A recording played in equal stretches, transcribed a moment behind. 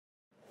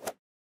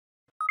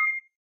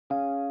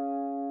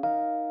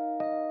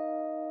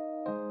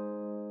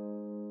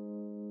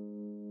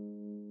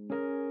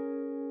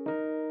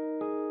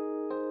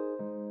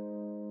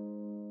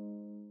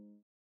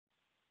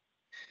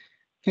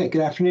Okay,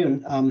 good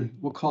afternoon.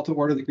 We'll call to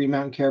order the Green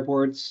Mountain Care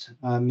Board's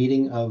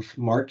meeting of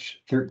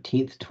March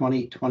 13th,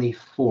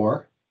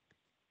 2024.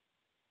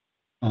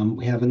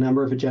 We have a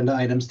number of agenda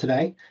items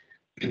today.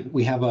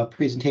 We have a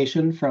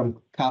presentation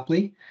from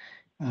Copley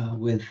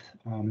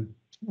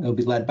it'll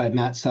be led by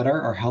Matt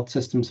Sutter, our Health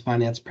Systems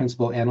Finance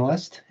Principal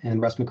Analyst, and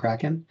Russ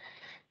McCracken.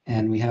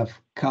 And we have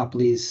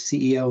Copley's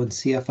CEO and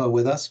CFO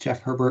with us,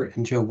 Jeff Herbert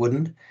and Joe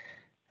Wooden.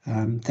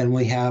 Then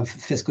we have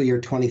fiscal year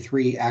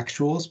 23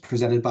 actuals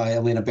presented by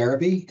Elena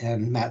Barabee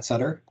and Matt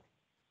Sutter.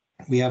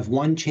 We have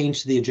one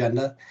change to the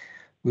agenda.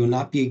 We will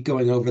not be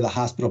going over the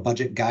hospital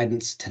budget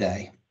guidance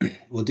today.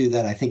 We'll do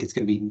that. I think it's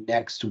going to be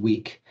next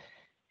week.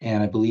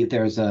 And I believe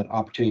there's an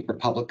opportunity for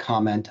public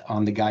comment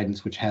on the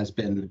guidance, which has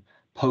been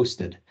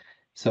posted.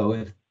 So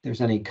if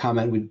there's any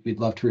comment, we'd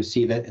love to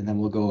receive it. And then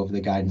we'll go over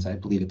the guidance. I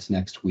believe it's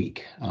next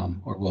week,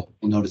 or we'll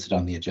notice it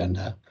on the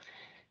agenda.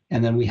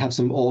 And then we have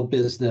some old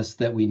business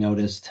that we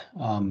noticed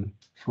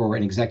for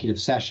an executive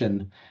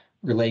session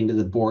relating to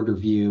the board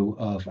review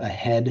of a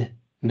HEAD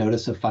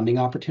notice of funding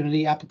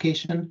opportunity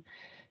application.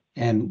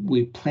 And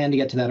we plan to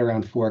get to that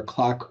around 4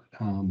 o'clock.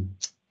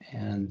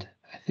 And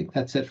I think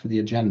that's it for the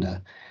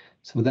agenda.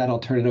 So with that, I'll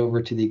turn it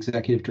over to the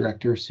Executive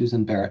Director,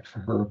 Susan Barrett, for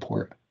her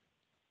report.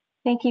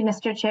 Thank you,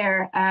 Mr.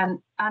 Chair.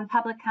 On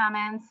public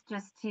comments,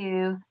 just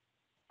to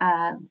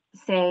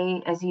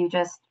say, as you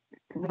just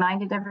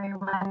reminded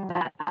everyone,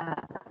 that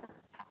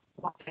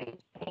page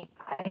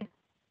 85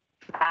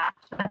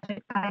 draft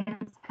budget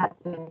guidance has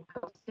been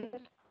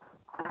posted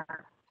on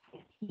our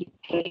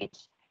page.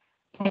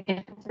 In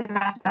addition to the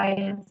draft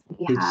guidance,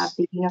 we have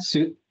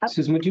the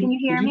Susan, would you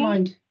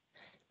mind?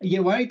 Yeah,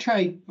 why don't you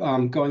try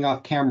going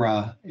off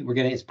camera?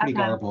 It's pretty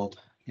garbled.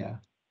 Yeah.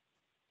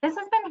 This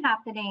has been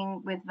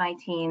happening with my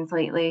teens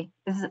lately.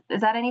 Is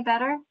that any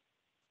better?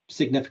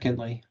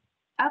 Significantly.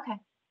 Okay.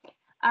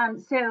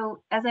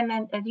 So as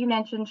you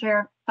mentioned,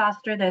 Chair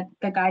Foster,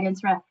 the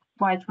guidance for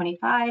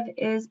FY25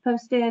 is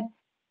posted.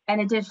 An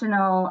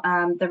additional,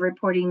 the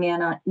reporting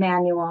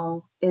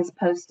manual is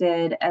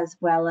posted, as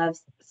well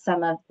as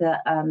some of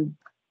the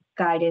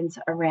guidance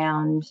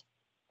around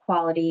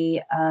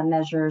quality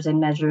measures and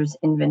measures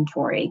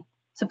inventory.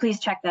 So please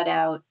check that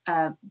out.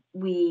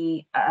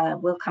 We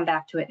will come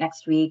back to it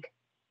next week.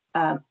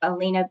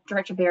 Alina,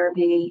 Director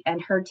Barabee,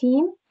 and her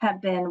team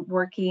have been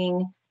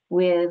working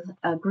with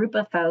a group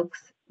of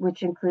folks,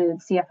 which include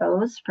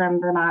CFOs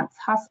from Vermont's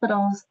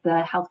hospitals,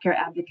 the Healthcare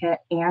Advocate,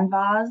 and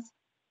VAWS,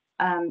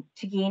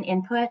 to gain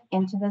input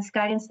into this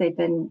guidance. They've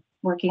been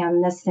working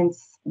on this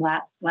since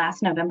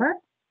last November.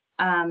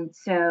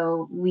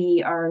 So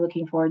we are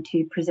looking forward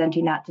to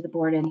presenting that to the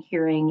board and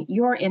hearing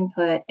your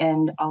input,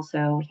 and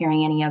also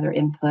hearing any other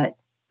input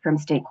from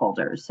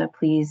stakeholders. So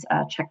please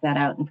check that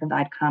out and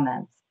provide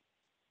comments.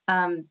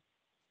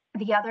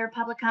 The other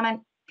public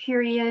comment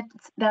periods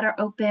that are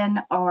open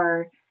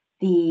are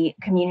the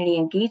community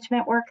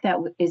engagement work that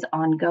is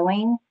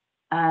ongoing.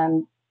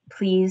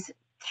 Please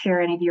share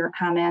any of your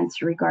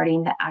comments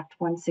regarding the Act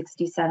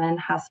 167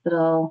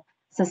 hospital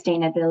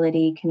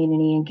sustainability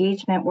community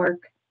engagement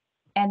work.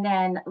 And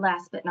then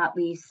last but not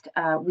least,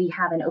 we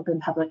have an open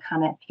public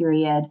comment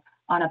period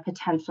on a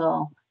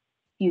potential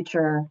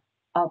future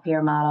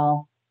all-payer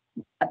model,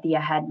 the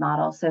AHEAD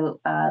model. So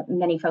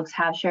many folks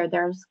have shared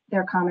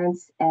their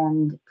comments,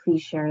 and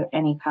please share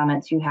any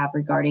comments you have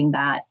regarding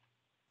that.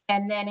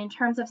 And then in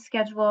terms of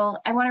schedule,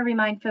 I want to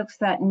remind folks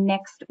that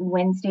next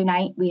Wednesday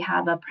night, we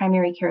have a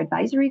primary care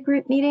advisory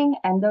group meeting,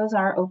 and those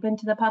are open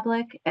to the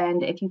public.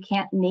 And if you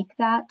can't make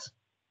that,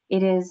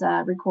 it is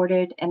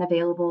recorded and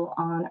available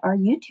on our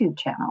YouTube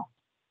channel.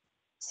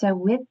 So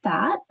with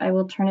that, I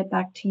will turn it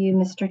back to you,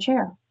 Mr.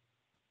 Chair.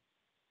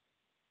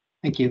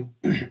 Thank you.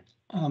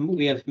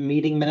 We have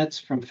meeting minutes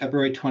from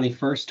February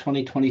 21st,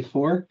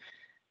 2024.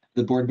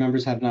 The board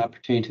members have an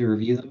opportunity to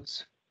review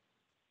those.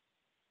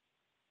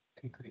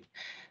 Okay, great.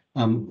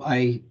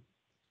 I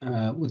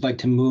would like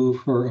to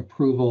move for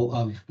approval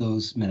of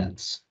those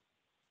minutes.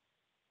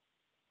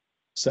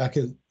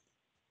 Second.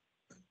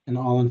 And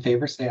all in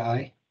favor, say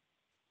aye.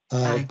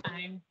 Aye.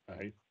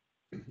 Aye.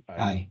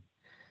 Aye.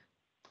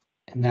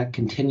 And that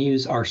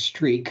continues our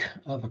streak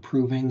of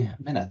approving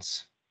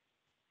minutes.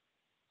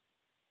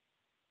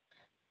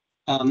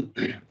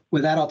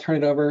 With that, I'll turn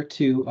it over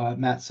to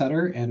Matt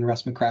Sutter and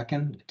Russ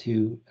McCracken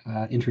to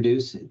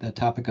introduce the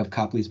topic of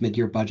Copley's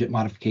mid-year budget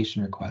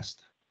modification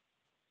request.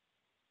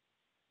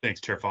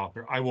 Thanks, Chair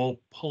Foster. I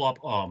will pull up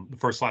the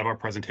first slide of our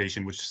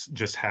presentation, which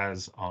just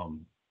has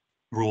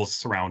rules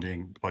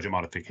surrounding budget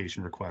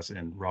modification requests,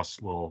 and Russ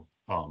will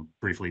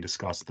briefly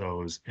discuss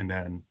those, and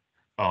then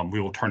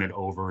we will turn it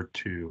over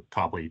to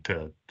Copley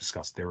to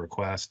discuss their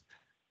request,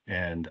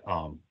 and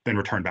then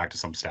return back to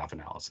some staff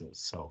analysis.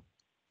 So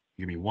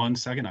give me 1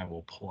 second, I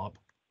will pull up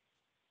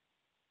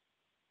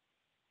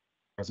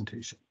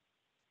presentation.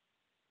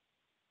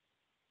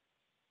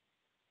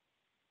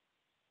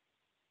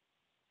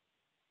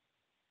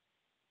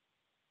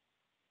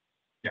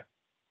 Yeah.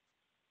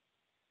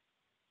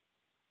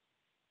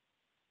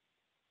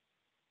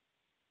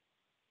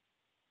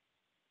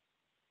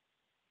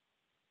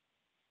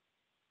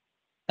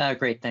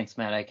 Great, thanks,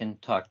 Matt. I can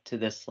talk to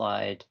this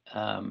slide.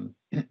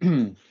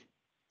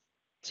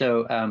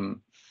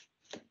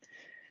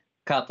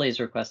 Copley is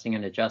requesting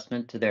an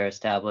adjustment to their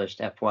established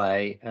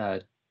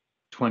FY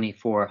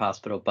 24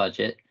 hospital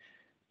budget.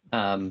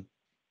 The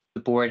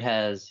board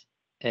has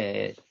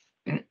the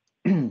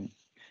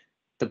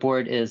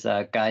board is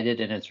guided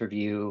in its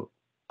review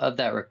of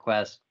that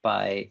request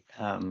by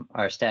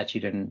our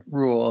statute and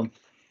rule.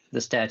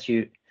 The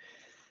statute,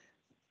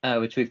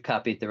 which we've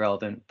copied the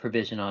relevant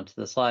provision onto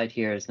the slide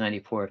here, is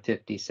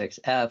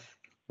 9456F,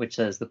 which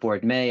says the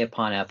board may,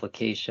 upon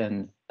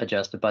application,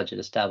 adjust a budget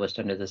established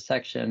under this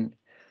section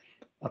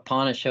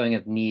upon a showing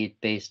of need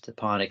based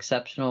upon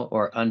exceptional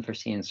or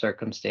unforeseen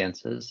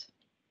circumstances.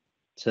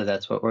 So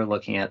that's what we're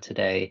looking at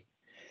today.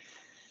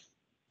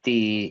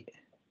 The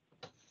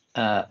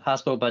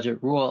hospital budget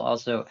rule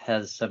also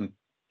has some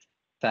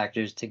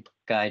factors to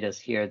guide us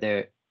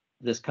here.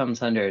 This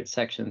comes under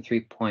section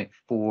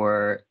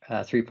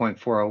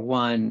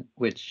 3.401,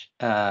 which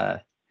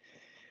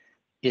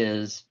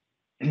is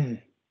a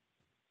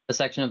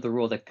section of the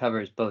rule that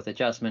covers both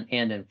adjustment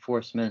and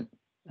enforcement,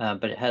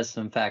 but it has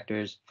some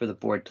factors for the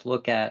board to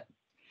look at.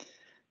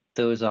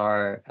 Those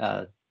are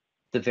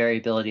the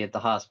variability of the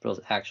hospital's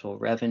actual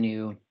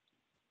revenue,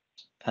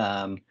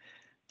 the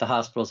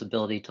hospital's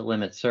ability to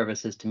limit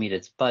services to meet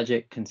its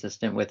budget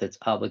consistent with its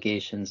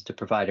obligations to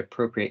provide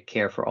appropriate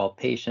care for all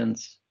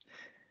patients,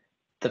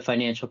 the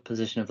financial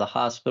position of the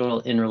hospital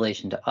in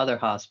relation to other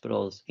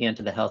hospitals and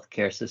to the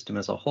healthcare system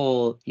as a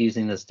whole,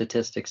 using the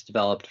statistics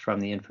developed from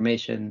the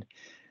information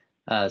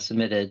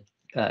submitted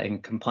in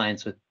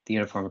compliance with the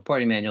Uniform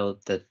Reporting Manual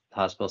that the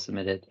hospital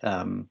submitted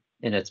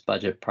in its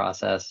budget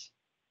process.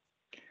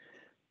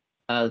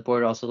 The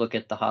board also looked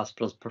at the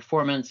hospital's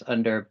performance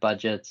under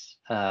budgets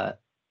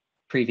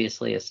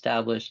previously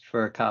established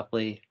for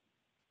Copley,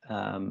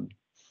 and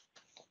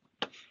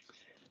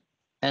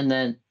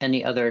then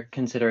any other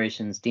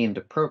considerations deemed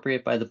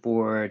appropriate by the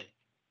board,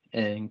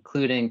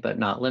 including but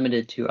not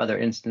limited to other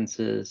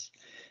instances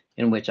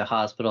in which a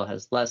hospital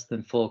has less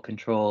than full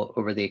control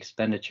over the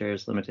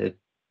expenditures limited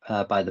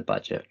by the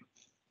budget.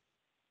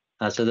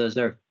 So those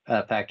are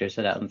factors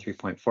set out in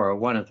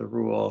 3.401 of the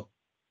rule.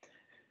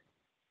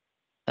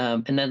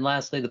 And then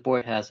lastly, the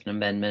board has an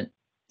amendments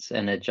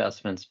and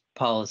adjustments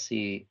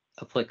policy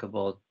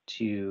applicable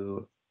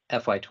to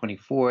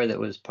FY24 that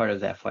was part of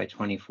the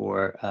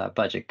FY24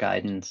 budget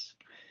guidance.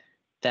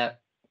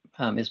 That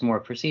is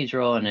more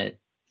procedural, and it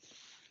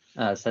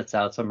sets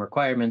out some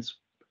requirements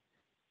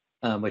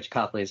which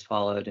Copley has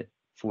followed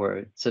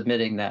for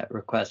submitting that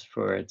request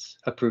for its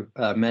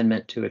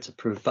amendment to its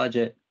approved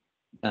budget.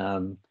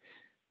 And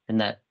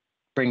that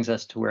brings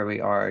us to where we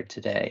are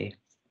today.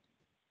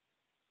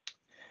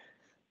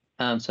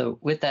 So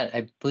with that,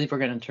 I believe we're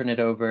going to turn it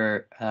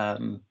over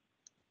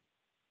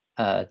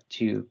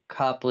to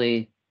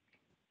Copley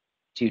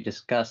to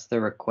discuss the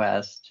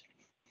request.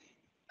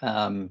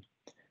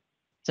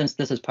 Since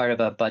this is part of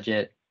a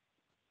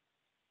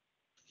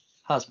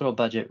hospital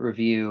budget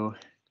review,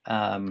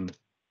 I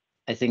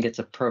think it's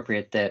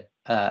appropriate that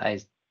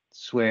I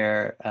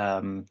swear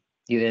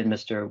you in,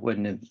 Mr.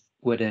 Wooden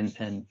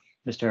and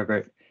Mr.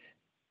 Herbert.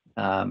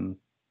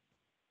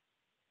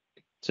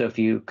 So if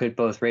you could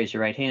both raise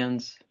your right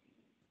hands.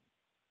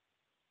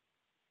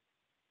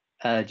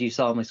 Do you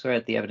solemnly swear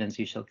that the evidence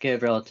you shall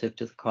give relative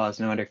to the cause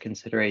now under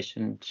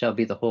consideration shall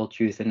be the whole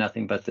truth and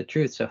nothing but the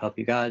truth, so help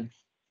you God?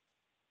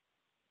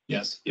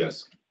 Yes.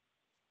 Yes.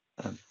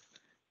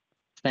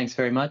 Thanks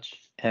very much.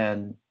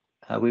 And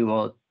we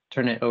will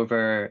turn it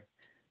over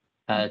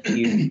to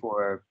you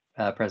for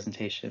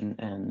presentation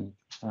and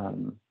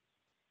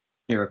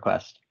your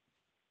request.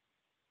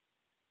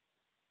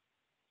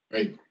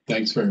 Great.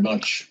 Thanks very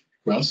much,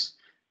 Russ.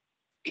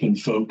 Can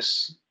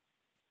folks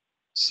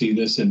see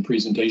this in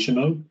presentation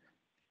mode?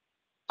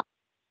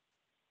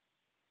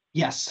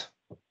 Yes.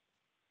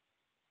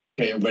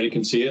 Okay, everybody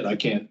can see it. I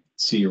can't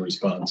see your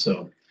response,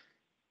 so.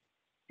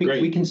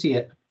 We can see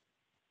it.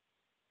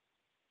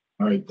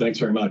 All right, thanks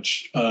very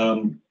much.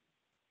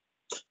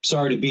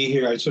 Sorry to be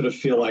here. I sort of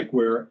feel like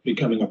we're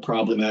becoming a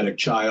problematic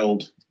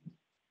child.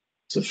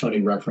 It's a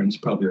funny reference,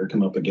 probably will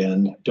come up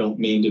again. Don't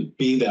mean to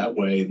be that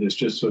way. There's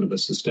just sort of a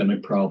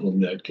systemic problem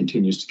that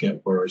continues to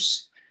get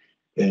worse.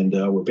 And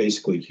we're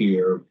basically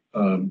here.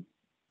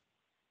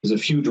 There's a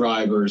few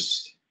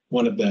drivers.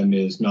 One of them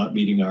is not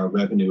meeting our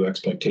revenue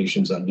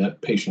expectations on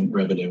net patient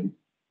revenue.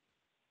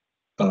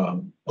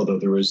 Although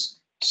there is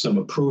some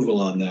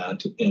approval on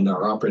that, and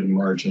our operating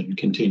margin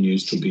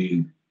continues to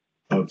be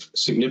of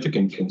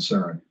significant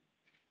concern.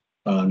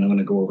 And I'm going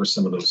to go over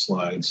some of those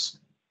slides.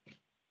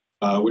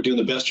 We're doing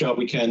the best job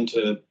we can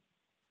to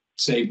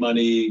save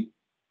money,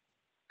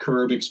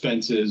 curb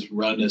expenses,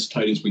 run as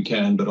tight as we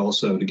can, but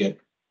also to get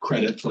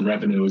credit for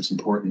revenue. It's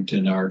important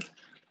in our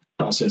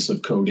process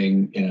of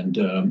coding and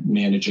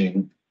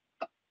managing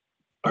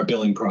our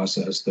billing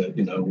process that,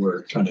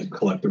 we're trying to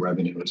collect the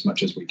revenue as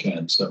much as we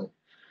can. So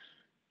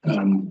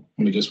let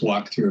me just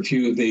walk through a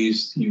few of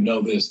these.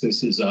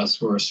 This is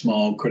us. We're a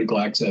small critical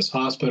access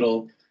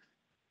hospital.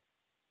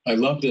 I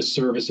love this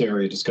service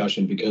area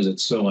discussion because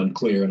it's so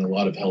unclear in a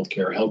lot of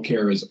healthcare.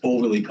 Healthcare is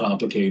overly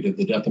complicated.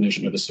 The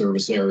definition of a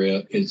service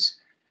area is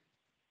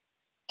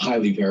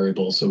highly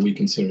variable. So we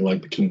consider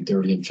like between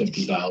 30 and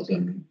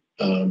 50,000.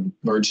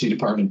 Emergency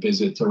department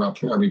visits are up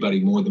for everybody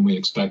more than we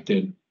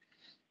expected.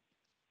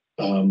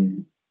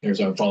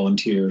 There's our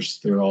volunteers.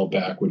 They're all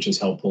back, which is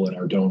helpful, and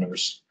our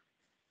donors.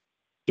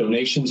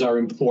 Donations are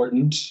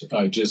important.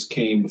 I just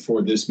came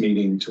before this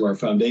meeting to our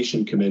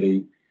foundation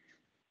committee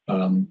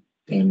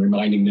and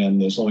reminding them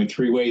there's only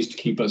 3 ways to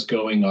keep us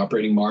going: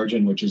 operating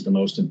margin, which is the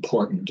most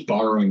important,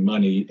 borrowing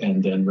money,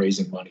 and then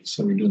raising money.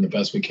 So we're doing the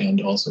best we can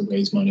to also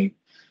raise money,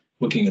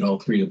 looking at all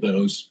 3 of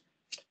those.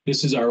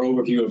 This is our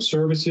overview of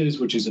services,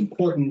 which is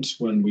important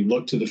when we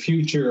look to the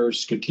future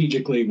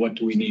strategically. What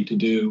do we need to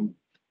do?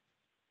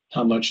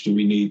 How much do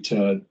we need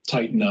to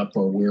tighten up,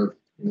 or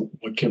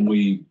what can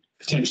we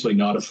potentially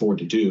not afford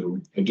to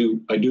do? I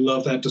do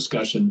love that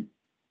discussion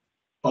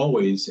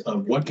always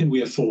of what can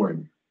we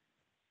afford.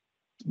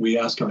 We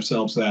ask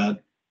ourselves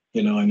that,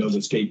 I know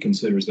the state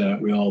considers that.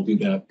 We all do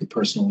that. The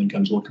personal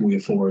incomes, what can we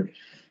afford?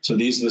 So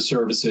these are the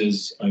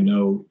services. I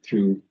know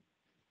through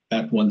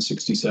Act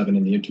 167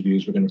 in the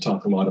interviews, we're going to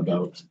talk a lot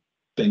about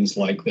things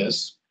like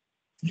this.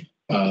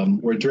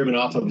 We're driven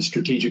off of a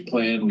strategic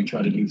plan. We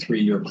try to do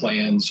 3-year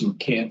plans. You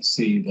can't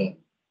see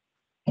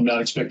I'm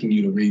not expecting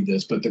you to read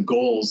this, but the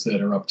goals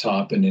that are up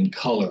top and in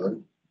color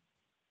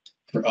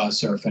for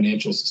us are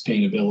financial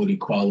sustainability,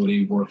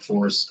 quality,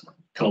 workforce,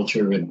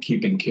 culture, and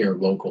keeping care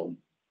local.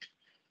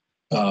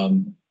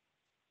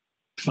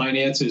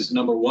 Finance is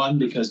number 1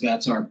 because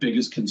that's our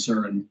biggest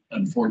concern.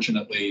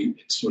 Unfortunately,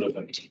 it's sort of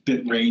a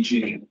bit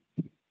ranging.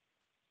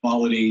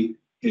 Quality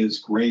is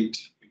great.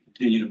 We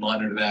continue to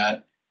monitor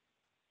that.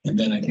 And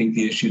then I think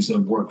the issues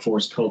of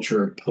workforce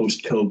culture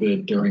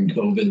post-COVID, during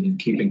COVID, and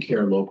keeping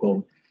care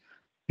local,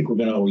 I think we're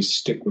going to always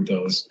stick with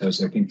those,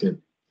 as I think they're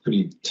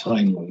pretty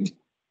timely.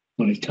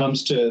 When it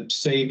comes to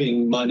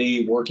saving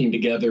money, working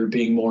together,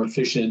 being more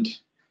efficient,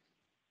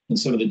 and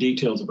some of the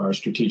details of our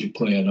strategic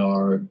plan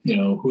are,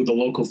 who the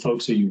local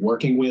folks are you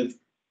working with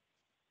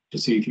to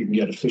see if you can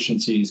get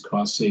efficiencies,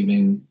 cost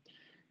saving,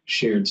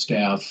 shared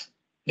staff,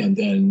 and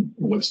then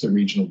what's the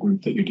regional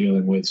group that you're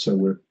dealing with. So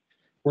we're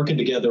working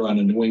together on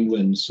a New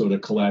England sort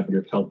of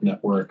collaborative health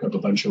network of a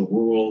bunch of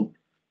rural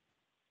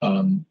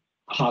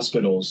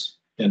hospitals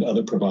and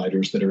other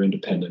providers that are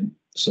independent.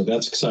 So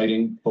that's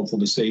exciting, hopeful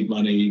to save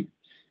money,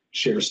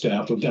 share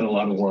staff. We've done a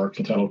lot of work,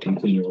 but that'll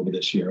continue over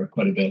this year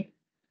quite a bit.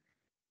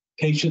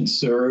 Patients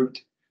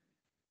served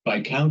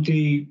by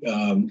county.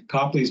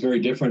 Copley is very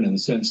different in the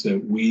sense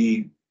that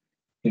we,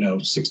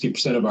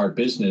 60% of our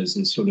business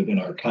is sort of in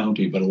our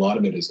county, but a lot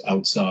of it is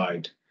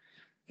outside,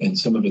 and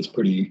some of it's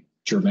pretty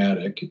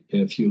dramatic.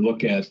 If you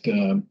look at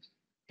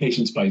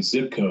patients by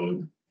zip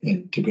code,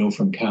 and to go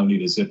from county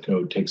to zip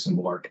code takes some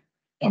work.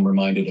 I'm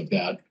reminded of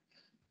that.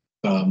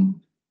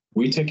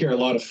 We take care of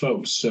a lot of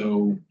folks.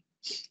 So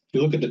if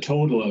you look at the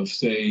total of,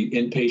 say,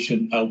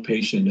 inpatient,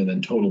 outpatient, and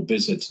then total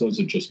visits, those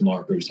are just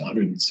markers,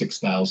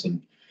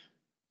 106,000.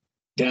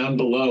 Down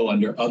below,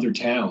 under other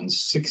towns,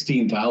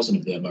 16,000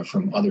 of them are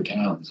from other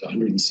towns,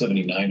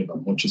 179 of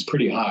them, which is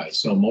pretty high.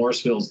 So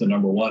Morrisville's the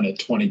number 1 at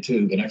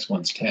 22, the next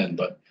one's 10,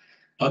 but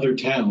other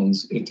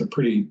towns, it's a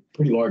pretty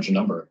large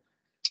number,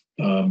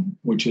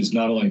 which is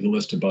not only the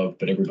list above,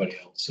 but everybody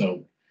else.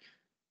 So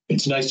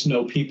it's nice to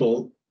know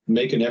people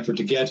make an effort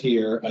to get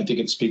here. I think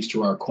it speaks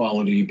to our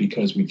quality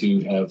because we do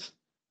have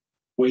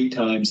wait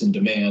times and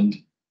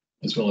demand,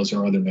 as well as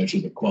our other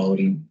measures of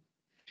quality.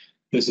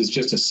 This is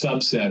just a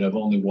subset of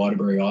only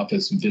Waterbury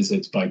office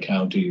visits by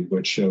county,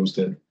 which shows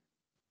that, at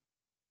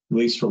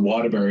least for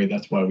Waterbury,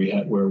 that's why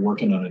we're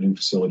working on a new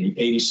facility.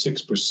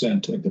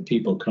 86% of the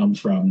people come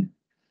from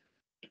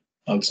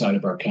outside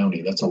of our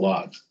county. That's a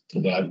lot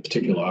for that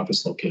particular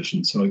office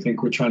location. So I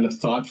think we're trying to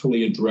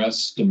thoughtfully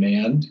address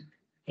demand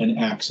and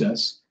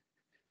access,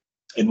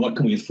 and what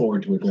can we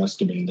afford to address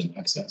demand and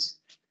access.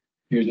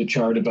 Here's a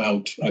chart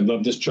I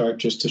love this chart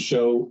just to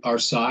show our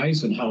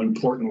size and how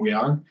important we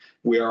are.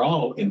 We are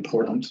all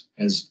important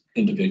as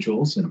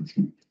individuals and,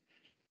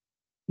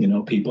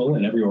 people,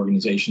 and every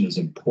organization is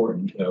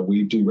important.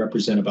 We do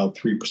represent about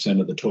 3%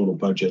 of the total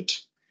budget.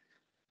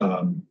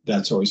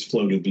 That's always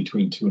floated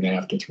between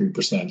 2.5% to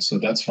 3%. So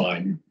that's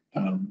fine.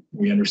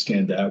 We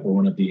understand that. We're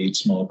one of the 8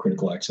 small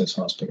critical access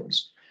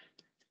hospitals.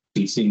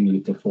 We've seen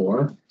these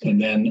before. And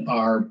then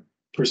our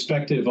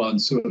perspective on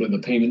sort of the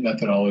payment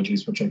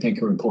methodologies, which I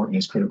think are important,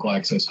 is critical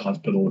access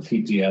hospital,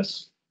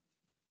 PPS,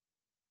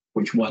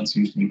 which once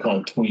used to be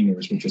called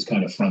tweeners, which is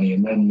kind of funny.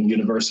 And then the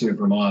University of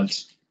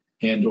Vermont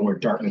and/or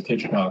Dartmouth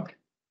Hitchcock,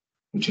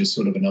 which is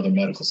sort of another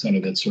medical center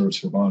that serves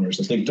Vermonters.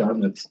 I think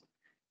Dartmouth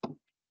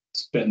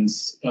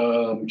spends,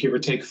 give or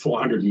take,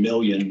 $400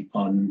 million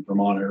on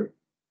Vermonter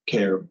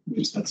care. At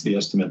least that's the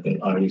estimate that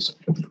I was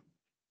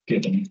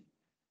given.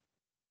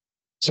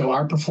 So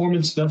our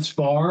performance thus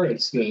far,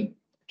 it's the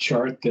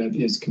chart that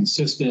is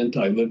consistent.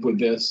 I live with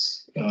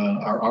this.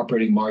 Our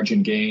operating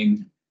margin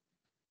gain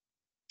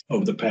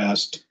over the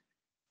past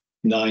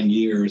 9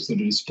 years that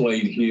are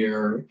displayed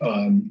here.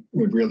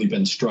 We've really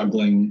been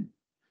struggling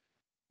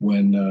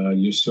when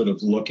you sort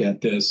of look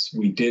at this.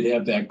 We did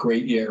have that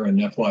great year in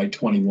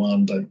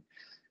FY21, but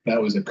that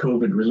was a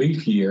COVID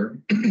relief year.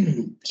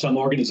 Some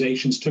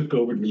organizations took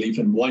COVID relief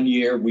in 1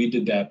 year. We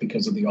did that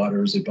because of the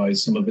auditor's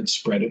advice. Some of it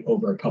spread it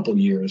over a couple of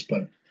years,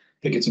 but I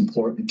think it's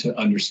important to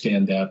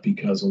understand that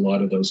because a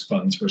lot of those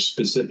funds were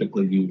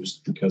specifically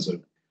used because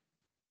of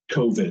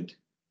COVID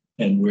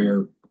and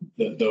where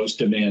those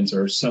demands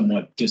are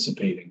somewhat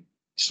dissipating.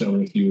 So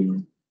if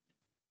you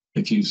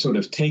sort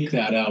of take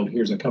that out,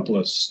 here's a couple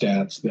of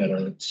stats that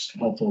are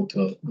helpful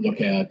to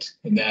look at.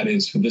 And that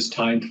is for this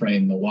time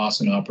frame, the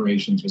loss in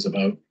operations was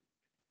about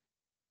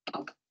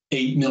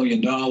 $8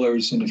 million.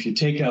 And if you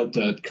take out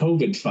the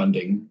COVID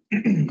funding,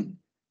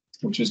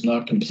 which is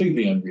not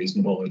completely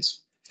unreasonable,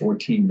 it's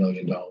 $14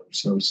 million.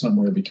 So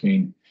somewhere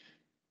between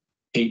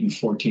 $8 and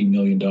 $14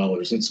 million.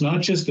 It's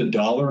not just the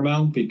dollar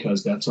amount,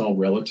 because that's all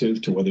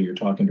relative to whether you're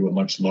talking to a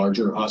much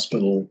larger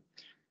hospital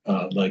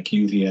like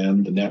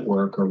UVM, the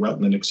network, or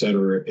Rutland, et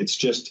cetera. It's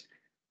just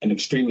an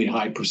extremely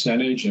high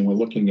percentage, and we're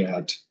looking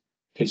at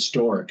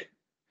historic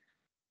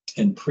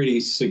and pretty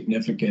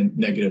significant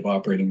negative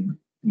operating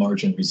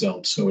margin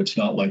results. So it's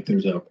not like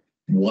there's a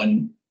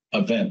one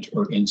event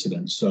or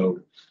incident. So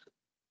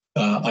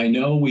I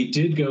know we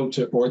did go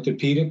to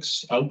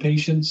orthopedics,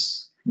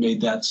 outpatients,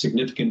 made that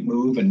significant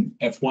move in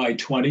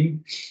FY20,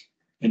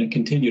 and it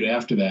continued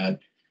after that.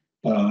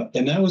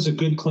 And that was a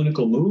good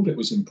clinical move. It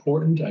was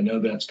important. I know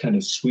that's kind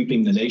of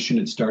sweeping the nation.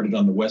 It started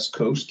on the West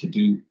Coast to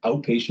do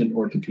outpatient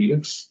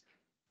orthopedics,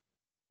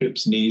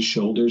 hips, knees,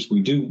 shoulders.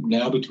 We do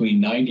now between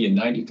 90 and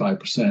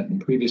 95%. And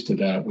previous to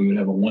that, we would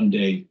have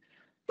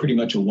pretty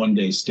much a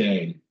one-day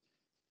stay.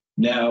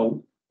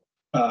 Now,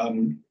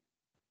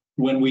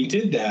 when we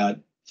did that,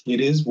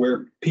 it is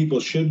where people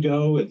should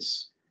go.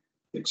 It's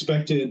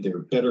expected. They're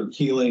better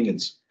healing.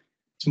 It's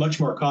much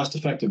more cost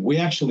effective. We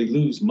actually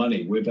lose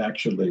money. We've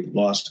actually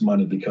lost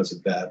money because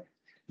of that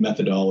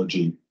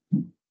methodology.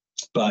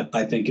 But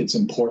I think it's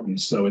important.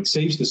 So it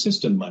saves the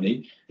system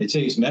money. It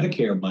saves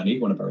Medicare money,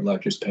 one of our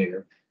largest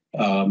payer.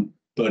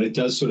 But it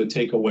does sort of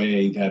take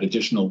away that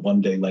additional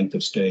one-day length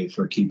of stay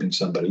for keeping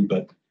somebody.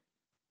 But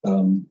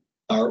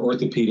our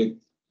orthopedic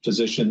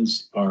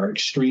physicians are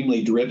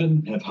extremely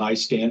driven, have high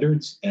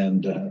standards.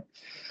 And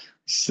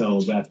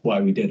so that's why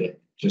we did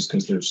it, just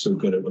because they're so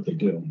good at what they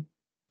do.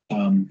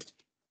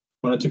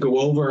 Wanted to go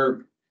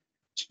over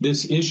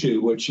this issue,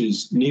 which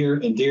is near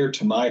and dear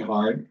to my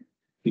heart,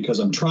 because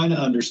I'm trying to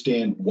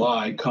understand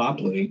why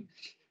Copley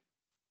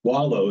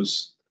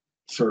wallows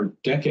for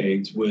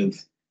decades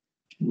with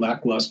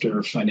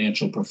lackluster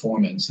financial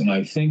performance. And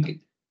I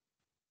think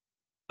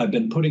I've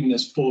been putting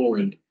this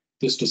forward,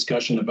 this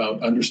discussion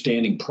about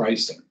understanding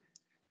pricing.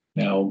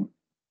 Now,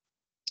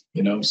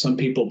 you know, some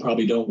people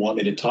probably don't want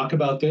me to talk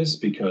about this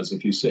because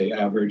if you say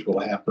average, well,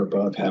 half or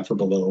above, half or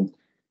below,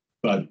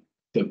 but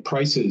the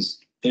prices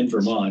in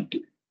Vermont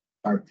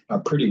are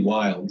pretty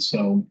wild.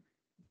 So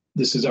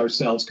this is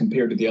ourselves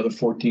compared to the other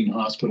 14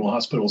 hospitals.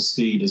 Hospital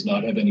C does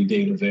not have any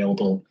data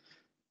available,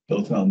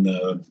 both on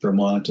the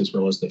Vermont as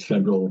well as the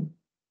federal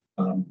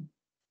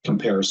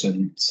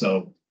comparison.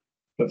 So,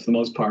 but for the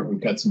most part, we've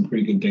got some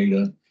pretty good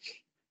data.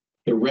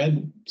 The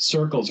red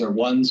circles are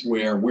ones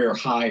where we're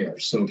higher.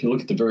 So if you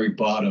look at the very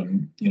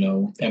bottom, you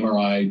know,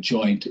 MRI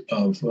joint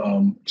of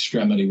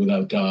extremity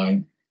without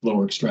dye,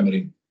 lower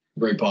extremity, the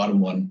very bottom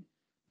one.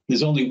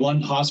 There's only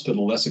one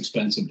hospital less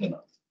expensive than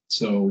us.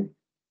 So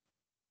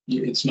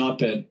it's not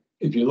that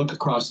if you look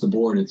across the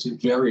board, it's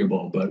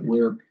variable, but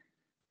we're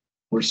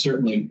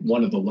certainly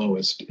one of the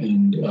lowest.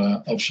 And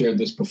I've shared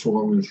this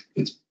before.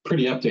 It's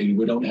pretty updated.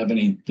 We don't have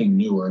anything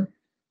newer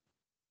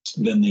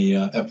than the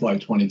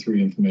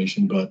FY23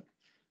 information, but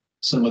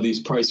some of these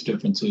price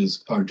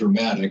differences are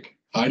dramatic.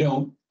 I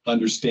don't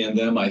understand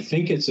them. I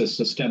think it's a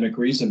systemic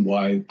reason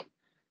why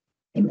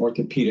an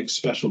orthopedic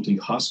specialty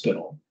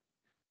hospital,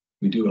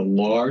 we do a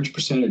large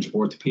percentage of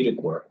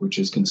orthopedic work, which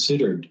is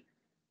considered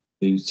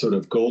the sort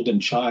of golden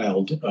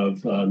child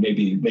of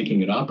maybe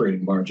making an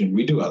operating margin.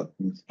 We do a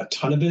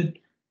ton of it.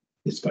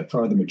 It's by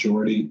far the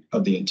majority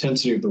of the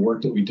intensity of the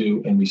work that we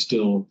do, and we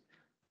still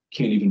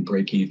can't even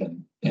break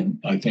even. And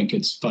I think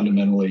it's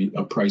fundamentally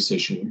a price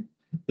issue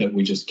that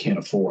we just can't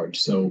afford.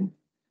 So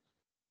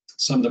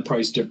some of the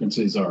price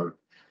differences are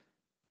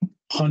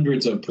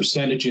hundreds of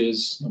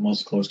percentages,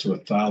 almost close to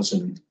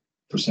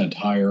 1,000%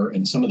 higher.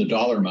 And some of the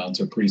dollar amounts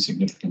are pretty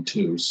significant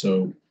too.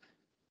 So,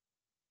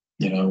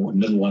 you know,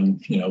 middle one,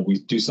 you know, we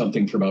do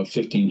something for about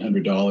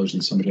 $1,500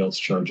 and somebody else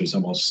charges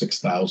almost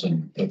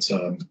 $6,000.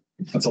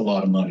 That's a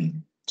lot of money.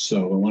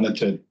 So I wanted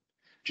to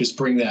just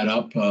bring that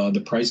up,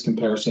 the price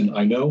comparison.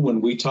 I know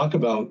when we talk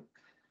about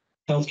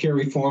healthcare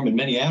reform and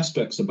many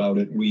aspects about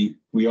it, we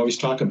always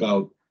talk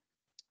about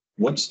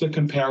what's the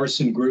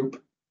comparison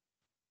group.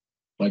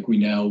 Like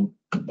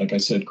I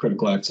said,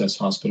 critical access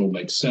hospital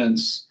makes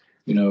sense,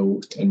 you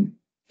know, and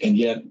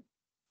yet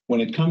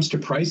when it comes to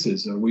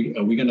prices, are we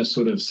going to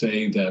sort of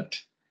say that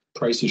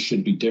prices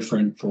should be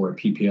different for a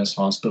PPS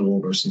hospital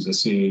versus a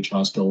CAH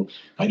hospital?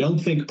 I don't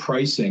think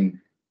pricing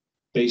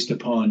based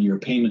upon your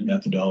payment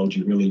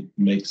methodology really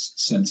makes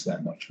sense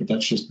that much. But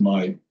that's just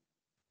my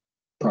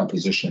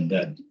proposition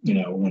that, you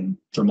know, when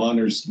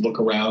Vermonters look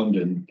around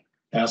and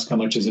ask how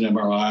much is an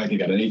MRI, they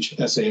got an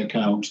HSA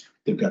account,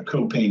 they've got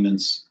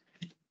co-payments.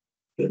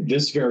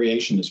 This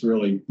variation is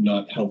really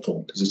not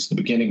helpful because it's the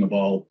beginning of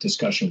all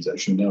discussions,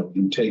 as you know.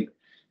 You take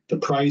the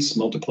price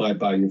multiplied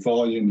by your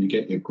volume, you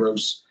get your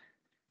gross,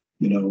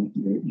 you know,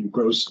 your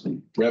gross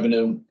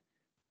revenue,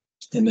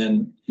 and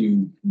then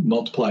you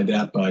multiply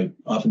that by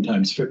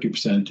oftentimes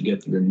 50% to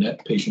get your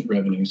net patient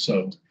revenue.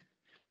 So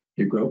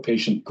your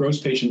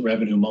gross patient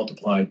revenue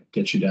multiplied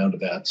gets you down to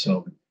that.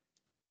 So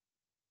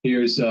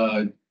here's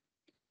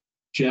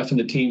Jeff and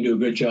the team do a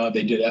good job.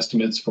 They did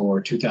estimates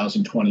for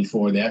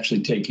 2024. They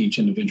actually take each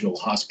individual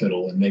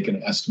hospital and make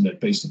an estimate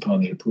based upon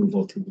the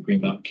approval through the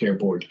Green Mountain Care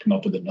Board to come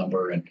up with a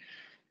number. And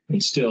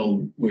it's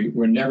still,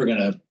 we're never going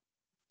to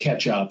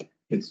catch up.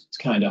 It's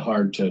kind of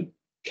hard to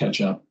catch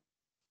up.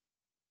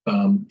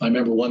 I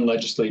remember one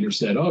legislator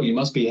said, "Oh, you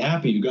must be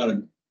happy you got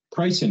a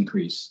price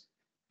increase."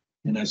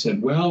 And I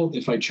said, "Well,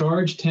 if I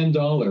charge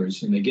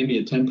 $10 and they give me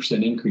a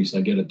 10% increase,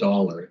 I get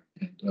 $1.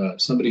 And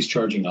if somebody's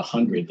charging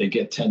 $100, they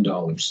get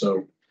 $10.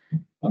 So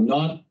I'm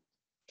not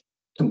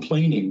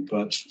complaining,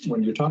 but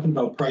when you're talking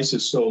about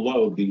prices so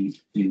low, the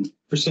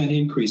percent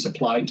increase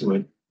applied to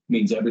it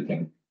means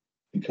everything,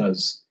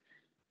 because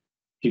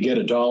you get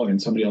 $1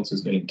 and somebody else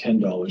is getting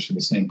 $10 for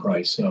the same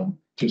price. So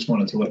just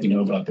wanted to let you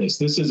know about this.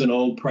 This is an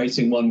old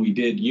pricing one we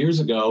did years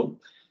ago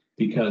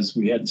because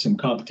we had some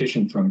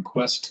competition from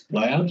Quest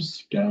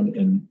Labs down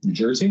in New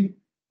Jersey,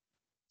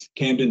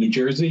 Camden, New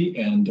Jersey.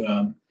 And,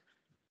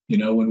 you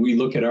know, when we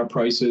look at our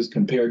prices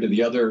compared to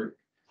the other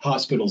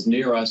hospitals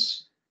near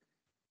us,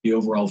 the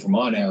overall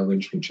Vermont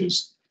average, which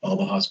is all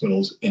the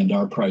hospitals, and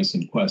our price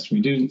in Quest, we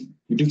do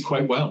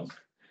quite well.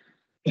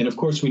 And of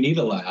course, we need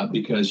a lab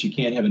because you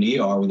can't have an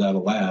ER without a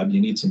lab. You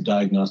need some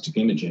diagnostic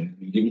imaging.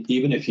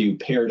 Even if you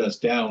pared us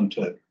down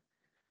to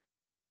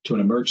an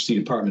emergency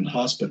department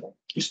hospital,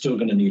 you're still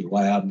going to need a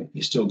lab.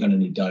 You're still going to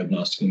need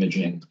diagnostic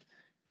imaging.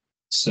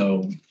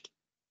 So,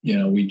 you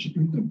know,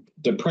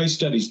 the price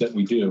studies that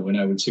we do, and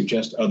I would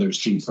suggest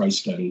others do price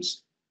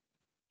studies,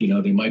 you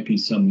know, there might be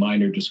some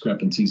minor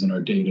discrepancies in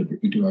our data,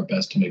 but we do our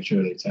best to make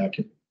sure that it's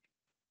accurate.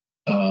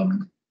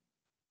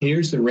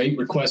 Here's the rate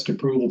request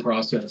approval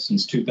process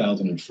since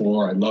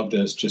 2004. I love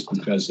this just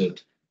because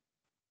it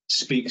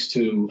speaks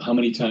to how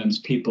many times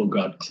people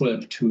got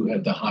clipped, who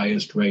had the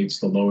highest rates,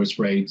 the lowest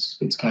rates.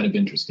 It's kind of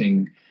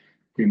interesting.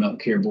 Green Mountain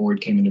Care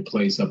Board came into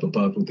place up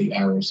above with the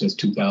arrow says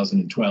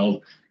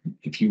 2012.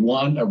 If you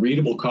want a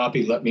readable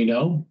copy, let me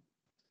know.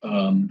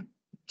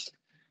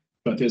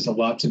 But there's a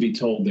lot to be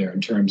told there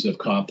in terms of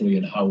Copley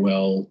and how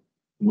well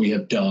we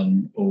have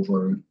done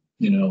over,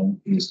 you know,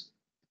 these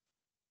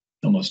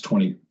almost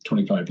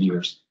 25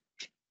 years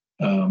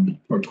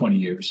or 20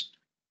 years.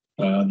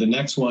 The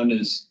next one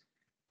is,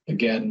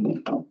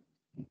 again,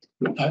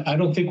 I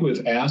don't think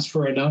we've asked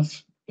for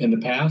enough in the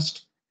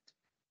past.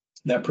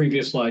 That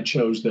previous slide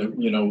shows that,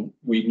 you know,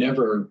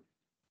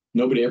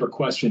 nobody ever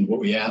questioned what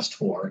we asked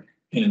for.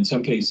 And in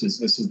some cases,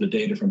 this is the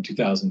data from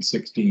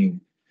 2016.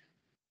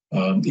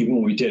 Even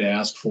when we did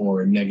ask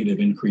for negative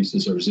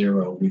increases or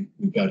zero, we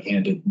got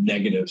handed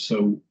negative.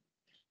 So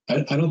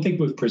I don't think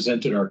we've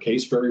presented our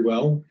case very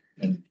well.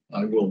 And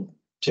I will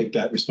take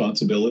that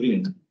responsibility,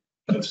 and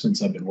have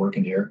since I've been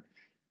working here,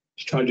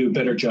 to try to do a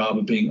better job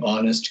of being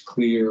honest,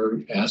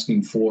 clear,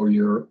 asking for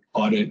your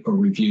audit or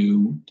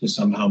review to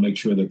somehow make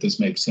sure that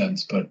this makes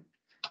sense. But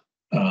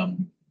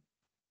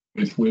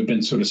we've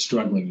been sort of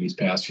struggling these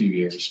past few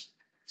years.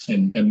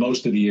 And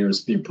most of the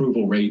years, the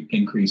approval rate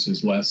increase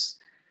is less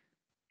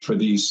for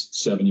these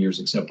 7 years,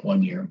 except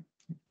 1 year.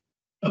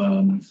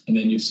 And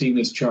then you've seen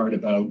this chart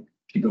about,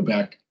 if you go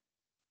back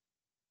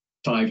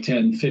 5,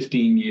 10,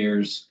 15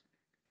 years,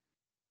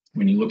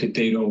 when you look at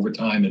data over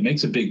time, it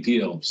makes a big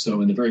deal.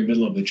 So in the very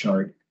middle of the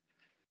chart,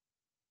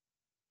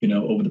 you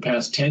know, over the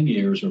past 10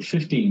 years or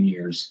 15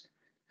 years,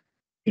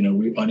 you know,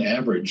 we on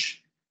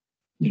average,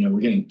 you know,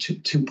 we're getting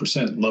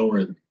 2%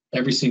 lower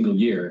every single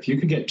year. If you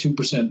could get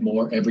 2%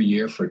 more every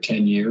year for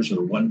 10 years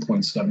or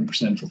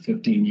 1.7% for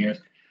 15 years,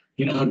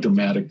 you know how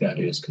dramatic that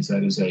is, because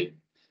that is a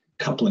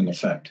coupling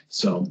effect.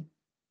 So,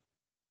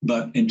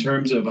 but in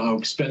terms of how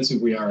expensive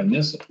we are in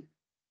this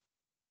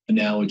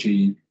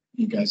analogy,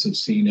 you guys have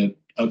seen it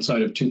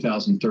outside of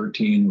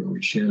 2013, where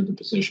we shared the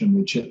position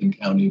with Chittenden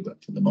County,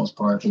 but for the most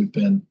part, we've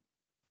been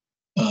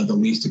the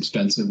least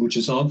expensive, which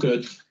is all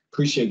good.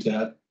 Appreciate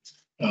that.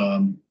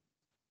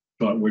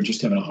 But we're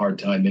just having a hard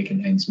time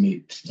making ends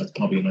meet. That's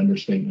probably an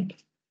understatement.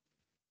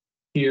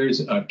 Here's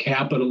a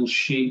capital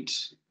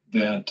sheet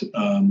that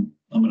I'm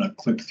going to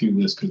click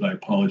through this because I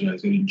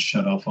apologize. I didn't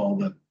shut off all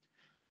the.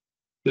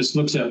 This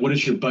looks at what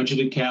is your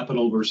budgeted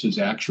capital versus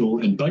actual.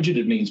 And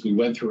budgeted means we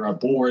went through our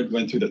board,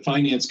 went through the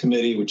finance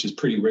committee, which is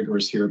pretty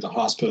rigorous here at the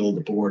hospital.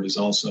 The board is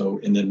also,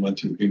 and then went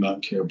through the Green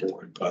Mountain Care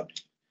Board. But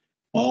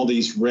all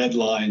these red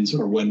lines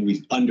are when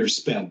we've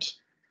underspent,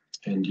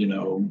 and, you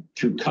know,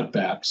 through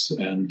cutbacks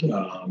and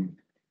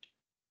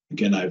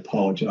Again, I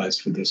apologize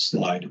for this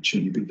slide. It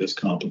shouldn't be this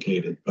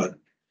complicated, but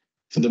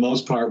for the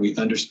most part, we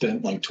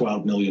underspent like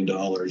 $12 million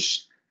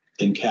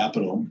in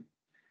capital.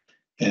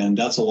 And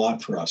that's a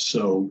lot for us.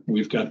 So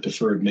we've got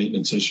deferred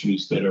maintenance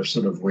issues that are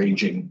sort of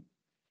raging.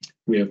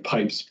 We have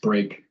pipes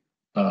break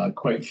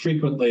quite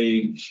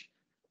frequently.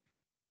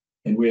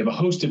 And we have a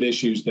host of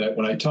issues that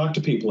when I talk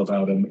to people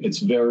about them, it's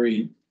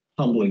very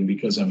humbling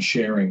because I'm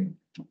sharing,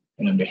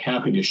 and I'm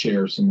happy to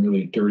share some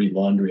really dirty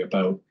laundry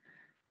about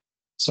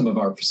some of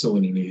our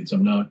facility needs.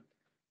 I'm not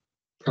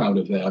proud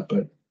of that,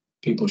 but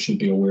people should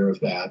be aware of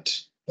that.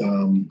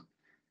 And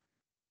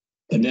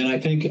then I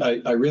think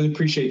I really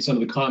appreciate some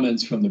of the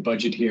comments from the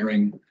budget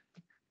hearing.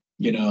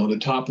 You know, the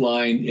top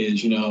line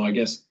is, you know, I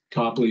guess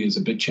Copley is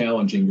a bit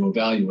challenging to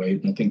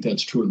evaluate. And I think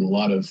that's true of a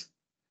lot of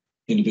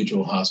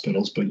individual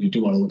hospitals, but you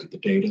do want to look at the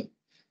data.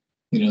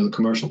 You know, the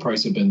commercial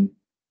price have been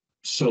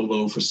so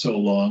low for so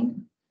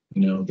long.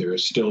 You know, they're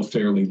still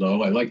fairly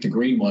low. I like the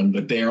green one,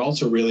 but they are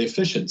also really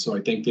efficient. So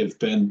I think they've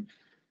been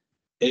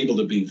able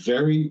to be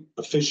very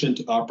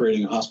efficient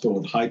operating a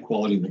hospital with high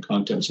quality in the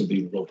context of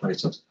the low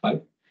prices.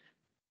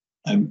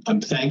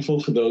 I'm thankful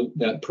for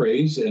that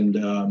praise,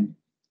 and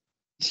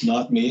it's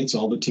not me, it's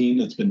all the team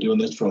that's been doing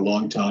this for a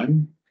long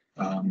time.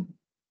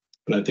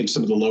 But I think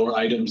some of the lower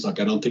items,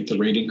 like I don't think the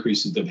rate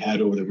increases they've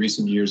had over the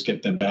recent years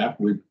get them back.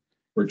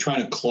 We're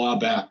trying to claw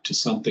back to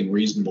something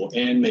reasonable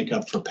and make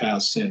up for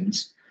past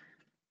sins.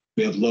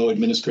 We have low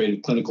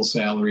administrative clinical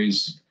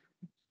salaries,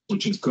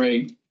 which is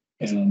great.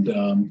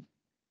 And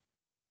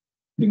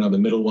you know, the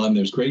middle one,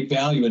 there's great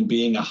value in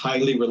being a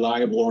highly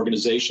reliable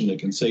organization that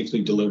can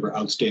safely deliver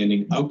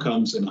outstanding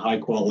outcomes and high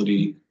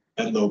quality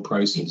at low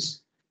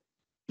prices.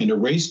 And a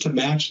race to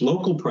match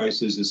local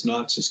prices is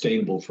not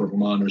sustainable for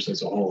Vermonters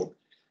as a whole.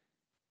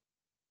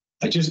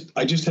 I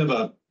just have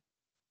a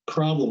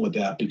problem with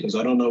that because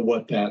I don't know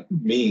what that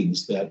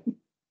means, that,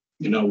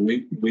 you know,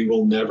 we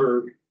will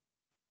never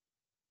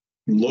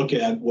look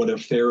at what a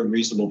fair and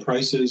reasonable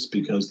price is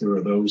because there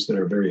are those that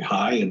are very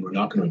high and we're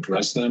not going to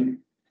address them.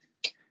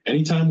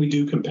 Anytime we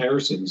do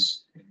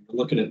comparisons, we're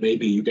looking at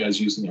maybe you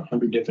guys using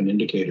 100 different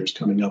indicators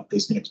coming up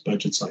this next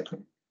budget cycle.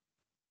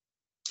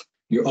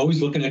 You're always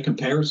looking at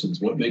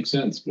comparisons. What makes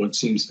sense? What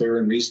seems fair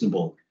and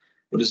reasonable?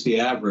 What is the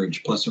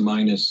average, plus or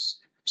minus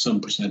some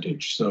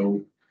percentage?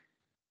 So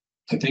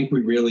I think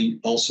we really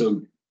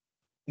also,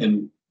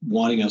 and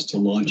wanting us to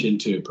launch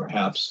into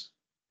perhaps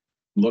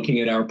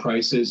looking at our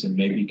prices and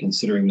maybe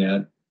considering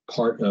that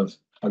part of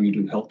how you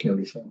do healthcare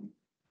reform.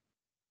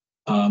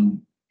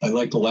 I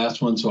like the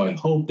last one, so I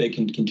hope they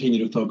can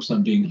continue to focus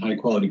on being high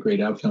quality, great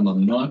outcome.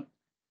 I'm not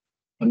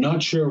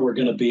sure we're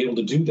going to be able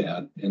to do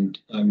that, and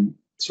I'm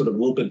sort of a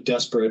little bit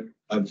desperate.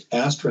 I've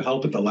asked for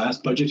help at the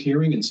last budget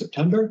hearing in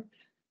September,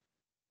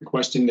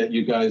 requesting that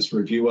you guys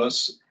review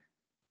us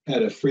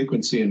at a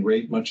frequency and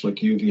rate much like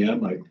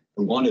UVM. I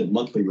wanted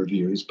monthly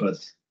reviews, but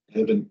I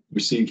haven't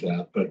received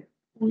that. But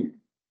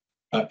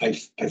I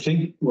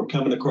think we're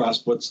coming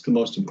across what's the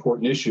most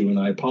important issue, and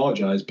I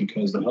apologize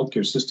because the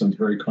healthcare system is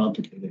very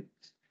complicated.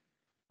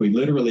 We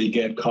literally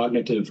get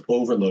cognitive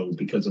overload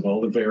because of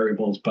all the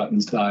variables,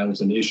 buttons,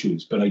 dials, and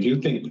issues. But I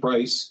do think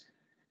price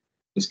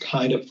is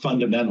kind of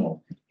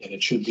fundamental, and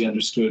it should be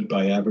understood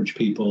by average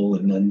people.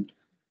 And then,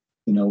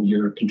 you know,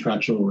 your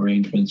contractual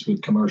arrangements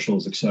with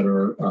commercials, et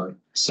cetera, are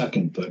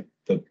second. But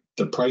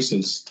the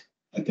prices,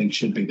 I think,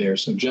 should be there.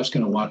 So Jeff's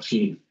going to watch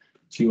a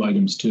few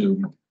items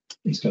too.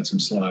 He's got some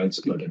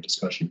slides about a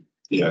discussion.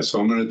 Yeah, so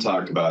I'm going to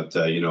talk about,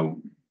 you know,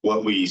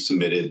 what we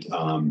submitted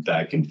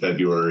back in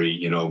February.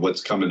 You know,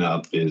 what's coming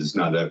up is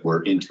now that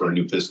we're into our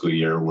new fiscal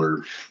year,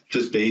 we're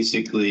just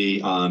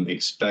basically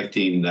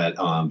expecting that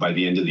by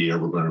the end of the year,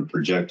 we're going to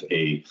project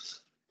a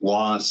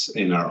loss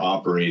in our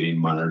operating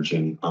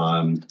margin.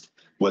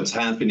 What's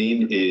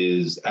happening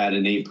is at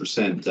an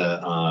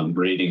 8%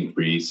 rate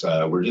increase,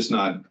 we're just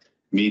not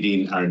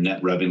meeting our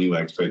net revenue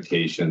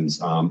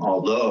expectations,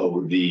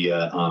 although the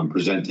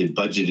presented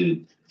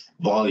budgeted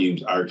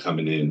volumes are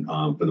coming in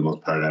for the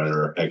most part at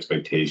our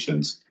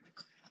expectations.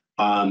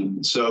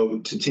 So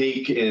to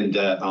take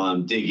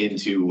and dig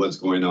into what's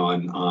going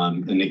on,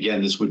 and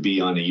again, this would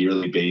be on a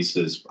yearly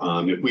basis.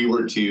 If we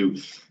were to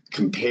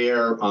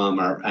compare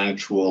our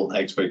actual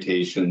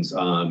expectations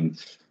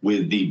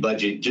with the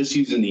budget, just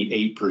using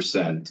the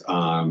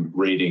 8%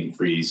 rate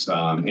increase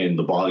and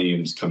the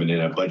volumes coming in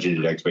at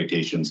budgeted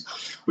expectations,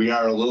 we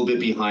are a little bit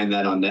behind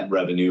that on net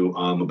revenue,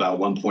 about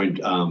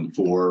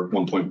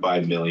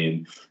 1.5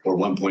 million, or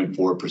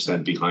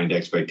 1.4% behind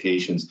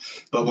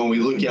expectations. But when we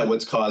look at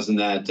what's causing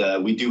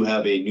that, we do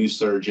have a new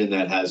surgeon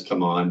that has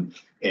come on,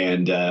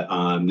 and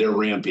they're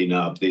ramping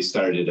up. They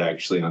started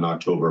actually on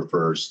October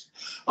 1st.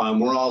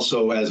 We're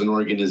also, as an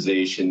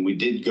organization, we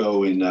did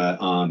go in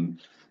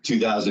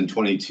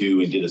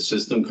 2022 and did a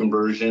system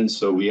conversion.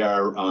 So we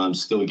are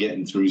still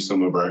getting through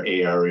some of our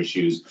AR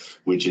issues,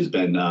 which has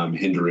been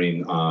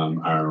hindering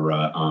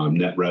our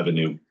net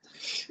revenue.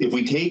 If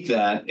we take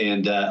that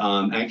and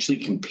actually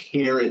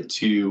compare it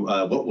to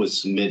what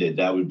was submitted,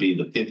 that would be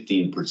the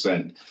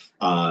 15%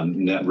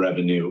 net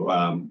revenue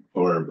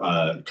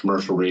or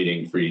commercial rate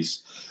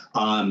increase.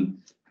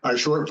 Our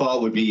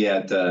shortfall would be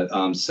at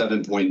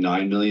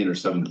 7.9 million or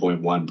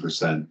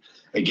 7.1%.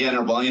 Again,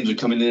 our volumes are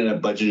coming in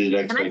at budgeted Can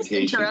I just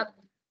expectation. interrupt?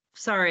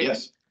 Sorry.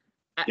 Yes.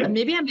 Yep.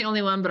 Maybe I'm the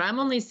only one, but I'm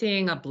only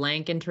seeing a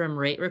blank interim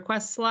rate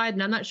request slide,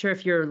 and I'm not sure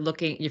if you're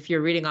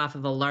reading off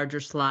of a larger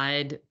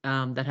slide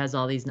that has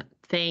all these.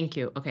 Thank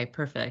you. Okay,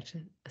 perfect.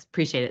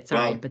 Appreciate it.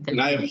 Sorry, Well, but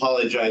and I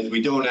apologize.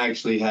 We don't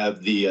actually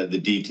have the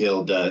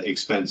detailed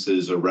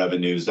expenses or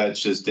revenues.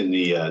 That's just in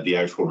the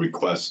actual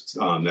request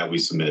that we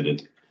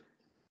submitted.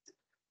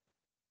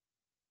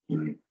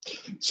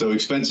 So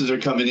expenses are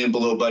coming in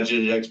below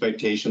budgeted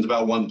expectations,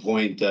 about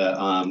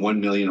 1.1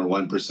 million or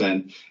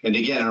 1%. And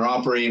again, our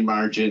operating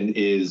margin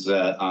is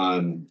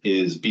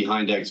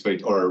behind being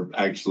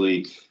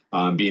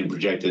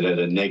projected at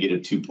a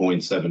negative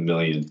 2.7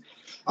 million.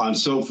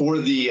 So for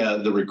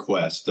the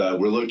request,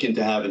 we're looking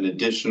to have an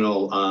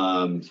additional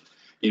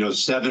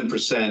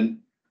 7%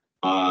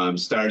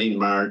 starting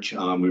March.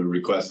 We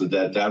requested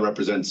that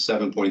represents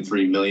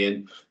 7.3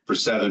 million for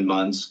 7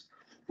 months.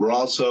 We're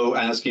also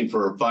asking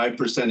for a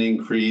 5%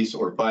 increase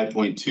or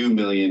 5.2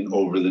 million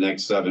over the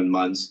next 7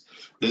 months.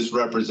 This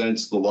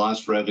represents the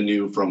lost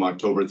revenue from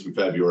October through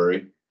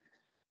February.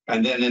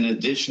 And then an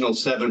additional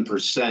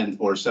 7%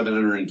 or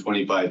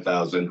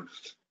 725,000.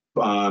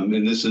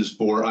 And this is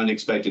for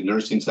unexpected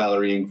nursing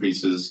salary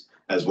increases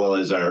as well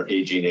as our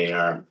aging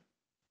AR.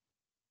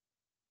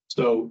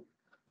 So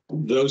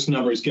those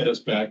numbers get us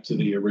back to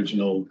the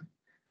original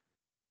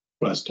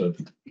request of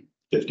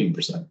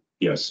 15%.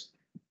 Yes.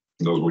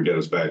 Those would get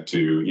us back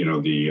to, the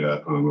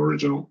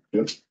original.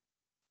 Yep.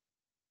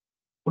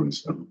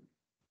 27.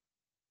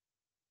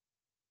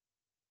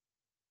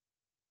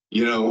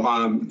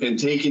 And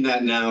taking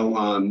that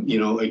now,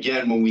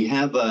 again, when we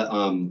have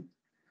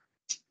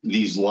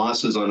these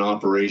losses on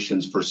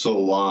operations for so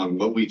long,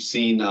 what we've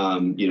seen,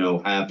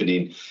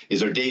 happening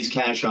is our days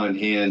cash on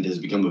hand has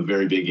become a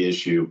very big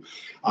issue.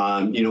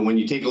 When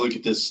you take a look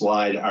at this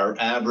slide, our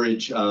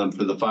average for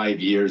the 5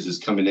 years is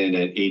coming in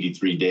at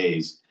 83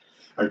 days.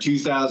 Our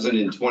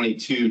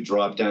 2022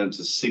 dropped down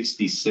to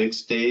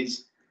 66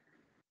 days.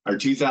 Our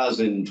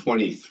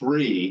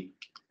 2023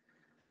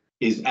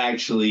 is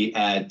actually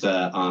at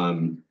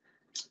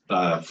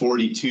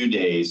 42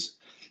 days.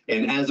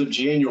 And as of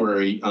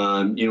January,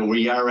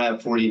 we are at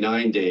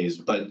 49 days.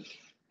 But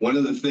one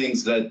of the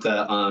things that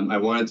I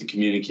wanted to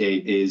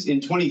communicate is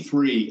in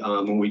 23,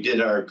 when we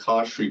did our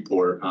cost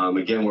report,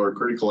 again, we're a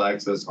critical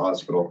access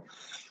hospital.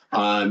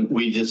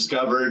 We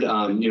discovered,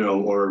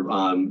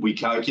 we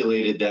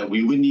calculated that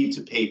we would need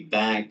to pay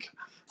back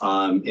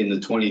in the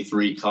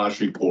 23 cost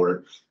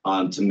report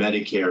to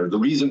Medicare. The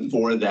reason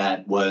for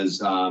that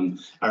was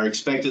our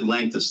expected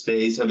length of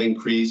stays have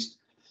increased.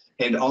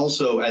 And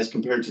also, as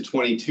compared to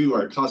 22,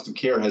 our cost of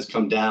care has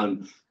come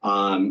down.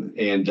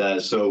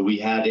 So we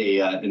had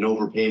an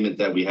overpayment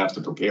that we have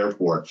to prepare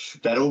for.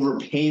 That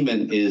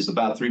overpayment is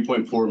about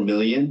 3.4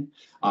 million.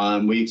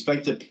 We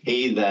expect to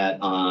pay that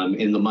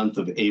in the month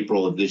of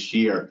April of this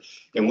year.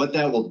 And what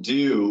that will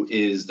do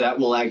is that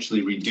will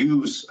actually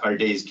reduce our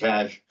days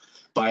cash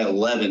by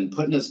 11,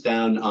 putting us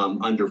down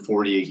under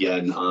 40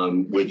 again,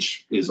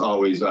 which is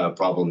always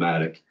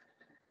problematic.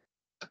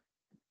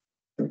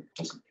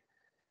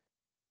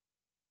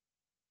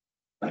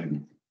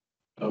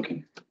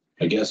 Okay,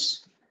 I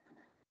guess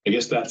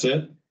that's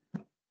it.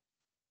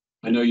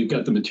 I know you've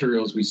got the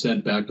materials we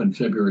sent back on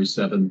February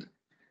 7th.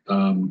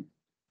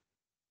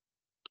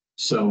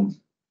 So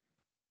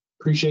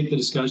appreciate the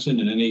discussion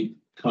and any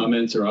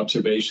comments or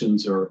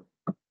observations or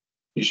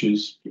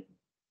issues.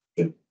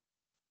 I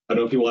don't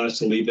know if you want us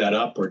to leave that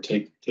up or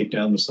take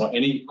down the slide.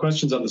 Any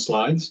questions on the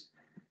slides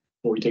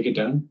before we take it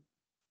down?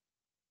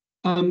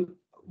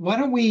 Why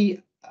don't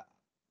we,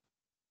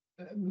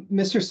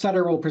 Mr.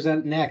 Sutter will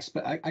present next,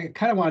 but I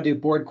kind of want to do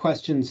board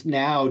questions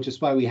now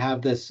just while we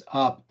have this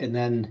up. And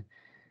then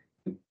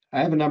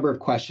I have a number of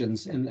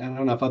questions and I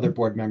don't know if other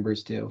board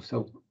members do.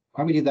 So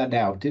why don't we do that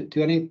now? Do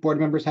any board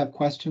members have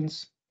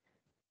questions?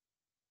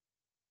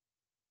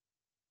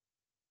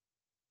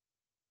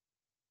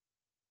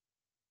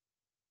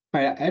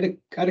 All right, I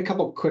had a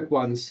couple of quick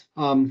ones.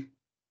 Some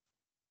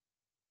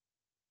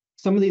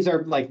of these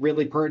are like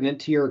really pertinent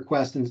to your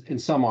request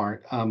and some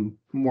aren't,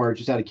 more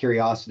just out of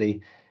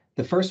curiosity.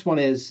 The first one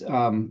is,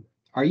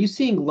 are you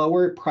seeing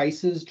lower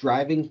prices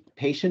driving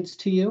patients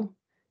to you?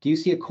 Do you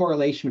see a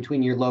correlation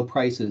between your low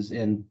prices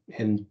and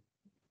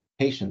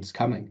patients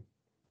coming?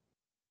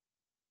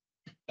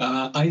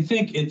 I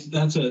think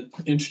that's an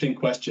interesting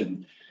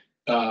question.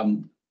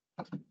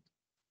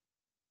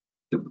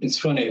 It's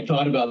funny, I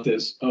thought about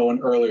this, Owen,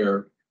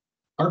 earlier.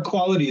 Our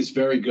quality is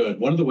very good.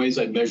 One of the ways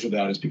I measure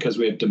that is because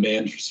we have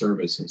demand for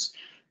services.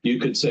 You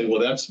could say, well,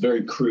 that's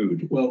very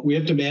crude. Well, we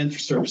have demand for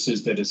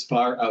services that is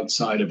far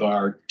outside of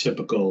our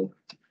typical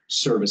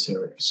service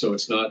area. So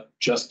it's not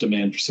just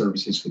demand for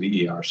services for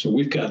the ER. So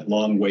we've got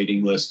long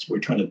waiting lists. We're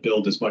trying to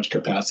build as much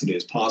capacity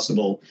as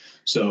possible.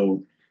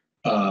 So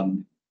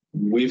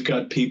we've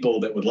got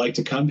people that would like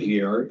to come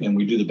here and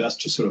we do the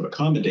best to sort of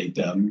accommodate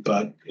them,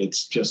 but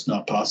it's just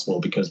not possible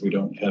because we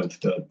don't have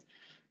the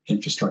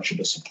infrastructure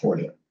to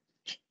support it.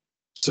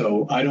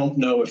 So I don't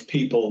know if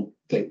people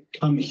that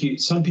come here,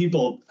 some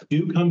people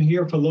do come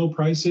here for low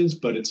prices,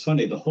 but it's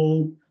funny, the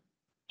whole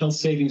health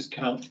savings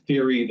account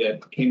theory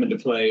that came into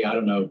play, I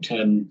don't know,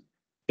 10,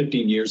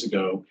 15 years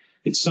ago,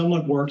 it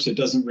somewhat works. It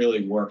doesn't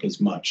really work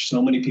as much.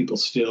 So many people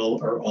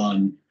still are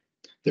on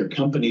their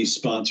company's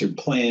sponsored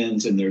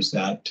plans, and there's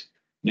that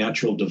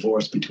natural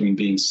divorce between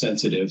being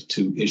sensitive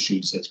to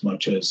issues as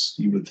much as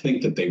you would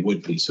think that they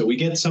would be. So we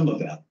get some of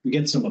that. We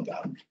get some of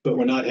that, but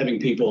we're not having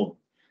people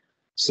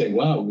say,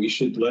 wow, we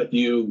should let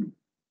you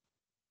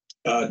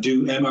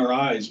do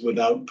MRIs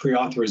without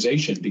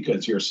pre-authorization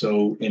because you're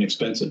so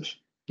inexpensive.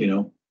 You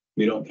know,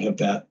 we don't have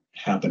that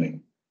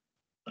happening.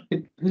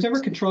 Who's ever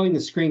controlling the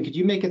screen, could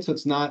you make it so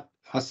it's not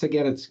us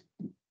again? It's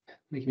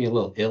making me a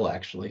little ill,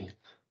 actually.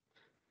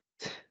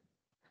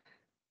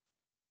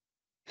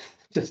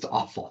 Just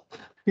awful.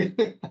 All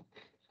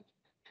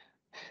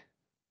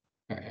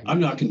right, I'm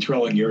not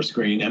controlling your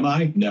screen, am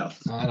I? No.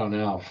 I don't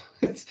know.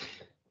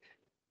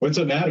 What's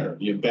the matter?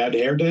 You have bad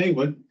hair day?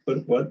 What?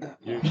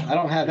 I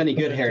don't have any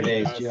good hair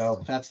days,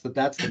 Joe. That's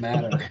the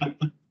matter. I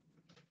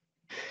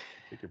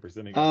think you're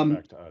presenting it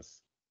back to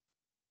us.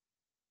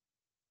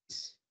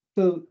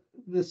 So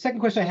the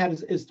second question I had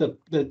is the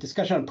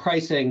discussion on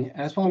pricing. I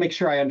just want to make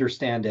sure I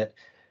understand it.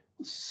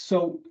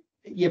 So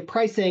you have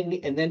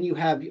pricing, and then you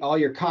have all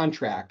your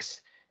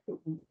contracts.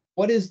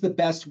 What is the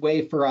best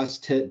way for us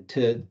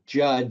to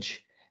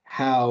judge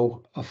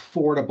how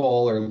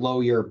affordable or low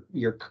your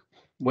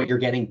what you're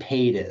getting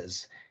paid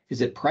is?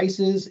 Is it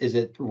prices? Is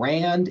it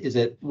RAND? Is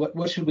it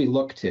what should we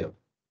look to?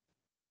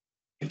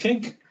 I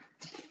think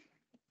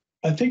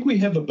we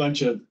have a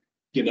bunch of,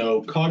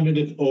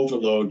 cognitive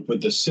overload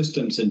with the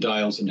systems and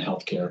dials in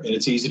healthcare. And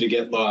it's easy to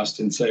get lost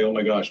and say, oh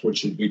my gosh, what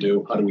should we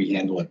do? How do we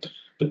handle it?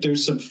 But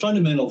there's some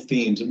fundamental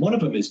themes. And one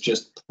of them is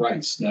just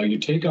price. Now you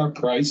take our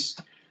price,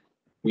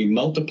 we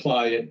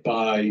multiply it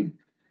by,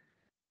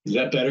 is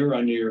that better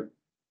on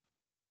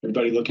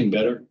everybody looking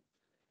better?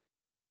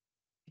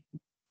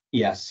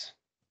 Yes.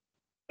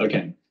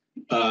 Okay.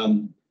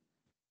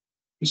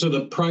 So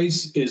the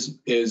price is,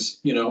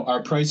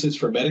 our prices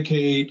for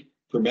Medicaid,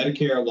 for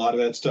Medicare, a lot of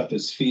that stuff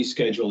is fee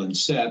schedule and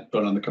set,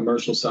 but on the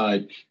commercial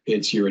side,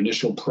 it's your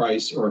initial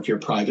price, or if you're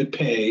private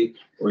pay,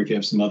 or if you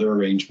have some other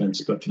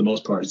arrangements, but for the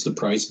most part, it's the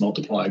price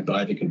multiplied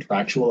by the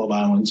contractual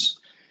allowance,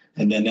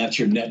 and then that's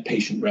your net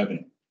patient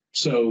revenue.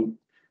 So,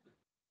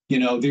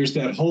 there's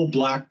that whole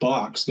black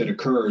box that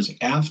occurs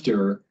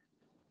after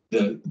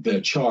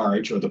the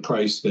charge or the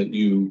price that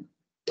you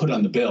put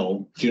on the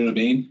bill. Do you know what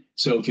I mean?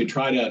 So if you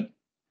try to,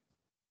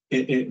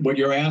 what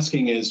you're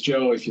asking is,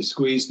 Joe, if you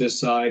squeeze this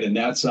side and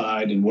that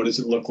side, and what does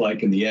it look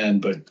like in the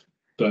end?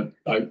 But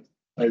I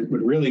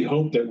would really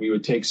hope that we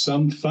would take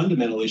some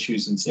fundamental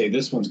issues and say,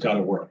 this one's got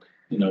to work,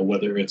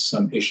 whether it's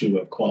some issue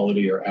of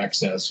quality or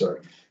access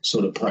or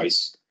sort of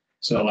price.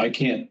 So I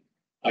could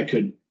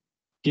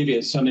give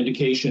you some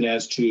indication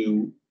as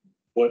to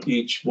what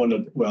each one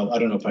of, well, I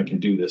don't know if I can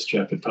do this,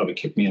 Jeff, it'd probably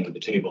kick me under the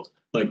table,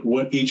 like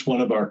what each one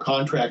of our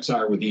contracts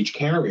are with each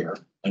carrier.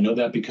 I know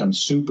that becomes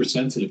super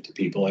sensitive to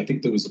people. I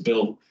think there was a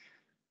bill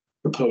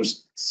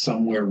proposed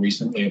somewhere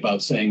recently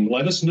about saying,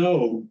 let us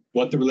know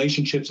what the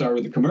relationships are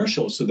with the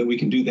commercials so that we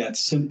can do that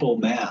simple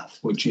math,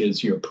 which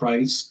is your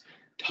price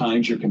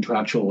times your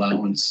contractual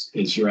allowance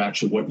is your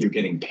actual what you're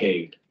getting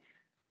paid.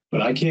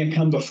 But I can't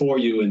come before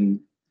you and,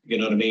 you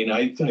know what I mean?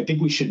 I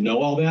think we should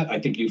know all that. I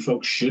think you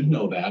folks should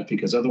know that,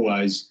 because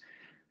otherwise,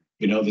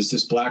 there's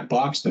this black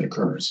box that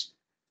occurs.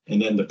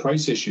 And then the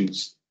price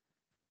issues,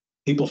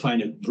 people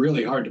find it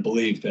really hard to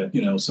believe that,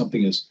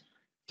 something is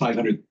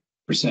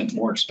 500%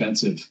 more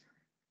expensive,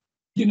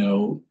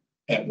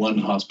 at one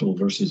hospital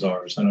versus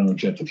ours. I don't know,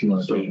 Jeff, if you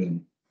want to do it.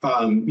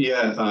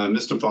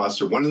 Mr.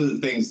 Foster, one of the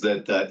things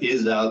that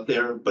is out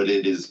there, but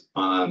it is,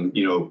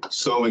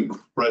 so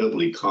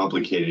incredibly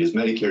complicated, is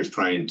Medicare is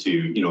trying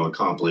to,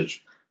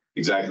 accomplish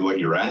exactly what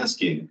you're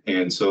asking.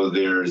 And so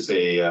there's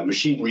a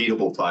machine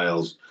readable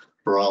files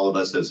for all of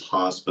us as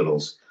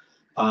hospitals.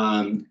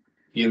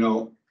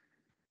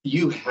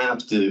 You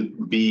have to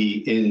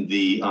be in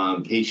the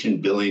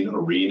patient billing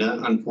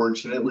arena,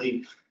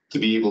 unfortunately, to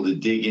be able to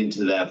dig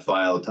into that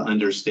file to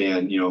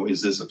understand,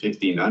 is this a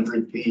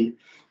 1500 fee?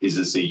 Is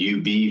this a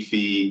UB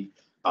fee?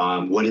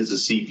 What is a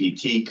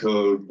CPT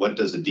code? What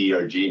does a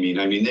DRG mean?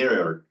 I mean, they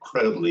are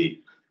incredibly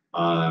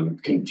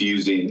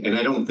confusing, and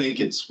I don't think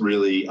it's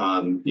really,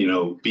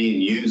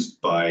 being used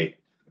by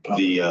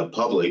the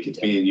public. It's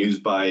being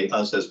used by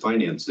us as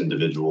finance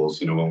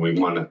individuals, when we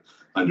want to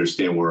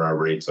understand where our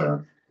rates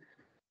are.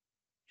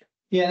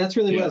 Yeah, that's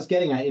really what I was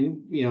getting at.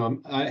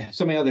 And, I have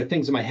so many other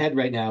things in my head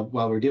right now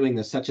while we're doing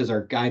this, such as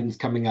our guidance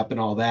coming up and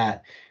all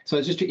that. So I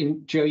was just,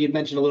 Joe, you'd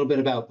mentioned a little bit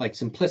about like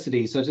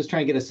simplicity. So I was just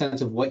trying to get a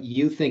sense of what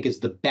you think is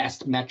the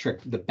best metric,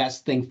 the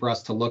best thing for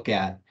us to look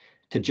at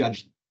to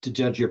judge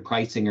your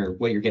pricing or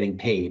what you're getting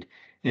paid.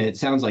 And it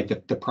sounds like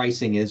the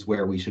pricing is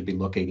where we should be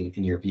looking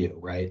in your view,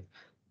 right?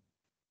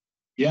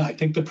 Yeah, I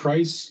think the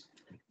price,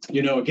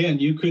 again,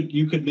 you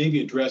could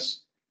maybe address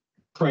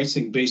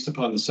pricing based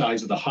upon the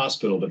size of the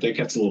hospital, but that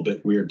gets a little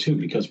bit weird too,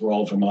 because we're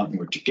all Vermont and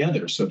we're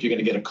together. So if you're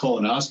going to get a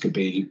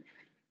colonoscopy,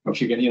 or if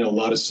you're going to, a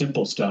lot of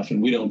simple stuff,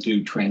 and we don't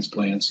do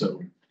transplants,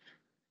 so,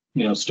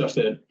 stuff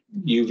that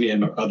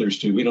UVM or others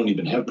do, we don't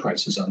even have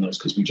prices on those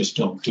because we just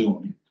don't do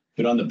them.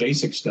 But on the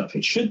basic stuff,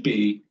 it should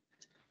be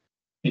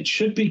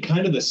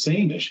kind of the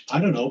same-ish. I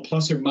don't know,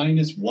 plus or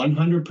minus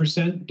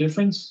 100%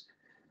 difference.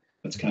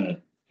 That's kind of,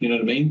 you know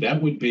what I mean?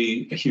 That would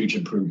be a huge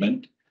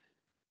improvement.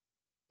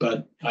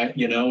 But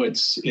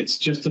it's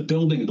just a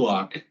building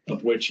block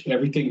of which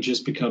everything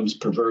just becomes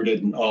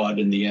perverted and odd.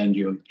 In the end,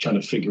 you're trying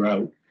to figure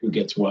out who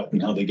gets what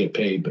and how they get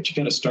paid. But you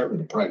got to start with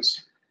the price.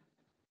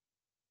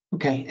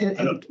 Okay.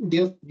 And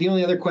the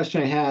only other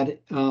question I had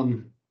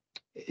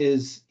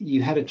is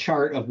you had a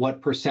chart of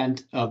what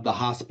 % of the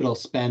hospital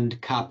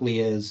spend Copley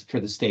is for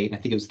the state. I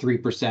think it was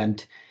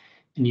 3%,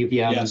 and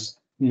UVM's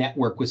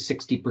network was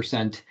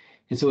 60%.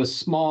 And so a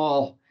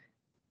small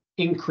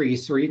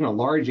increase or even a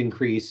large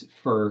increase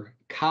for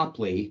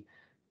Copley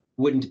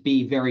wouldn't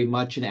be very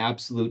much in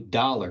absolute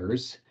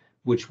dollars,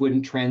 which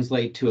wouldn't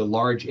translate to a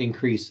large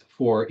increase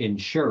for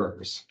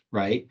insurers,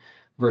 right?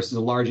 Versus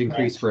a large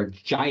increase for a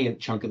giant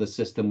chunk of the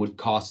system would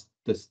cost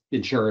the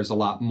insurers a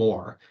lot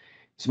more.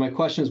 So my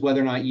question is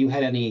whether or not you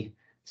had any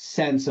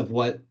sense of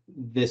what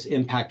this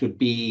impact would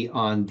be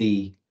on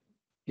the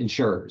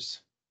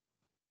insurers,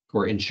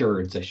 or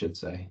insureds, I should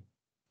say.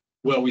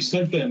 Well, we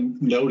sent them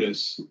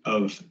notice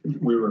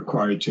we were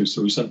required to,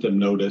 so we sent them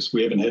notice.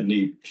 We haven't had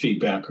any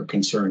feedback or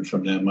concern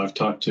from them. I've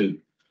talked to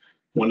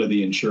one of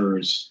the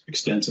insurers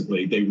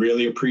extensively. They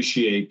really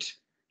appreciate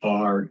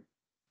our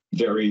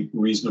very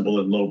reasonable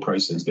and low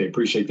prices. They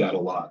appreciate that a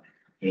lot,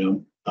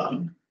 but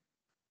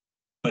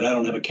I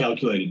don't have a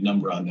calculated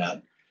number on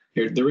that.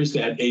 There is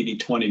that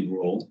 80-20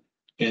 rule,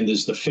 and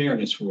there's the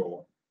fairness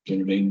rule. Do you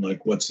know what I mean?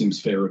 Like what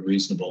seems fair and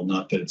reasonable,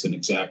 not that it's an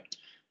exact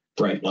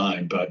bright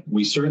line, but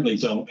we certainly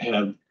don't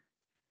have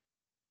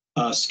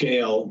a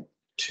scale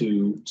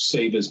to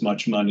save as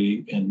much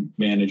money and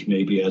manage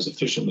maybe as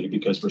efficiently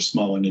because we're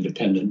small and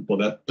independent.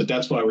 But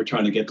that's why we're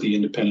trying to get the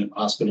independent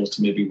hospitals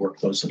to maybe work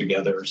closer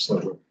together. So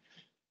we're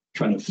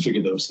trying to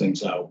figure those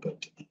things out.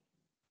 But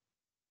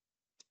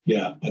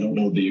yeah, I don't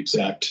know the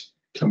exact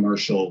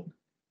commercial.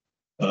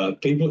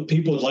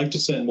 People would like to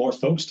send more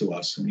folks to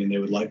us. I mean, they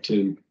would like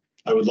to.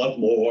 I would love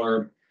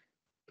more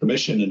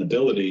permission and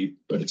ability,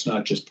 but it's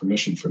not just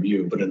permission from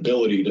you, but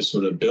ability to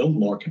sort of build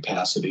more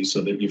capacity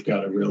so that you've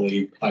got a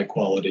really high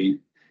quality,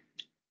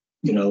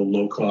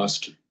 low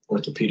cost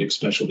orthopedic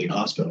specialty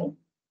hospital.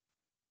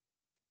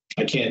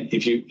 I can't,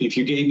 if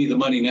you gave me the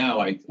money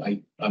now,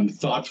 I'm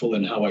thoughtful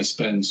in how I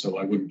spend, so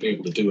I wouldn't be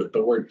able to do it.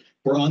 But we're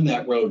on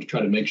that road to try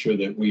to make sure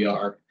that we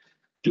are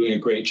doing a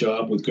great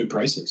job with good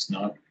prices,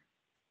 not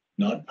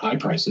high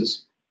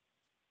prices.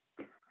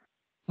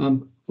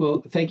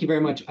 Well, thank you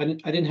very much. I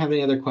didn't have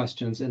any other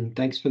questions, and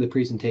thanks for the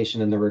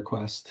presentation and the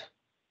request.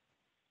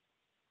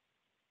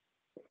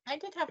 I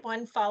did have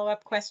one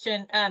follow-up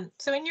question.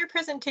 So in your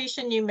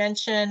presentation, you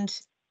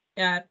mentioned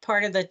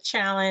part of the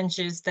challenge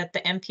is that the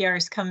NPR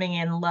is coming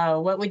in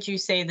low. What would you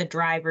say the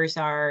drivers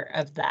are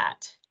of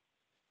that?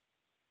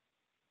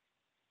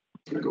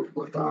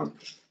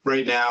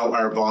 Right now,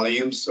 our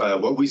volumes,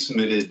 what we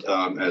submitted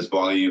as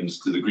volumes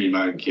to the Green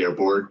Mountain Care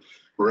Board,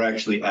 we're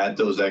actually at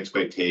those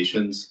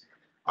expectations.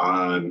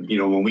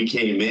 When we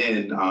came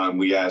in,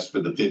 we asked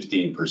for the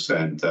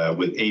 15%.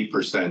 With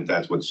 8%,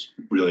 that's what's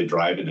really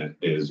driving it.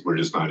 Is we're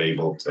just not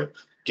able to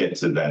get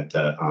to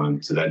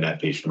that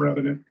net patient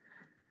revenue.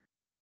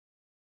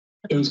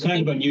 It was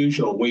kind of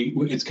unusual.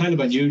 It's kind of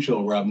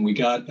unusual, Robin. We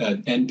got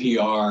an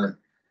NPR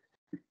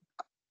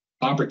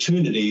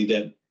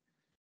opportunity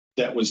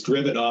that was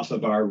driven off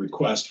of our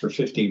request for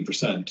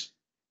 15%,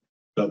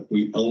 but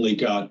we only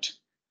got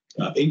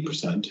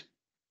 8%.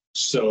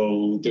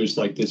 So there's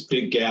like this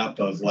big gap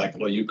of like,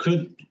 well, you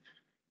could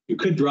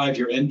drive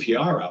your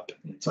NPR up.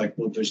 It's like,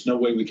 well, there's no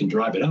way we can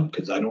drive it up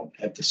because I don't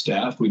have the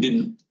staff. We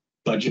didn't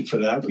budget for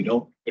that. We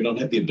don't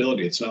have the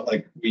ability. It's not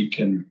like we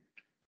can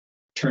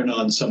turn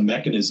on some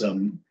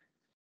mechanism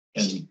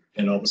and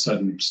all of a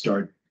sudden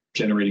start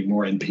generating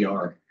more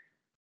NPR.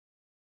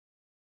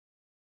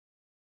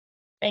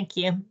 Thank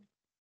you.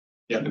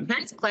 Yeah. Can I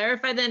just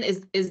clarify then,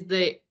 is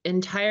the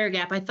entire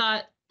gap, I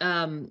thought,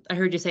 I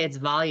heard you say it's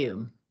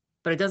volume,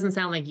 but it doesn't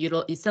sound like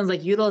it sounds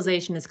like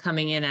utilization is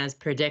coming in as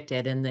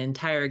predicted and the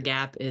entire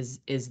gap is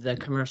the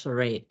commercial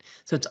rate.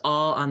 So it's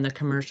all on the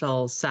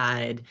commercial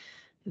side,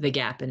 the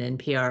gap in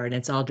NPR, and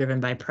it's all driven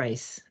by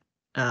price,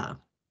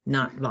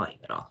 not volume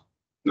at all.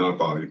 Not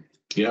volume.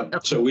 Yeah.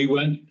 So we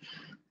went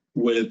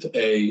with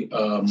a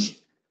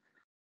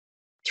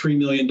 $3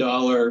 million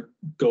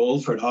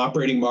goal for an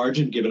operating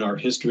margin, given our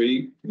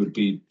history, would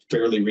be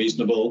fairly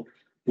reasonable.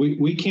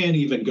 We can't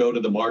even go to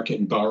the market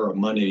and borrow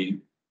money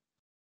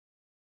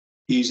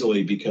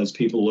easily because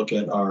people look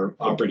at our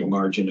operating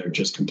margin and are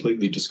just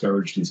completely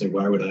discouraged and say,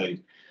 why would I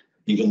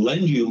even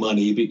lend you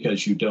money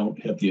because you don't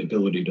have the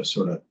ability to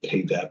sort of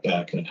pay that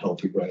back in a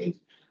healthy way.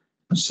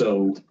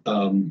 So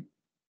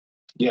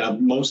yeah,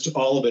 most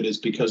all of it is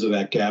because of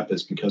that gap,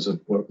 is because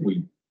of what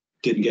we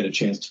didn't get a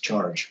chance to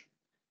charge.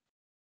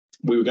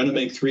 We were going to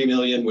make 3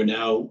 million. We're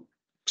now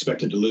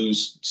expected to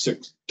lose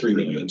 3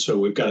 million. So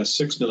we've got a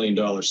 $6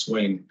 million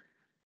swing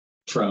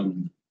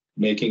from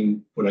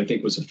making what I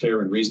think was a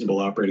fair and reasonable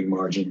operating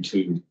margin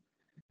to,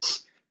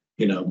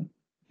 you know,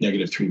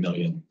 negative 3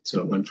 million. So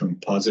it went from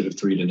positive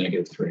 3 to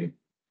negative 3.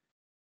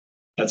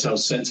 That's how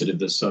sensitive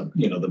this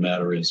the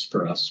matter is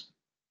for us.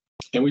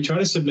 And we try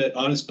to submit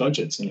honest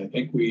budgets. And I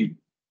think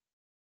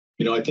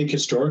I think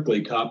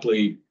historically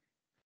Copley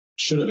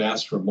should have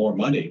asked for more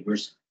money. We're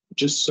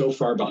just so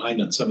far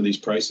behind on some of these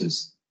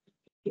prices.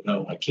 You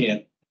know,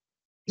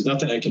 there's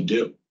nothing I can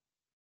do.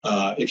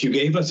 If you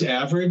gave us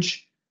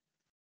average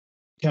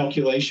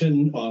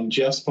calculation on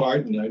Jeff's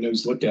part, and I know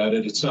he's looked at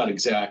it, it's not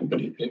exact, but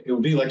it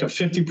would be like a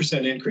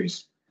 50%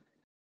 increase.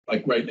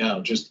 Like right now,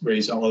 just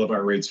raise all of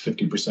our rates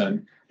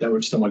 50%. That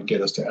would somewhat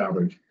get us to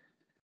average.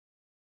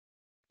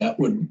 That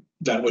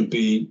would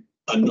be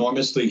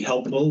enormously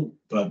helpful,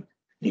 but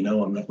you know,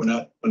 we're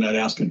not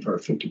asking for a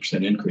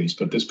 50% increase.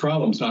 But this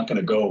problem's not going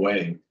to go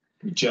away.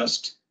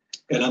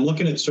 And I'm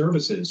looking at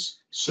services.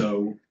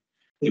 So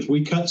if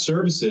we cut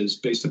services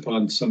based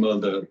upon some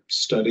of the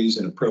studies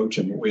and approach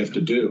and what we have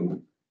to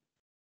do,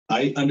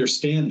 I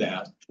understand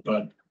that,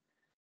 but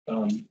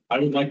I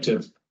would like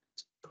to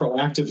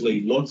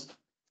proactively look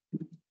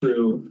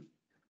through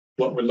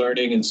what we're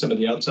learning and some of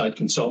the outside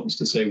consultants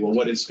to say, well,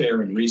 what is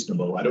fair and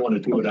reasonable? I don't want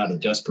to do it out of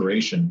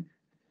desperation.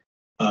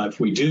 If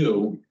we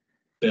do,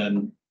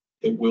 then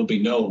it will be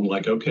known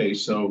like, okay,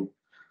 so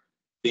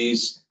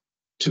these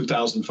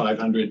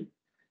 2,500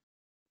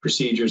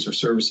 procedures or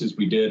services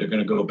we did are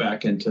going to go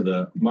back into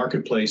the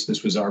marketplace.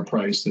 This was our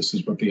price. This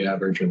is what the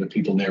average or the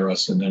people near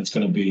us. And then it's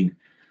going to be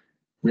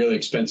really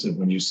expensive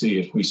when you see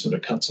if we sort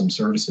of cut some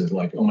services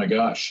like, oh my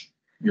gosh,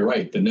 you're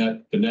right. The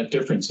net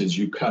difference is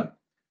you cut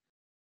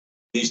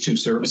these two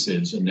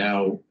services and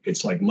now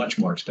it's like much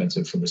more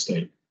expensive for the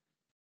state.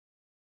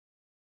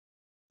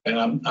 And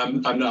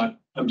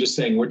I'm just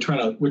saying we're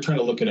trying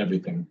to look at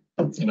everything.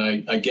 And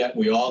I get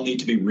we all need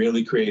to be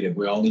really creative.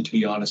 We all need to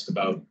be honest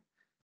about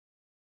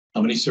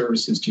how many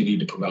services do you need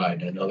to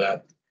provide. I know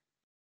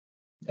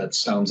that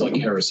sounds like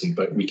heresy,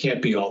 but we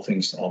can't be all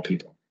things to all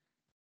people.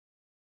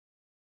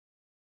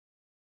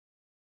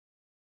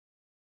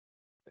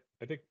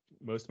 I think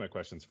most of my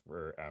questions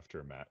were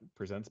after Matt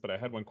presents, but I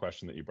had one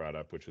question that you brought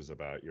up, which was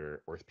about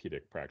your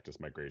orthopedic practice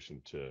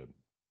migration to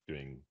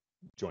doing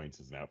joints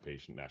as an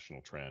outpatient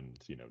national trend,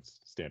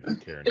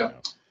 standard care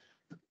now.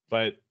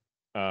 But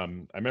I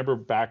remember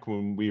back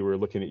when we were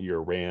looking at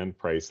your RAND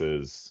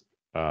prices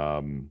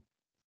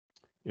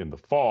in the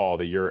fall,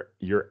 that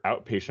your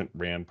outpatient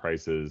RAND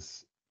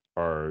prices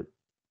are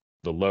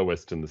the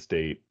lowest in the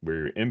state, where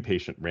your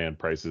inpatient RAND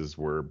prices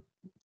were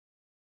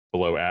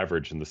below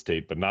average in the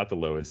state, but not the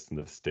lowest in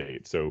the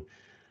state. So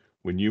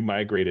when you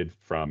migrated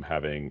from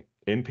having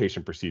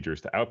inpatient procedures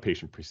to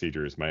outpatient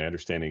procedures, my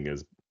understanding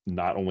is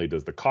not only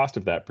does the cost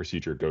of that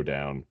procedure go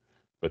down,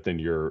 but then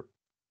your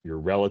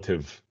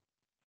relative,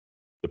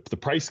 the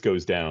price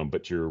goes down,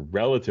 but your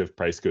relative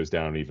price goes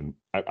down even.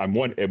 I'm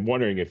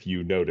wondering if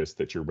you noticed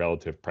that your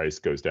relative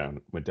price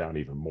went down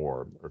even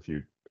more, or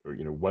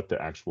what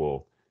the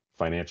actual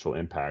financial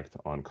impact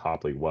on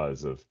Copley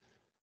was of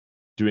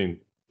doing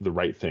the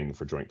right thing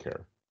for joint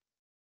care.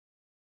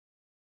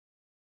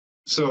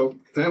 So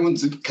that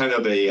one's kind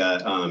of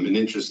an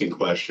interesting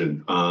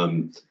question.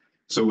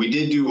 So we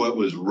did do what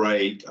was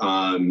right,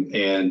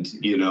 and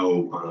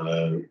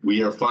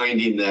we are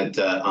finding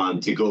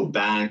that to go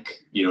back,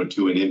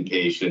 to an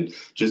inpatient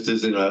just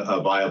isn't a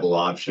viable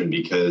option,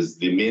 because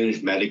the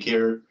managed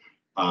Medicare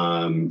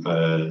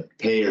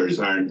payers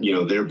aren't,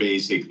 they're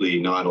basically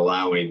not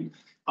allowing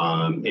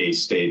a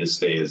stay as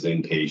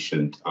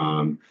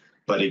inpatient.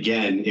 But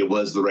again, it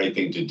was the right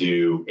thing to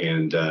do,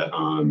 and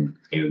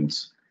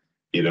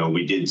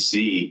we did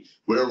see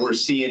where we're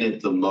seeing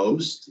it the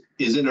most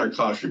is in our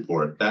cost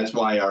report. That's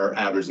why our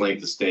average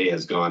length of stay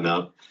has gone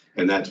up,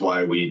 and that's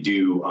why we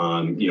do,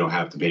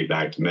 have to pay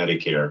back to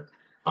Medicare,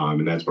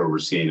 and that's where we're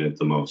seeing it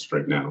the most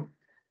right now.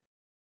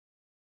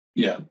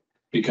 Yeah,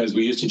 because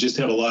we used to just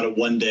have a lot of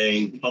 1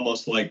 day,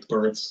 almost like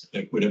births.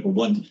 Like we'd have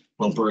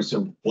births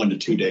are 1 to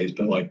 2 days,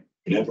 but like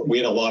we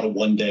had a lot of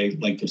 1 day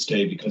length of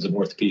stay because of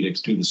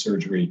orthopedics, do the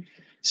surgery,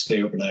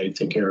 stay overnight,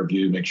 take care of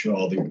you, make sure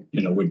all the,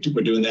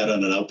 we're doing that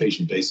on an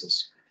outpatient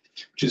basis,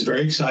 which is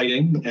very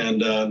exciting.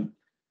 And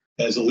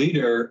as a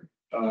leader,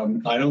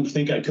 I don't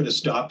think I could have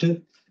stopped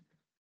it,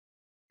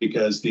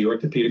 because the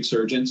orthopedic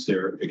surgeons,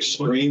 they're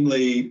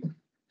extremely,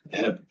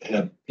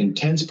 have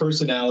intense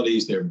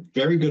personalities. They're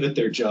very good at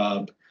their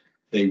job.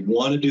 They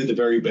want to do the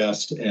very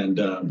best. And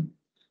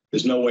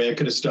there's no way I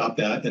could have stopped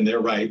that. And they're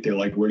right. They're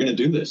like, we're going to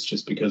do this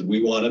just because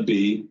we want to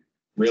be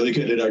really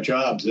good at our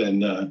jobs.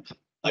 And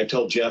I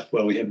told Jeff,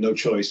 well, we have no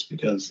choice,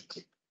 because,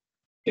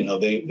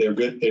 they're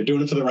good. They're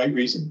doing it for the right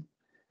reason.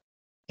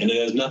 And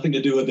it has nothing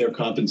to do with their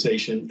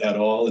compensation at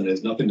all. And it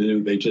has nothing to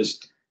do,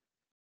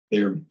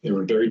 they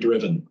were very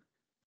driven.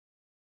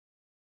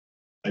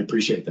 I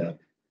appreciate that.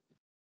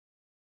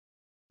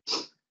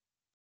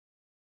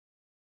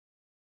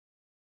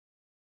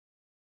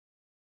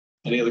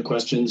 Any other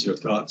questions or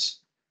thoughts?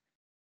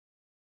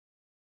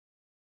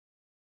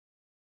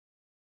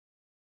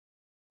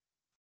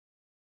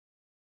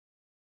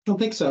 I don't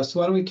think so. So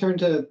why don't we turn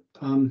to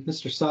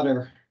Mr.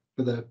 Sutter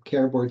for the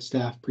Care Board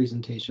staff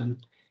presentation,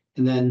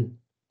 and then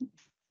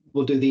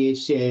we'll do the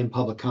HCA and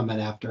public comment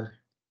after.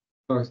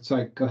 Or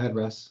sorry, go ahead,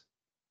 Russ.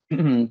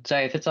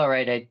 Sorry, if it's all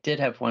right, I did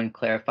have one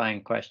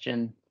clarifying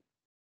question.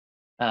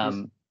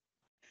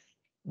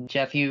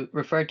 Jeff, you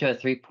referred to a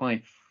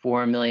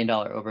 $3.4 million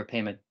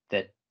overpayment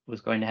that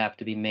was going to have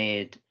to be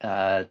made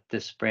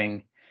this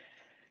spring.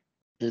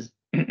 Was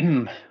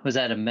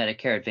that a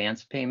Medicare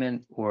advance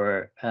payment,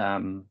 or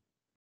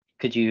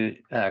could you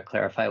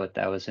clarify what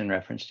that was in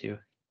reference to?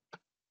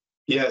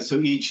 Yeah, so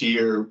each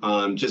year,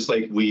 just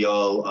like we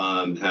all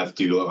have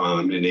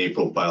to in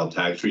April file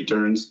tax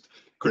returns,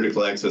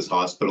 critical access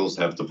hospitals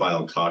have to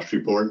file cost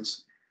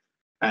reports.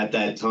 At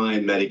that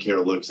time,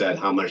 Medicare looks at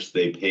how much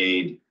they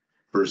paid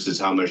versus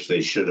how much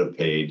they should have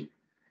paid.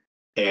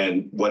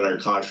 And what our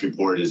cost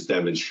report is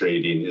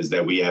demonstrating is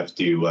that we have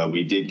to,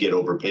 we did get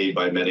overpaid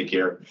by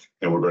Medicare,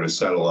 and we're going to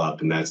settle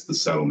up, and that's the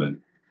settlement.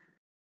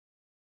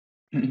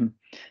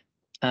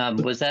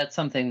 Was that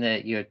something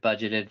that you had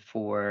budgeted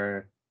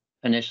for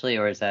initially,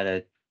 or is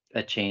that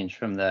a change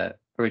from the?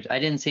 I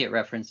didn't see it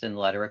referenced in the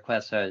letter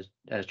request, so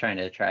I was trying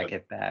to track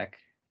it back.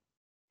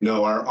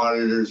 No, our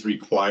auditors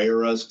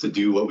require us to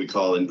do what we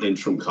call an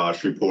interim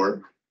cost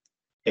report.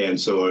 And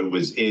so it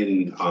was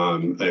in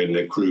and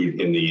accrued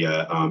in the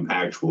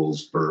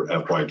actuals for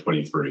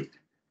FY23.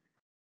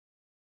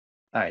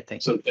 All right,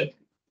 thank you.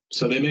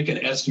 So they make an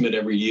estimate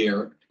every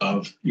year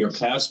of your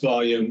class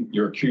volume,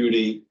 your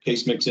acuity,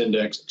 case mix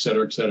index, et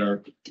cetera,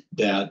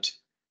 that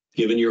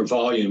given your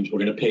volumes, we're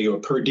going to pay you a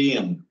per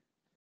diem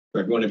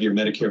for every one of your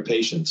Medicare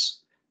patients.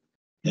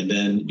 And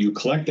then you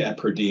collect that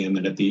per diem,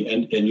 and at the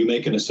end, and you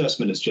make an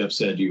assessment, as Jeff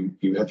said, you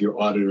have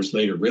your auditors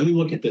later really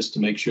look at this to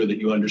make sure that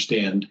you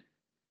understand,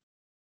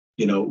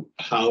 you know,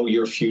 how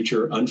your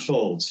future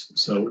unfolds.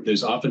 So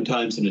there's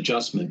oftentimes an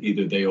adjustment.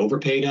 Either they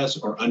overpaid us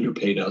or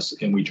underpaid us,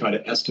 and we try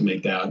to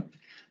estimate that.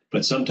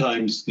 But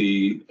sometimes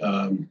the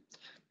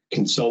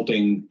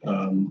consulting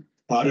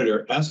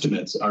auditor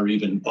estimates are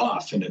even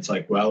off, and it's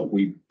like, well,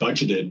 we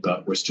budgeted,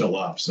 but we're still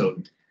off.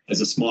 So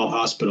as a small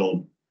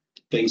hospital,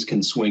 things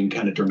can swing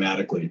kind of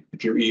dramatically.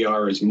 If your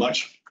ER is the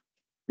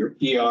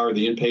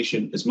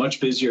inpatient is much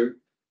busier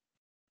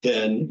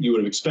than you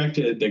would have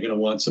expected, they're going to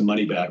want some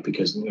money back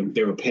because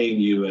they were paying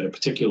you at a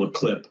particular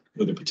clip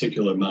with a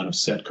particular amount of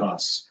set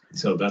costs.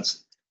 So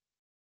that's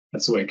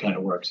the way it kind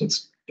of works.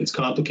 It's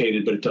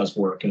complicated, but it does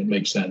work, and it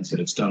makes sense, and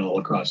it's done all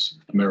across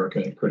America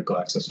at critical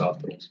access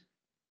hospitals.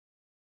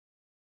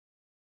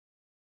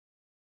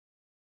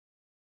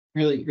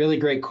 Really, really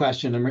great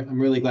question. I'm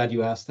really glad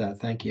you asked that.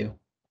 Thank you.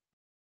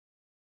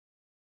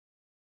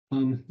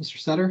 Mr.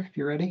 Sutter, if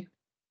you're ready.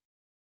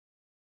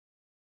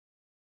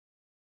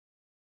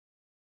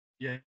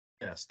 Yeah,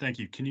 yes, thank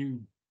you. Can you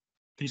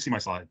see my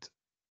slides?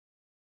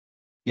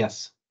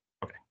 Yes.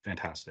 Okay,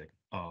 fantastic.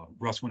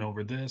 Russ went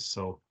over this,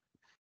 so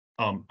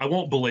I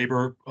won't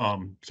belabor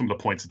some of the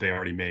points that they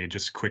already made.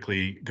 Just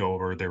quickly go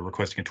over. They're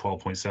requesting a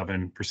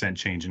 12.7%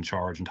 change in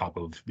charge on top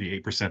of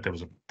the 8% that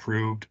was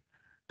approved.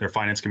 Their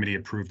finance committee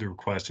approved the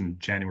request in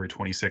January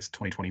 26,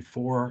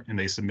 2024, and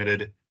they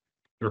submitted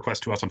the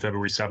request to us on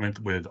February 7th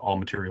with all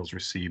materials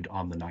received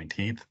on the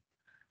 19th.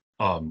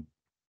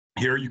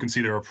 Here you can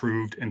see their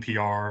approved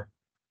NPR,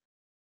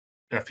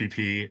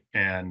 FPP,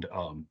 and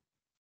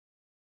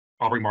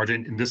operating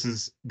margin, and this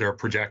is their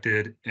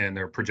projected, and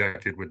they're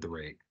projected with the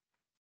rate.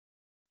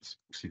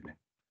 Excuse me.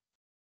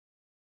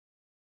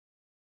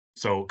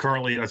 So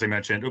currently, as I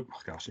mentioned, oh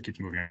gosh, it keeps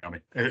moving on me.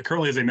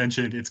 Currently, as I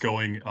mentioned, it's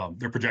going,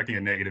 they're projecting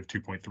a negative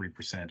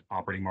 2.3%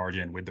 operating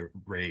margin with the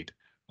rate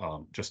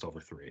just over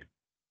 3.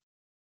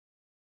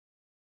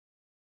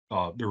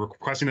 They're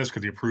requesting this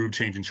because the approved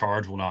change in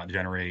charge will not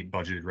generate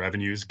budgeted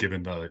revenues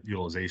given the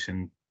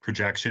utilization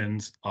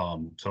projections.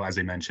 So as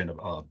I mentioned,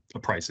 a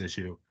price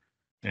issue,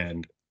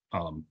 and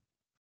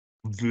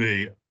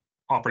the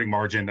operating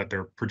margin that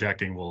they're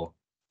projecting will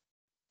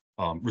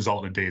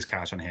result in a days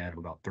cash on hand of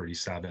about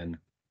 37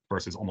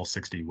 versus almost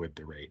 60 with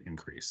the rate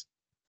increase.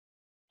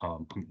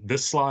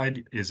 This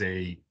slide is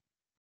a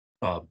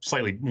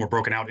slightly more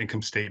broken out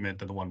income statement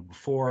than the one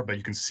before, but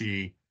you can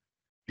see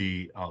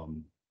the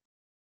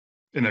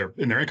in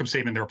their income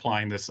statement, they're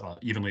applying this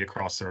evenly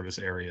across service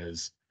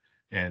areas,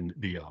 and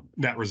the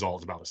net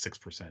result is about a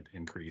 6%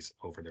 increase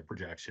over their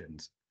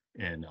projections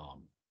in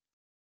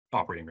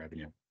operating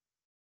revenue.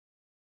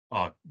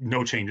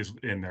 No changes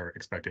in their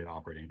expected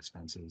operating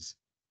expenses.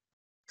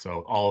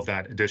 So all of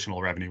that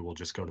additional revenue will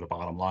just go to the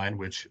bottom line,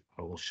 which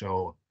I will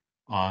show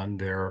on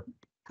their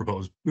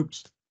proposed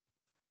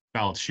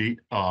balance sheet.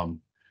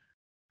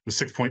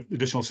 The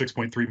additional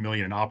 6.3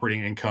 million in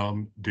operating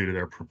income due to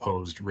their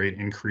proposed rate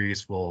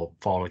increase will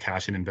follow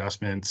cash and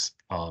investments,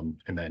 and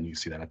then you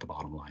see that at the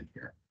bottom line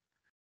here.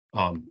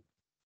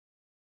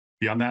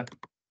 Beyond that,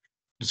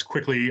 just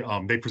quickly,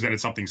 they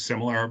presented something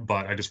similar,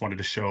 but I just wanted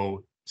to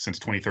show since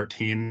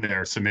 2013,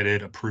 their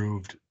submitted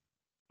approved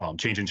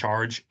change in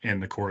charge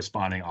and the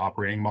corresponding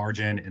operating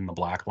margin in the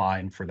black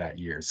line for that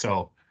year.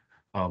 So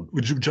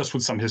just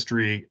with some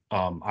history,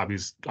 I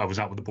was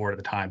not with the board at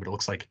the time, but it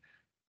looks like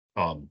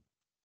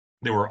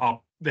they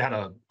had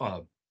a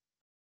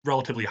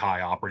relatively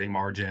high operating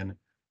margin,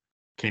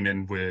 came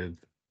in with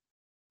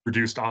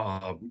reduced,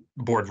 the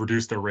board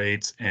reduced their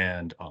rates,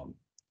 and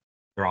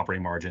their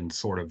operating margin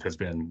sort of has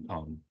been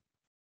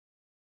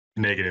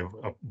negative,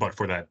 but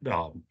for that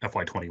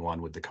FY21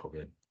 with the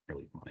COVID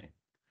relief money.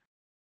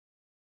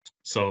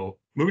 So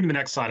moving to the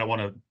next slide, I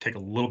want to take a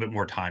little bit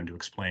more time to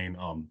explain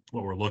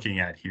what we're looking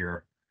at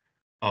here.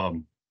 What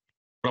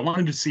I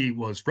wanted to see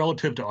was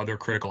relative to other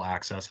critical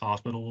access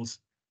hospitals,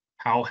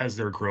 how has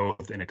their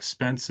growth in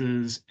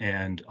expenses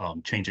and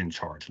change in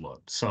charge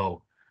looked?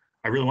 So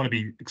I really want to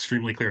be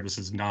extremely clear. This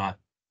is not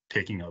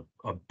taking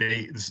a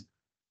base.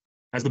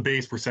 As the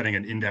base, we're setting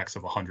an index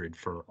of 100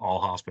 for all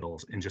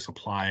hospitals and just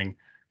applying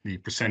the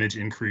percentage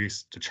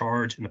increase to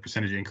charge and the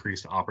percentage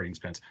increase to operating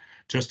expense,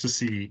 just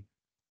to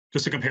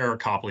compare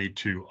Copley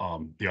to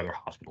the other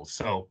hospitals.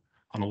 So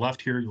on the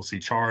left here, you'll see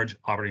charge,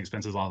 operating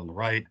expenses on the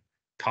right,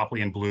 Copley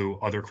in blue,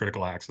 other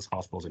critical access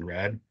hospitals in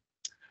red.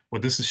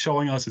 What this is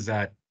showing us is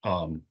that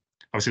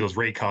obviously those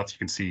rate cuts you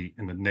can see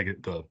in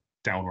the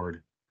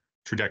downward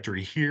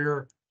trajectory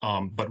here,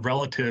 but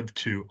relative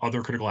to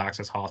other critical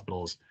access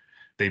hospitals,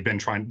 they've been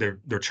trying,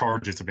 their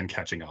charges have been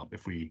catching up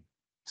if we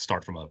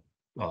start from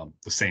the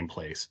same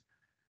place.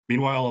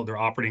 Meanwhile, their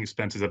operating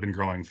expenses have been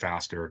growing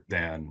faster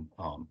than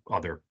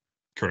other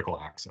critical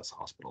access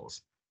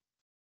hospitals.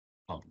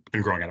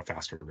 Been growing at a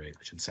faster rate,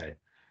 I should say.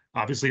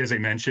 Obviously, as I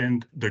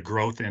mentioned, the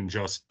growth in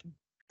just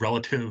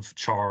relative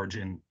charge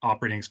and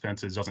operating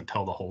expenses doesn't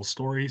tell the whole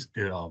story.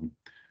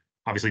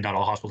 Obviously, not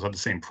all hospitals have the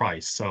same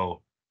price.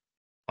 So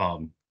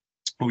what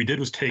we did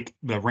was take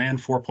the RAND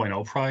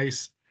 4.0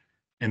 price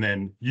and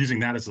then using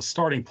that as a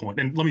starting point.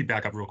 And let me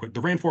back up real quick.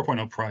 The RAND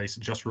 4.0 price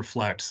just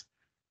reflects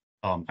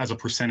as a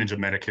percentage of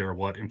Medicare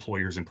what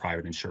employers and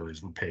private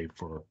insurers would pay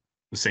for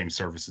the same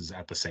services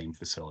at the same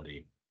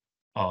facility.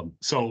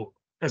 So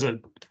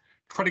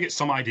try to get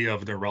some idea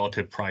of their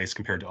relative price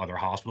compared to other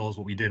hospitals,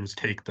 what we did was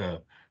take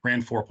the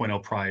RAND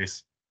 4.0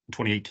 price in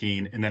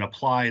 2018 and then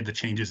apply the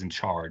changes in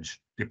charge,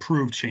 the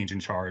approved change in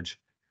charge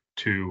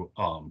to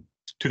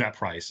that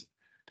price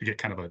to get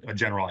kind of a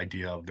general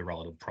idea of the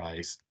relative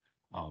price.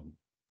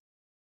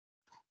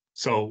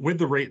 So with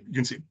the rate, you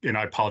can see, and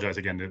I apologize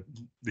again,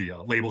 the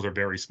labels are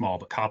very small,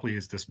 but Copley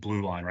is this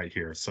blue line right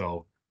here.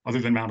 So other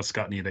than Mount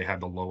Scottney, they have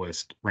the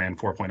lowest RAND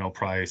 4.0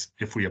 price.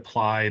 If we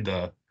apply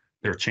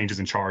their changes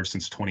in charge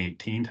since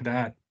 2018 to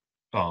that,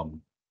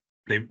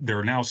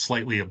 they're now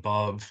slightly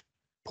above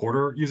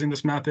Porter using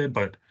this method,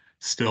 but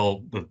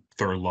still the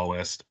third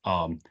lowest.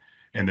 And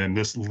then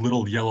this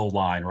little yellow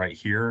line right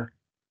here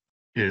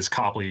is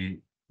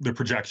Copley, the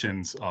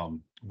projections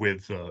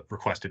with the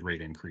requested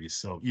rate increase.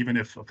 So even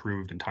if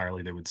approved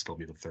entirely, they would still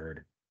be the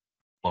third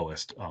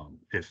lowest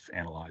if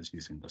analyzed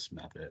using this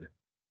method.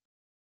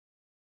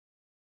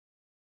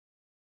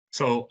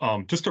 So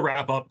just to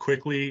wrap up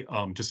quickly,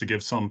 just to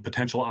give some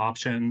potential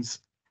options.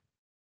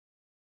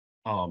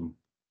 On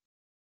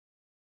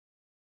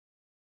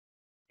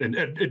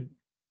the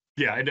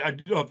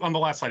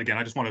last slide again,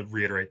 I just want to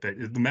reiterate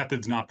that the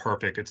method's not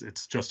perfect.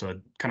 It's just a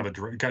kind of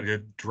a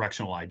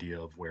directional idea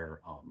of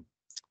where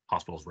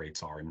hospitals'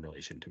 rates are in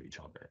relation to each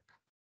other.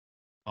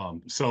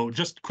 So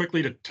just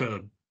quickly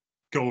to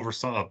go over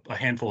a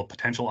handful of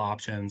potential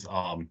options.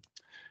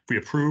 If we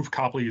approve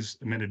Copley's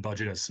amended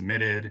budget as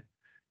submitted,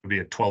 it would be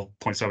a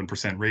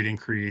 12.7% rate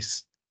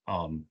increase,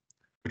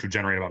 which would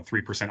generate about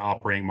 3%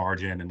 operating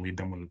margin and leave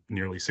them with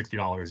nearly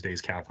 $60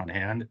 days cash on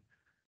hand.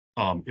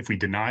 If we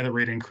deny the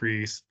rate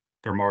increase,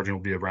 their margin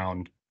will be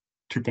around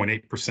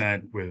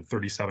 2.8% with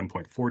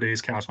 37.4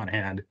 days cash on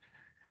hand.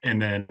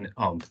 And then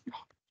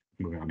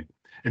moving on.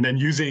 And then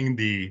using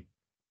the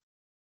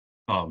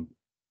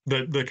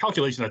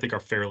calculations, I think,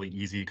 are fairly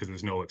easy because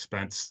there's no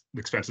expense.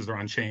 The expenses are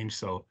unchanged.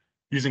 So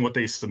using what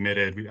they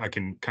submitted, I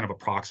can kind of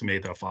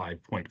approximate that a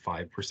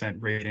 5.5%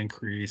 rate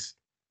increase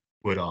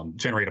would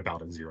generate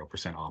about a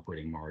 0%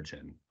 operating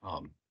margin.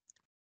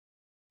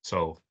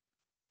 So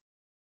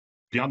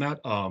beyond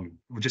that,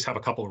 we just have a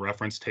couple of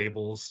reference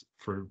tables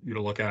for you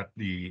to look at,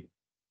 the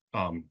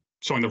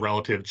showing the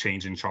relative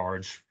change in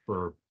charge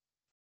for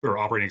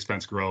operating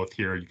expense growth.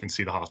 Here you can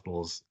see the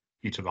hospitals,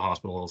 each of the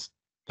hospitals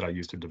that I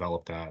used to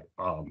develop that,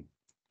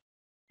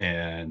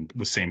 and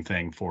the same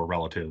thing for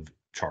relative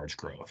charge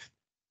growth.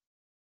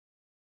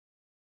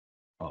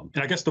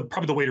 And I guess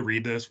probably the way to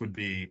read this would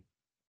be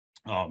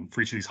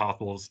for each of these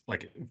hospitals,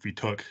 like if we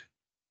took,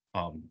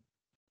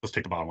 let's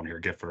take the bottom one here,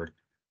 Gifford,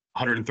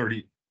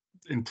 130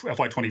 in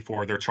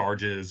FY24, their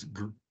charges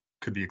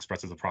could be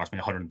expressed as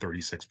approximately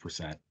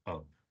 136%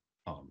 of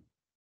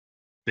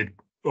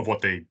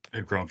what they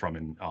had grown from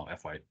in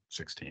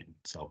FY16.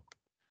 So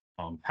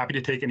happy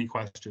to take any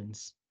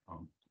questions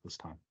this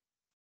time.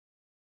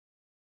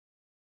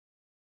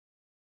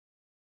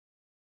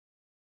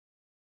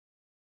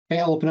 Okay,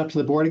 I'll open up to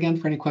the board again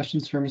for any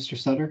questions for Mr.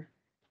 Sutter.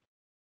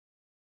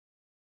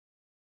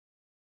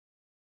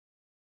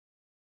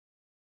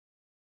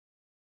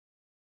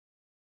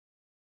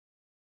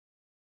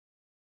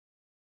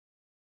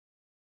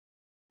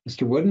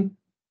 Mr. Wooden?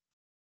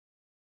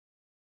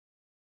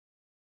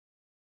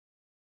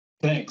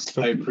 Thanks.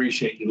 I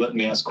appreciate you letting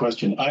me ask a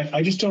question.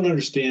 I just don't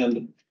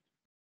understand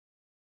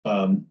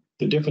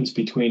the difference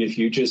between if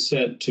you just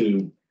said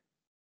to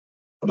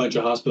a bunch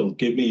of hospitals,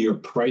 give me your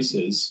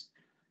prices,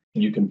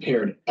 and you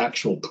compared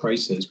actual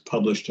prices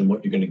published and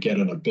what you're going to get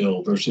on a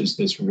bill versus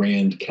this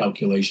RAND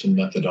calculation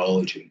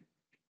methodology.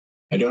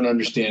 I don't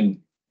understand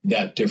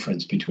that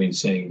difference between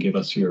saying, give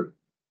us your,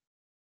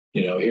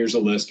 here's a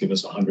list, give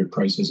us 100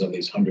 prices on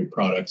these 100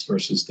 products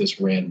versus this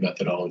RAND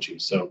methodology.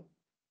 So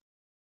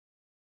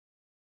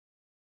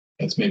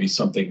that's maybe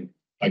something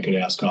I could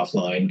ask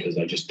offline because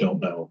I just don't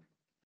know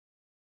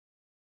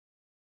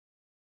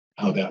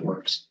how that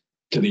works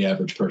to the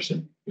average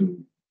person who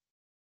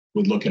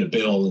would look at a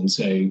bill and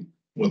say,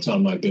 what's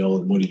on my bill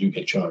and what did you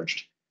get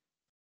charged?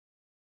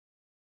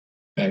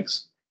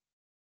 Thanks.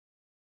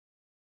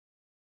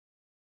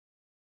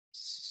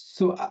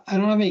 So I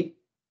don't have any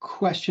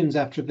questions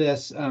after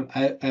this.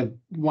 I have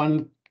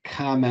one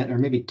comment or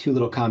maybe two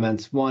little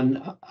comments.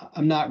 One,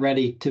 I'm not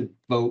ready to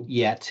vote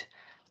yet.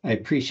 I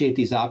appreciate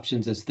these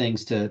options as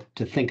things to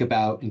think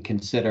about and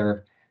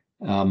consider.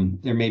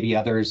 There may be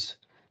others,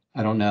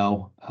 I don't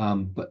know,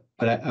 but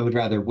I would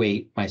rather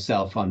wait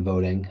myself on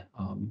voting.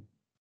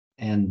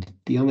 And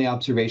the only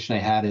observation I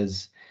had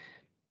is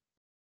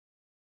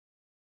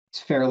it's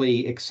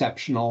fairly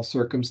exceptional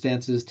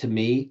circumstances to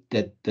me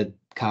that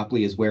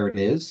Copley is where it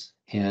is.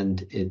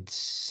 And it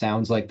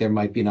sounds like there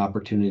might be an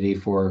opportunity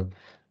for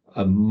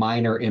a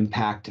minor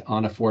impact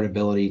on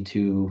affordability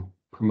to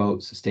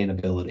promote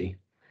sustainability.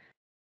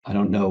 I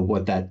don't know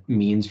what that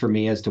means for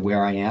me as to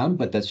where I am,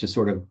 but that's just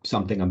sort of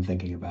something I'm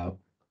thinking about.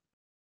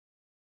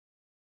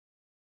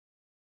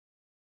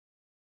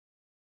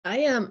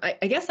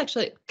 I guess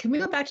actually, can we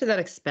go back to that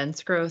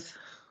expense growth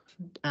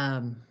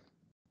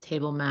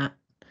table, Matt?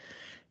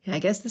 Yeah, I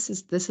guess this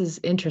is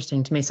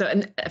interesting to me. So,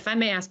 and if I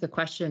may ask a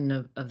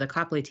question of the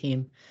Copley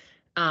team,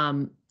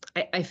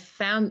 I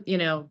found,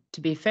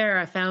 to be fair,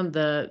 I found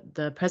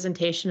the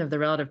presentation of the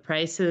relative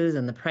prices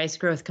and the price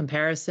growth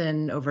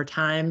comparison over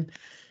time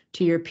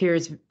to your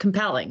peers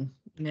compelling.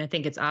 I mean, I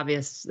think it's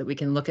obvious that we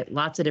can look at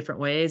lots of different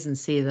ways and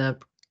see the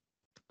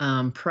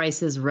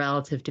prices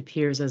relative to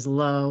peers as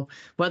low,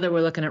 whether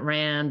we're looking at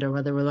RAND or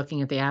whether we're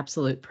looking at the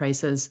absolute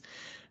prices.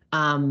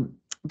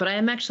 But I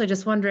am actually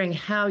just wondering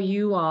how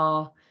you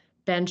all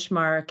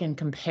benchmark and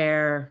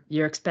compare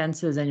your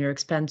expenses and your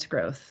expense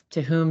growth.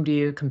 To whom do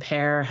you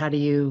compare? How do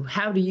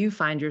you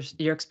find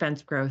your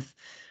expense growth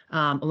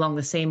along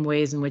the same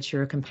ways in which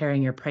you're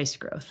comparing your price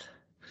growth?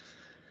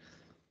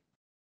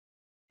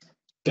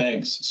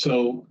 Thanks.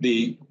 So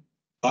the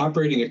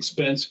operating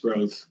expense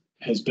growth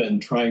has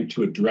been trying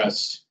to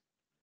address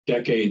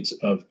decades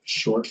of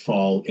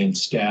shortfall in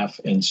staff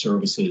and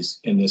services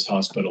in this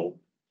hospital.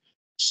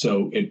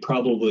 So it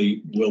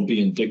probably will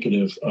be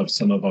indicative of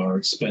some of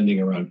our spending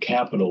around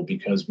capital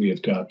because we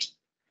have got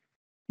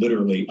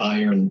literally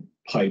iron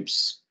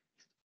pipes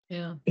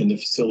in the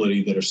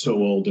facility that are so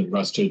old and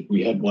rusted.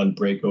 We had one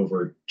break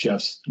over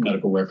Jeff's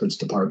medical records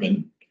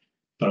department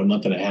about a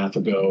month and a half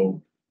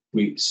ago.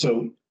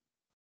 So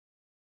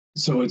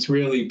it's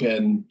really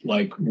been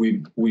like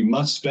we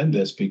must spend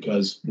this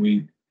because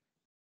we're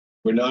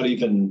not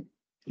even,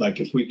 like,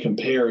 if we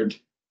compared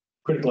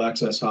critical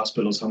access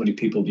hospitals, how many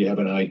people do you have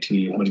in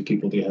IT? How many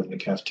people do you have in the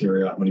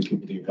cafeteria? How many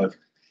people do you have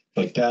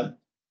like that?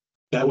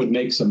 That would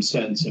make some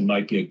sense and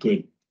might be a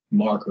good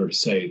marker to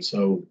say,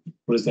 so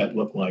what does that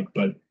look like?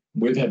 But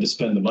we've had to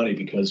spend the money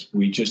because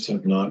we just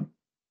have not,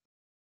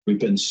 we've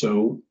been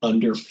so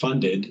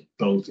underfunded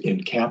both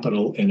in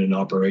capital and in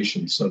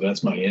operations. So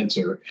that's my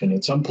answer. And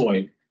at some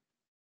point,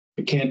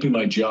 it can't be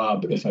my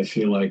job if I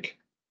feel like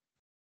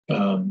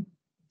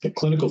the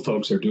clinical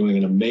folks are doing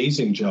an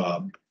amazing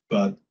job,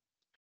 but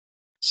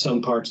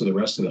some parts of the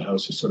rest of the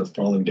house are sort of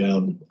falling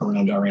down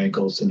around our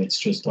ankles, and it's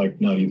just like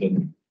not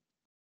even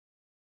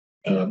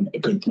a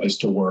good place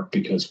to work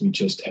because we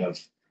just have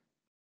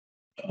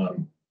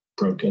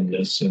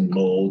brokenness and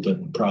mold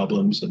and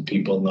problems and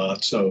people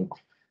not. So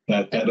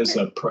that is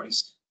a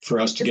price for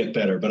us to get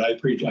better. But I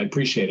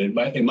appreciate it.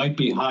 It might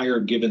be higher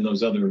given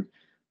those other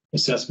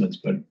assessments,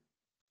 but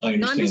I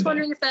understand. No, I'm just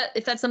wondering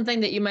if that's something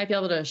that you might be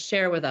able to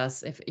share with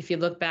us. If you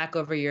look back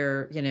over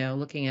your,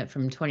 looking at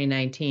from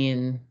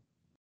 2019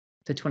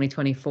 to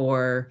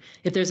 2024,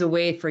 if there's a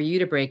way for you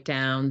to break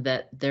down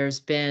that there's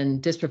been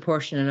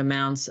disproportionate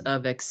amounts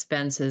of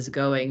expenses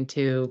going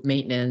to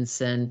maintenance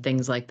and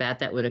things like that,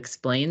 that would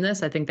explain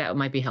this. I think that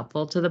might be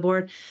helpful to the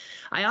board.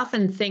 I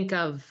often think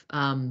of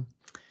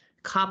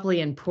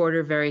Copley and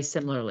Porter very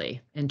similarly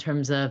in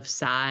terms of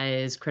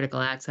size,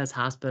 critical access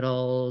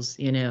hospitals,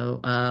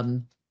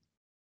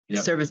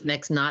 service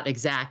mix, not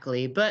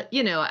exactly, but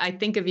I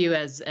think of you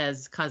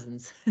as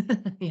cousins,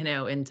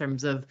 in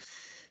terms of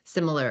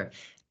similar.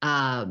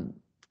 And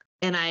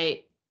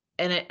I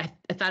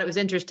thought it was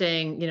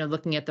interesting,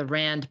 looking at the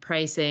RAND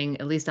pricing,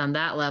 at least on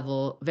that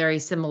level, very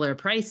similar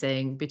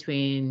pricing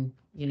between,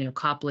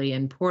 Copley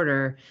and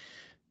Porter.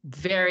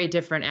 very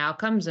different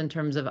outcomes in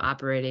terms of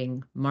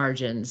operating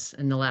margins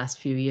in the last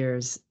few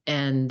years.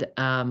 And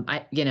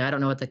I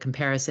don't know what the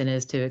comparison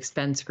is to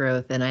expense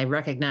growth. And I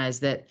recognize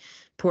that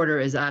Porter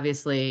is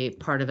obviously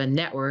part of a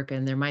network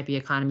and there might be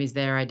economies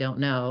there. I don't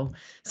know.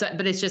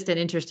 But it's just an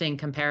interesting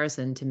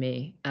comparison to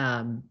me.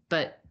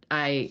 But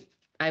it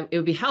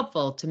would be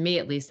helpful to me,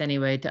 at least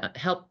anyway, to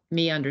help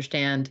me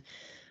understand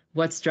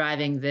what's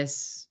driving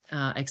this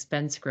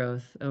expense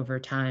growth over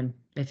time,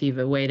 if you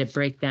have a way to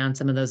break down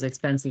some of those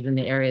expenses in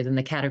the areas and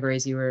the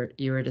categories you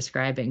were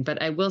describing.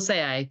 But I will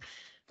say,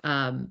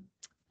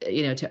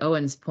 to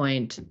Owen's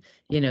point,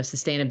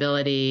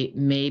 sustainability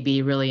may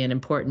be really an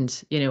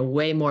important,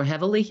 way more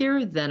heavily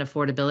here than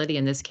affordability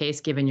in this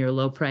case, given your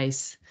low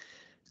price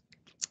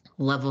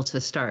level to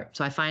start.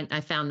 So I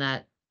found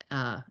that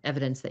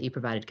evidence that you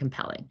provided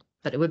compelling,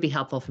 but it would be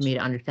helpful for me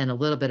to understand a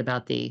little bit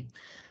about the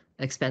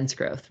expense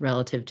growth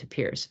relative to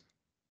peers.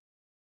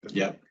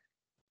 Yeah,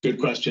 good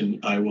question.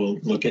 I will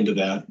look into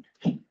that.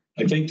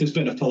 I think there's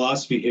been a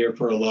philosophy here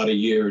for a lot of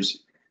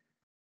years,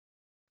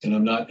 and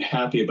I'm not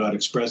happy about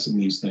expressing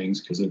these things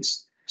because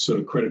it's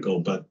sort of critical,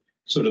 but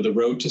sort of the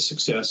road to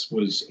success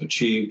was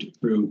achieved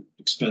through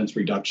expense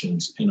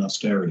reductions and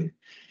austerity.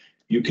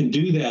 You can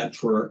do that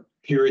for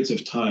periods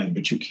of time,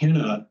 but you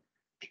cannot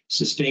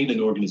sustain an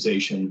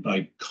organization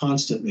by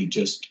constantly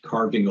just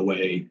carving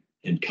away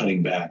and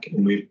cutting back.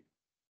 And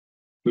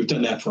we've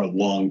done that for a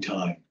long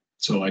time.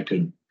 So I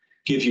could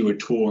give you a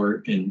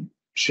tour and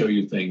show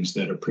you things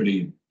that are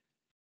pretty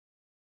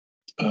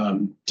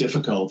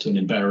difficult and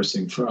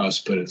embarrassing for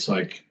us, but it's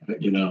like,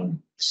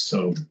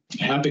 so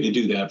happy to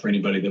do that for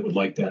anybody that would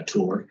like that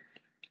tour,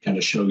 to kind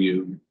of show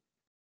you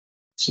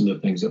some of the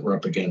things that we're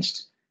up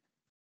against.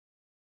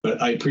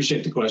 But I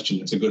appreciate the question.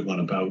 It's a good one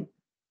about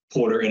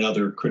Porter and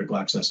other critical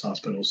access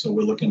hospitals. So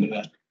we'll look into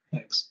that.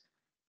 Thanks.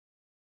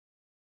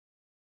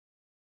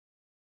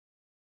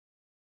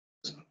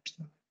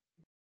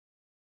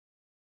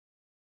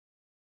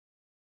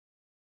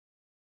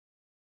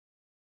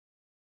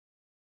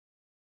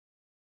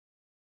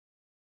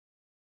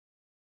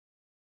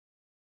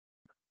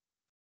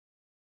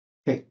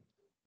 Okay.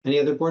 Any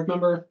other board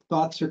member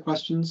thoughts or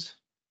questions?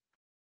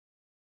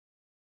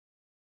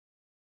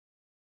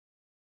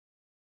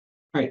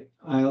 All right,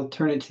 I'll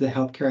turn it to the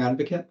healthcare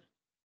advocate.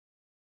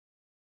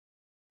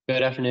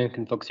 Good afternoon.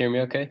 Can folks hear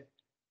me okay?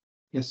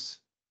 Yes.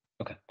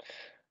 Okay.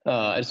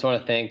 I just want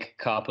to thank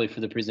Copley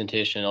for the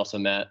presentation and also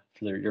Matt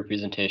for your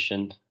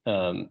presentation.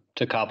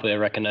 To Copley, I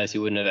recognize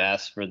you wouldn't have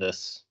asked for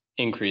this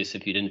increase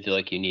if you didn't feel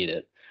like you need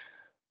it.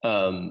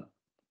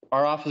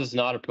 Our office is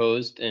not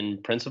opposed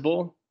in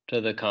principle to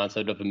the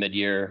concept of a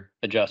mid-year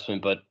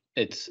adjustment, but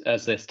it's,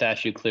 as the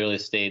statute clearly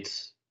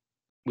states,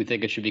 we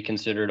think it should be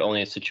considered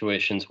only in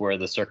situations where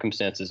the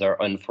circumstances are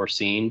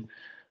unforeseen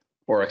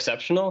or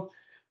exceptional.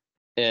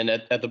 And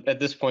at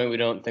this point, we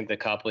don't think that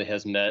Copley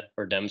has met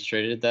or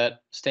demonstrated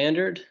that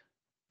standard.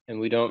 And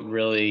we don't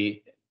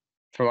really,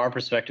 from our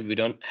perspective,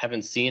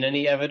 haven't seen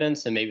any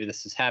evidence, and maybe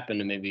this has happened,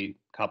 and maybe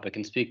Copley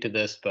can speak to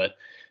this, but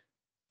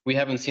we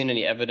haven't seen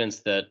any evidence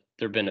that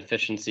there have been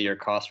efficiency or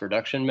cost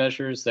reduction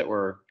measures that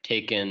were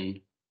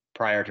taken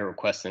prior to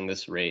requesting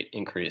this rate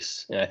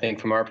increase. And I think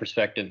from our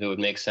perspective, it would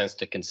make sense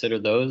to consider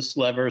those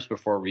levers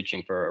before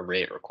reaching for a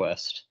rate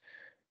request.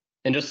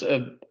 And just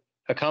a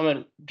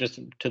comment just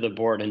to the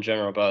board in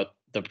general about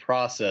the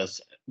process.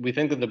 We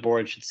think that the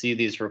board should see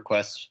these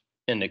requests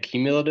in a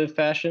cumulative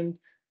fashion,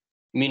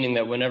 meaning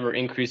that whenever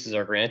increases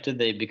are granted,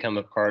 they become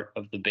a part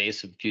of the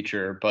base of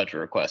future budget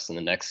requests in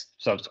the next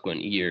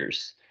subsequent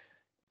years.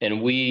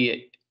 And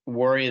we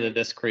worry that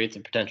this creates a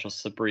potential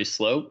slippery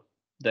slope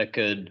that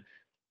could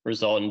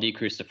result in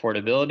decreased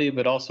affordability,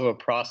 but also a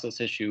process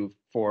issue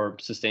for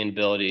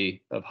sustainability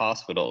of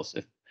hospitals.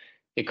 If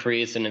it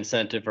creates an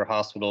incentive for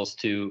hospitals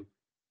to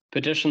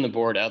petition the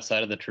board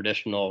outside of the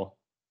traditional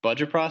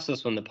budget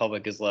process when the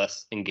public is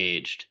less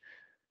engaged.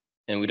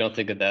 And we don't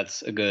think that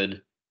that's a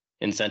good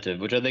incentive,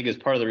 which I think is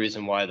part of the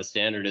reason why the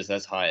standard is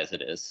as high as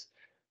it is.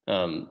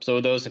 So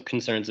with those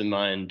concerns in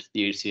mind,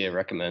 the HCA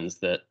recommends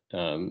that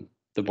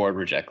the board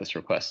reject this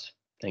request.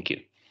 Thank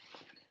you.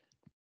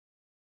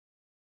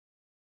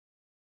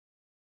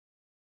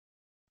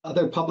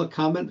 Other public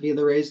comment via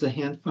the raise the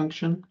hand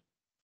function?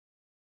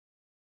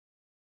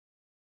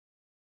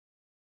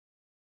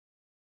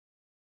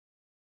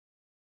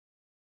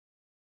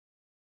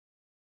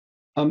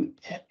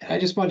 I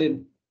just wanted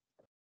to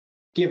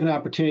give an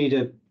opportunity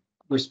to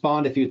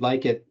respond if you'd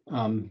like it,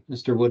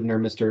 Mr. Wooden or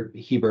Mr.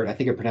 Hebert. I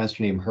think I pronounced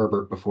your name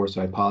Herbert before,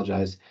 so I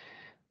apologize.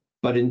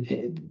 But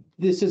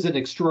this is an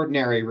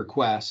extraordinary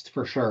request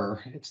for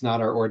sure. It's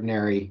not our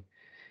ordinary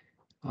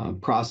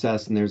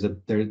process, and there's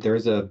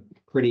a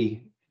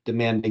pretty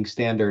demanding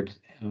standard.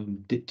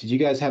 Did you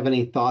guys have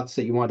any thoughts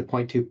that you want to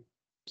point to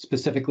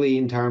specifically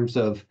in terms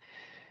of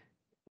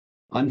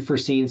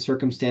unforeseen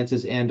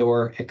circumstances and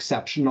or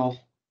exceptional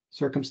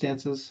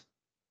circumstances?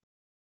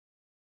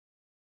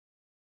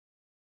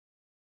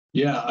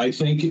 Yeah, I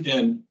think,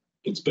 and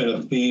it's been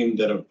a theme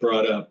that I've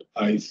brought up,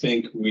 I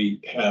think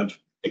we have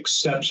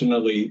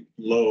exceptionally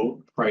low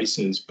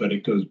prices, but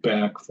it goes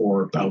back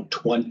for about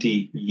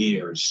 20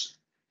 years.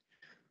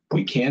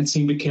 We can't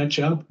seem to catch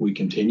up. We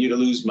continue to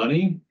lose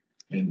money.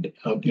 And,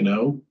 you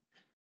know,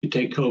 you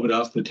take COVID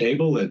off the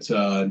table, it's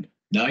 9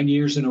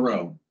 years in a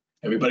row.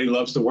 Everybody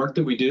loves the work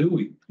that we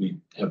do. We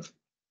have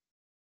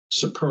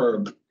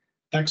superb,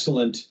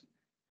 excellent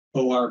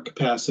OR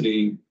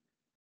capacity,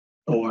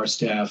 OR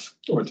staff,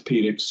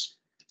 orthopedics,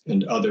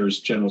 and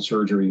others, general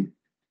surgery.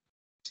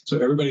 So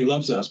everybody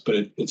loves us, but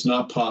it's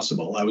not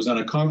possible. I was on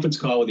a conference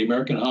call with the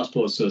American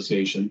Hospital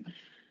Association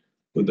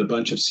with a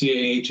bunch of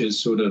CAHs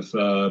sort of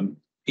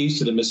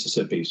east of the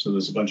Mississippi. So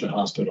there's a bunch of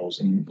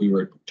hospitals, and we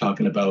were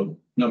talking about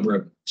number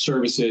of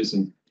services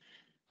and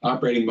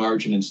operating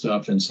margin and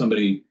stuff. And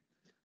somebody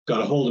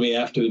got a hold of me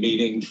after the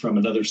meeting from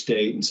another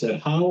state and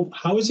said,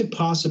 how is it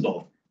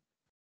possible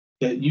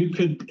that you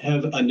could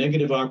have a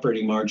negative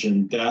operating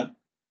margin that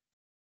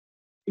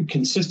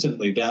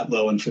consistently that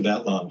low and for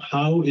that long?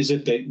 How is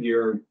it that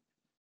you're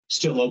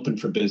still open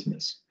for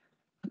business?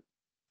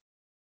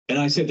 And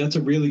I said, that's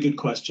a really good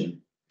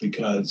question,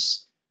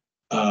 because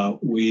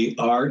we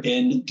are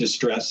in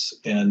distress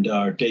and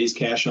our days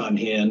cash on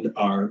hand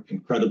are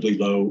incredibly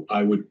low.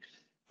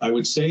 I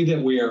would say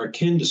that we are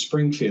akin to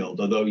Springfield,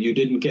 although you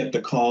didn't get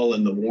the call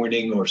and the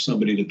warning or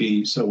somebody to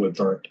be so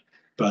avert.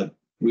 But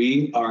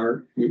we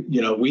are,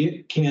 you know,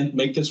 we can't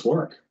make this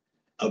work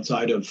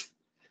outside of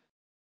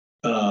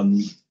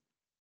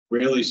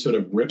really sort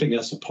of ripping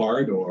us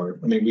apart, or,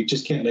 I mean, we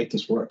just can't make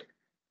this work.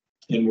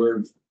 And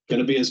we're going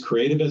to be as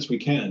creative as we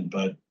can,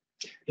 but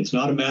it's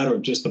not a matter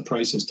of just the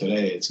prices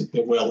today. It's,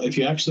 well, if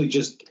you actually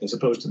just, as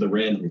opposed to the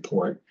RAND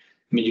report,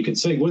 I mean, you can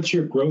say, what's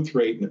your growth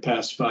rate in the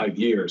past 5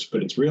 years?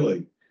 But it's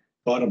really,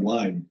 bottom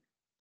line,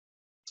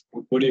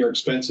 what are your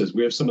expenses?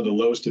 We have some of the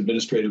lowest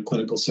administrative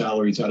clinical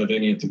salaries out of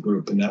any of the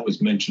group, and that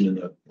was mentioned in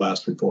the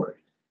last report.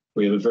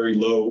 We have a very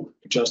low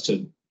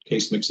adjusted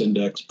case mix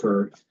index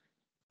per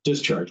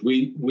discharge.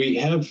 We're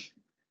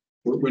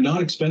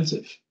not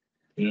expensive.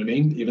 You know what I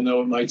mean? Even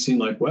though it might seem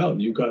like, well,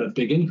 you've got a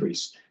big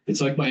increase.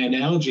 It's like my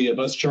analogy of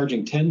us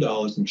charging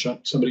 $10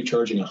 and somebody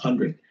charging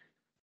 $100.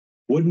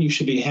 Wouldn't you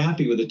should be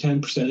happy with a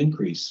 10%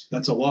 increase?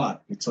 That's a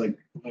lot. It's like,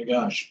 oh my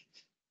gosh.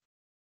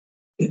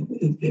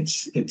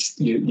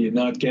 You're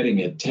not getting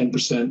it.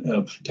 10%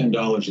 of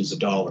 $10 is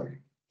 $1.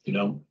 You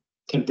know,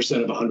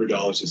 10% of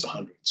 $100 is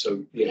 100.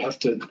 So you have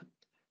to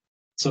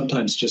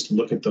sometimes just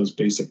look at those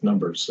basic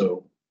numbers.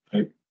 So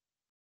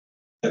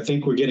I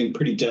think we're getting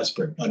pretty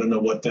desperate. I don't know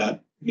what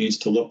that needs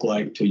to look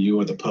like to you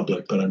or the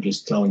public, but I'm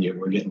just telling you,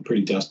 we're getting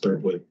pretty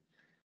desperate with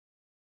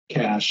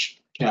cash,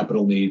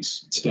 capital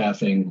needs,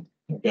 staffing.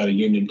 We've got a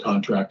union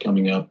contract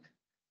coming up,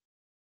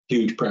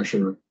 huge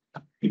pressure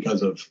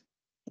because of,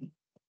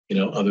 you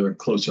know, other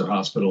closer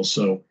hospitals.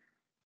 So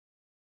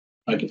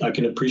I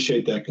can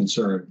appreciate that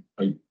concern.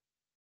 I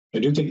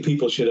do think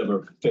people should have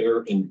a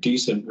fair and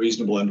decent,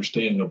 reasonable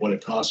understanding of what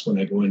it costs when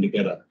they go in to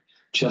get a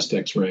chest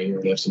x-ray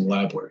or they have some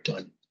lab work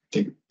done. I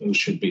think those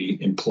should be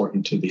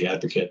important to the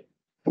advocate,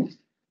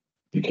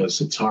 because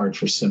it's hard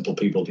for simple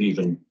people to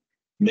even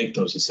make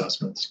those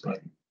assessments,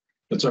 but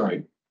that's all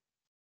right.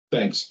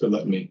 Thanks for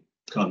letting me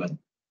comment.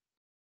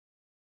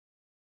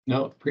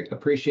 No,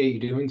 appreciate you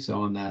doing so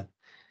on that.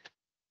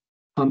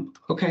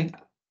 Okay,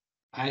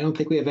 I don't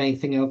think we have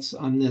anything else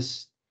on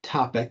this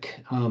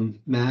topic.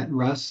 Matt,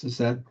 Russ, is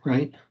that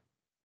right?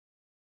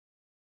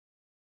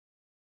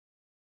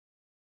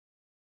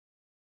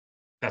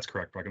 That's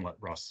correct. I can let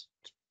Russ.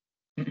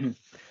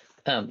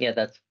 Yeah,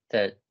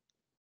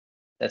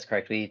 that's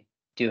correct. We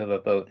do have a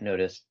vote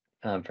noticed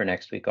for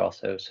next week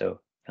also, so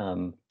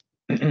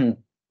the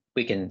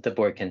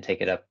board can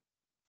take it up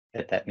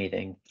at that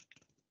meeting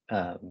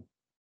and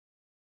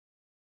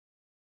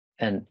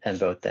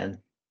vote then.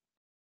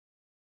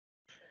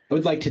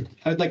 I'd like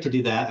to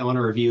do that. I want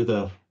to review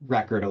the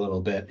record a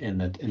little bit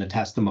in a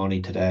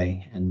testimony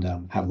today and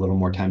have a little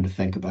more time to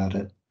think about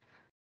it.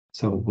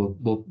 So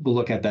we'll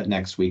look at that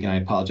next week, and I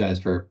apologize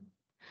for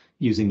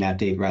using that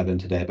date rather than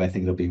today, but I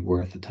think it'll be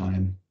worth the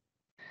time.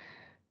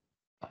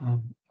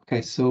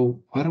 Okay,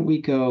 so why don't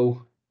we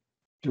go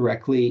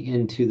directly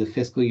into the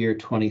fiscal year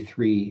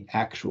 23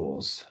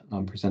 actuals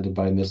presented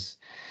by Ms.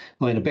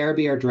 Elena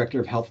Barabee, our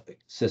Director of Health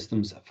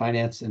Systems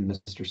Finance, and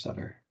Mr.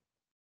 Sutter.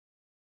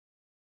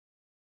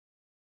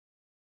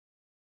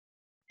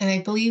 And I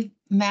believe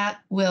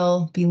Matt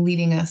will be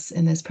leading us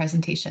in this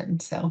presentation.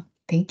 So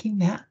thank you,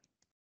 Matt.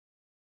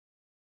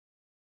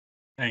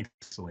 Thanks,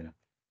 Selena.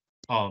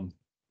 But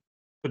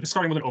just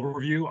starting with an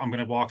overview, I'm going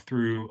to walk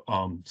through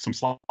some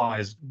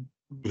slides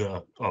with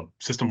a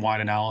system-wide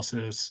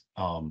analysis.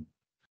 And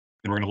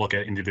we're going to look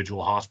at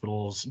individual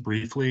hospitals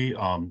briefly,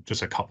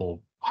 just a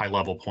couple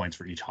high-level points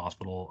for each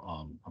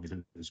hospital.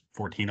 Obviously, there's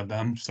 14 of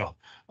them. So,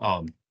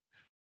 and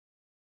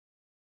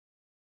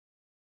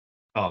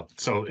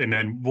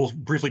then we'll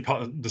briefly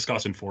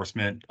discuss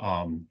enforcement,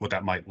 what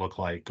that might look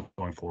like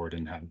going forward,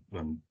 and have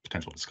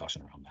potential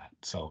discussion around that.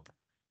 So,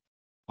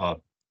 I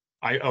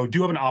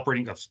do have a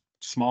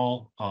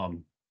small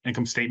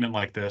income statement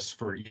like this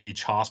for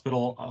each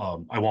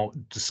hospital. I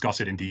won't discuss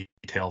it in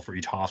detail for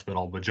each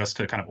hospital, but just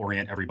to kind of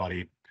orient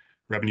everybody,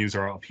 revenues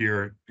are up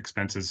here,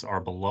 expenses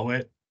are below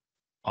it.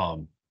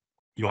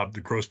 You'll have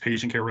the gross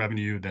patient care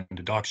revenue, then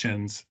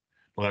deductions.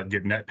 We'll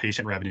get net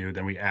patient revenue,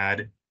 then we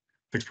add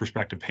fixed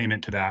prospective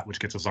payment to that, which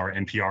gets us our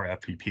NPR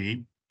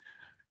FPP.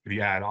 If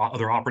you add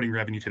other operating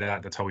revenue to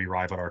that, that's how we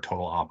arrive at our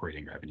total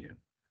operating revenue.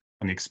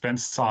 On the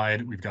expense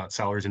side, we've got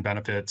salaries and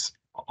benefits,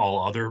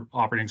 all other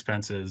operating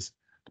expenses,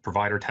 the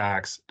provider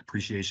tax,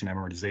 depreciation,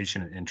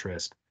 amortization, and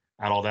interest.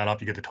 Add all that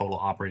up, you get the total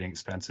operating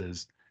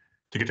expenses.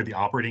 To get to the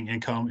operating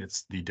income,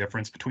 it's the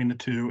difference between the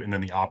two, and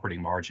then the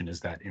operating margin is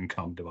that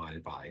income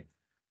divided by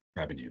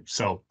revenue.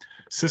 So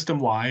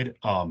system-wide,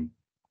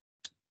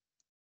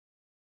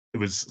 it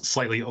was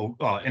slightly,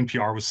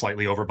 NPR was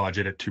slightly over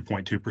budget at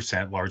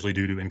 2.2%, largely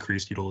due to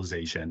increased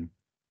utilization.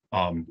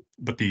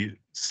 But the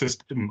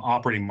system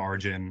operating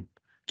margin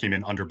came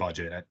in under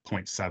budget at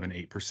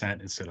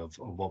 0.78% instead of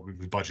what we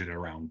budgeted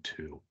around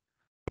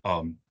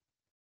 2%.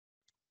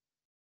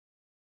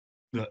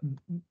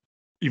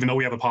 Even though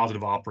we have a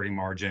positive operating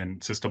margin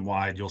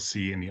system-wide, you'll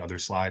see in the other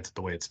slides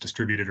the way it's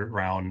distributed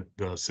around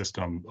the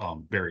system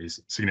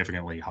varies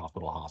significantly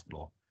hospital to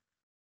hospital.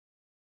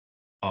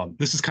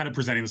 This is kind of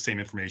presenting the same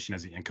information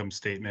as the income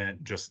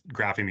statement, just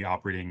graphing the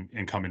operating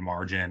income and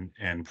margin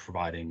and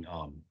providing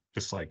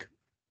just like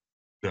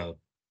the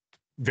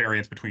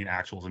variance between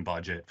actuals and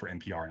budget for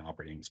NPR and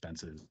operating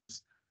expenses,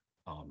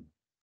 and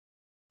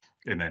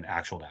then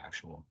actual to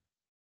actual.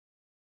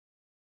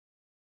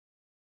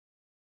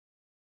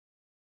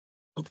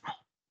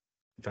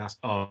 Fast.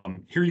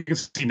 Here you can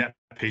see net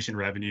patient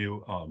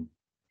revenue, and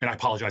I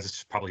apologize,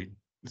 it's probably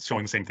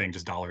showing the same thing,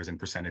 just dollars and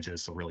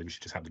percentages. So really, we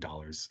should just have the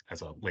dollars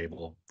as a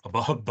label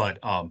above. But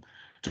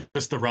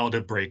just the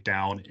relative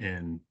breakdown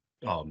in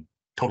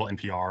total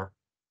NPR,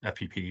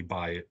 FPP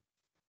by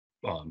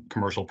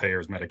commercial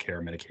payers,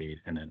 Medicare, Medicaid,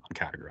 and then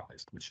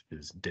uncategorized, which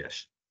is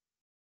DISH.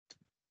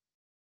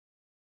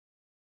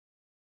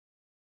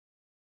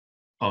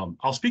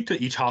 I'll speak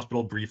to each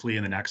hospital briefly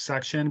in the next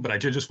section, but I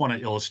did just want to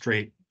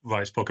illustrate what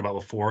I spoke about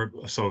before.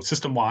 So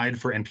system-wide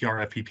for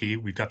NPR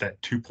FPP, we've got that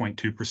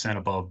 2.2%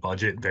 above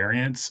budget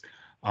variance.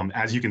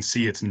 As you can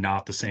see, it's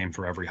not the same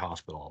for every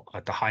hospital.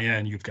 At the high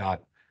end, you've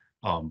got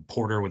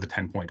Porter with a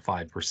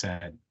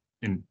 10.5%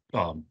 in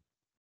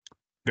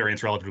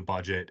variance relative to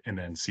budget, and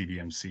then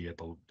CVMC at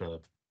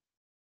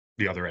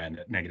the other end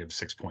at negative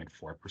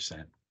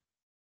 6.4%.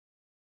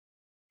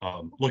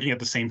 Looking at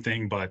the same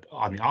thing, but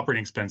on the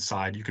operating expense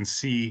side, you can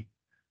see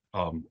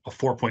a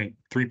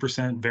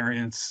 4.3%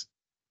 variance,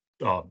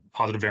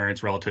 positive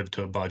variance relative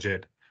to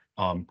budget.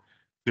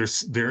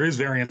 There is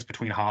variance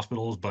between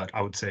hospitals, but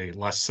I would say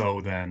less so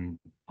than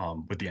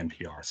with the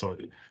NPR. So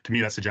to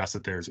me, that suggests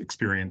that there's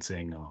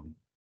experiencing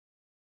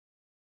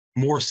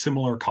more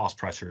similar cost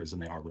pressures than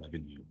they are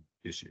revenue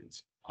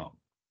issues or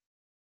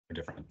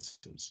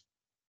differences.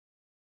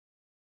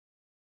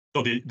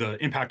 So the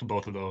impact of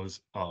both of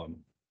those,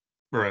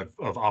 or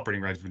of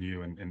operating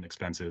revenue and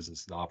expenses,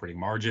 is the operating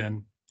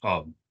margin.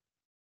 You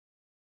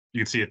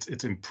can see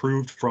it's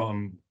improved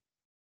from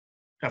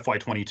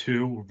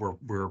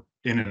FY22.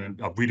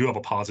 We do have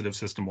a positive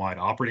system-wide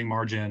operating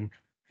margin.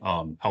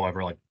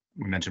 However, like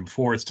we mentioned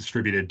before, it's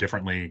distributed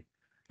differently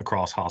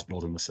across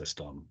hospitals in the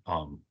system.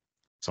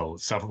 So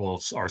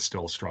several are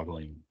still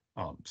struggling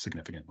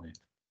significantly.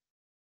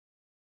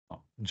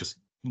 Just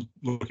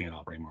looking at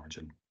operating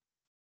margin.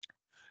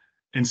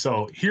 And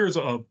so here's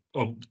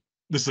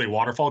this is a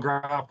waterfall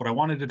graph. What I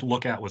wanted to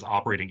look at was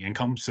operating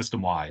income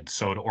system-wide.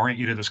 So to orient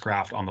you to this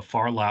graph, on the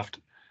far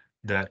left,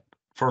 that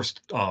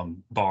first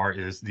bar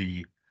is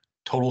the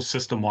total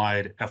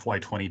system-wide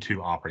FY22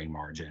 operating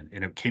margin,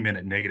 and it came in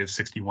at negative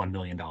 $61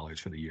 million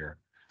for the year.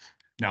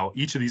 Now,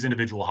 each of these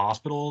individual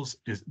hospitals,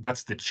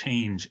 that's the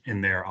change in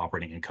their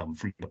operating income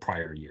from the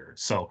prior year.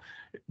 So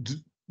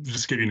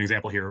just give you an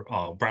example here,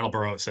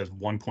 Brattleboro, it says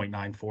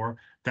 1.94.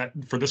 That,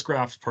 for this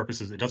graph's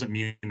purposes, it doesn't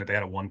mean that they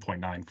had a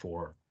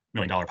 $1.94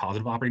 million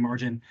positive operating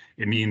margin.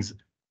 It means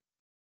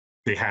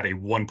they had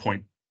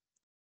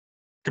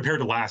compared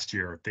to last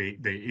year, they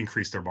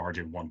increased their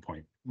margin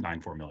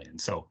 1.94 million.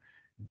 So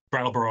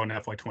Brattleboro in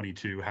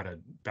FY22 had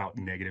about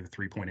negative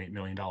 $3.8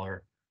 million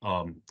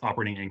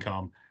operating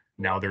income.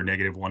 Now they're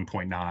negative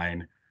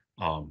 1.9.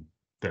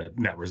 The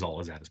net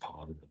result is that is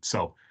positive.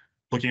 So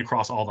looking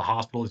across all the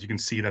hospitals, you can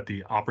see that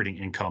the operating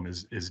income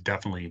is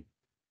definitely,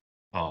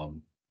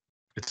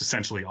 it's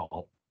essentially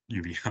all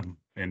UVM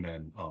and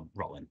then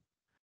Rutland.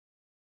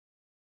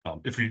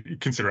 If you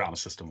consider it on a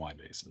system-wide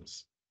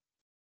basis.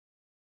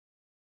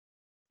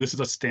 This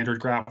is a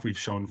standard graph we've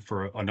shown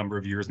for a number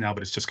of years now,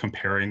 but it's just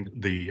comparing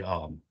the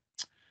NPR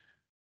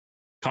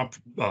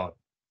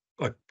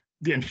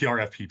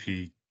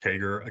FPP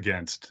CAGR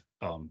against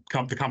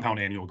the compound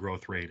annual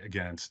growth rate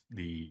against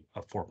the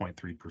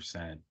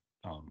 4.3%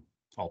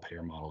 all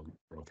payer model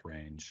growth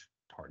range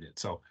target.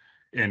 So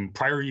in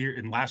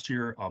last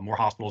year, more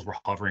hospitals were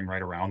hovering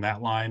right around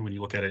that line when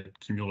you look at it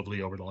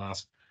cumulatively over the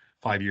last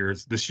 5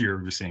 years. This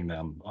year, we're seeing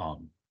them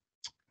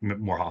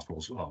more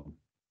hospitals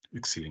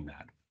exceeding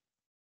that.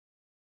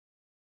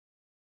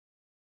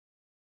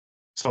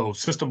 So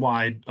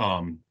system-wide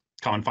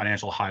common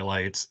financial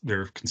highlights,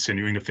 they're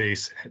continuing to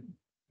face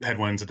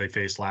headwinds that they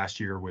faced last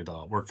year with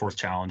workforce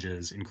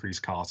challenges,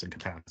 increased costs, and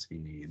capacity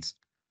needs.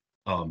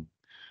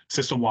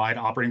 System-wide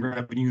operating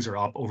revenues are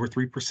up over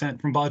 3%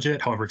 from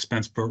budget. However,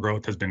 expense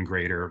growth has been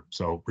greater,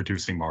 so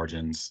reducing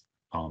margins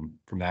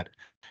from that.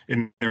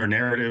 In their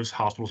narratives,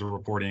 hospitals are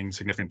reporting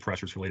significant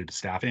pressures related to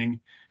staffing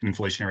and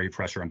inflationary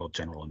pressure on both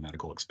general and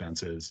medical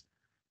expenses.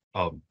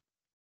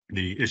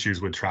 The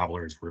issues with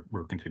travelers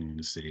we're continuing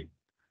to see.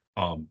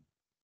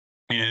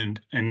 And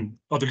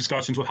other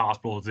discussions with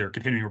hospitals, they're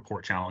continuing to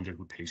report challenges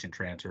with patient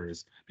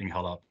transfers being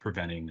held up,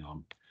 preventing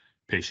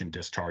patient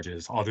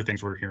discharges. Other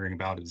things we're hearing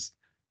about is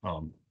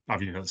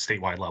obviously at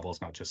statewide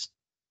levels, not just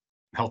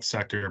health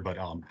sector, but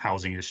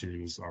housing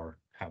issues are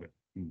having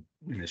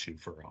an issue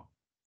for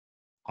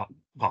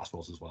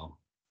hospitals as well.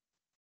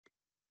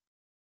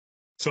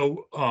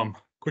 So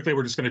quickly,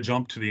 we're just going to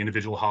jump to the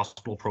individual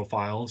hospital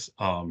profiles.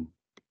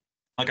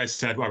 Like I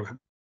said, we're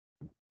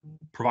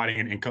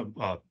providing an income,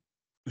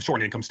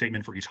 short income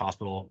statement for each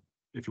hospital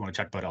if you want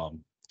to check, but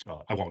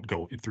I won't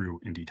go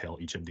through in detail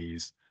each of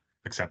these,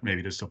 except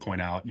maybe just to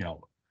point out,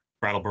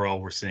 Brattleboro,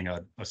 we're seeing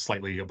a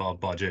slightly above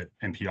budget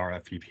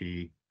NPR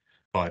FPP,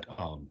 but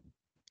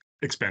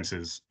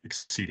expenses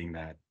exceeding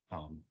that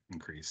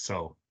increase.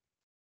 So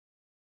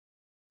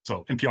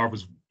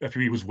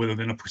FPP was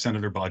within 1%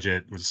 of their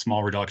budget. It was a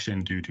small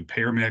reduction due to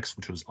payer mix,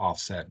 which was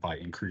offset by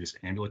increased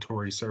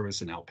ambulatory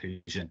service and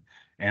outpatient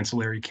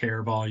ancillary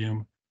care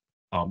volume.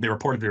 They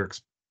reported their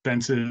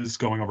expenses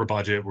going over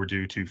budget were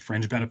due to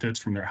fringe benefits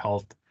from their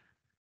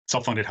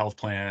self-funded health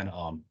plan,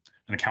 an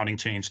accounting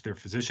change to their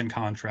physician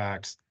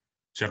contracts,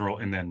 general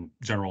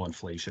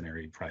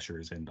inflationary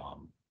pressures and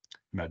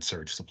med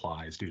surge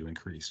supplies due to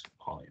increased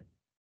volume,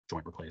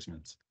 joint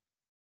replacements.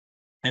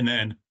 And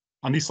then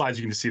on these slides,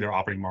 you can see their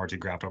operating margin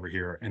graphed over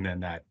here, and then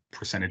that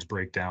percentage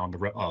breakdown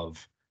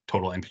of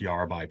total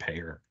NPR by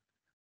payer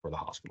for the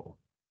hospital.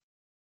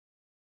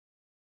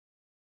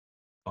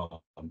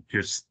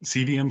 Here's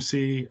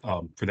CVMC.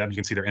 For them, you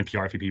can see their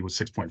NPR FPP was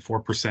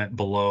 6.4%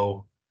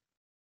 below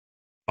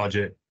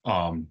budget,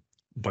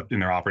 but in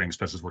their operating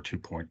expenses were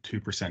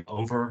 2.2%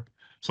 over.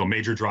 So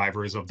major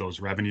drivers of those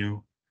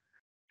revenue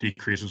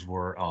decreases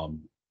were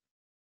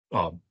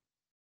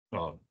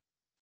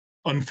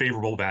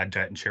unfavorable bad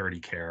debt and charity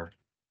care,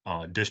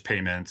 dish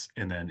payments,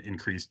 and then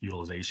increased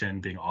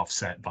utilization being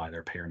offset by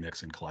their payer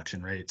mix and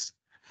collection rates.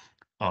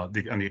 On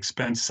the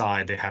expense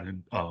side, they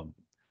had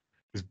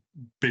was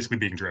basically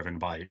being driven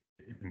by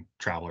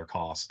traveler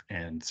costs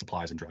and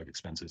supplies and drug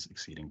expenses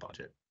exceeding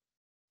budget.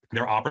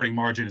 Their operating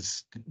margin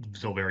is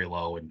still very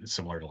low and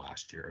similar to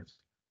last year.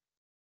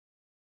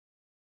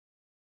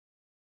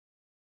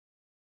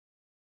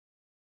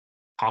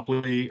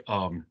 Copley,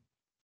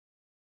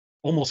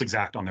 almost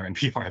exact on their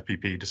NPR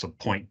FPP, just a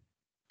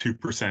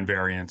 0.2%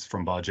 variance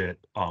from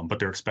budget, but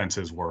their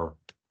expenses were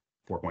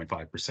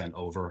 4.5%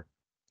 over.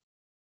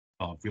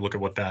 If we look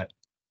at what that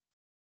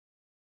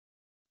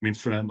means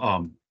for them,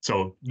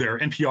 so their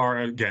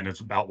NPR, again, is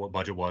about what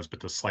budget was, but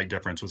the slight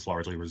difference was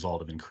largely a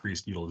result of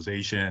increased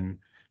utilization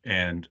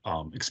and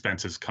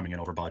expenses coming in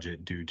over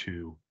budget due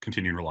to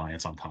continued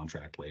reliance on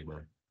contract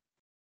labor.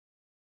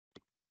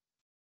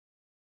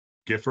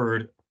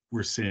 Gifford,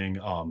 we're seeing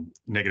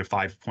negative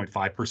 5.5%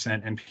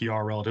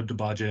 NPR relative to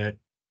budget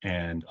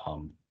and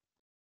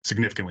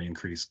significantly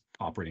increased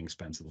operating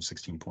expenses of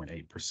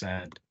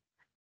 16.8%.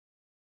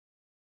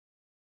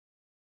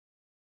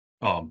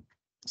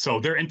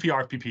 So their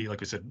NPR FPP,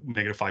 like I said,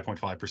 negative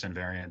 5.5%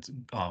 variance,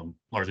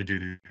 largely due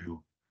to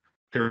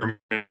payer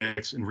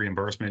mix and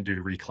reimbursement due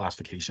to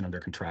reclassification of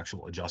their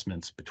contractual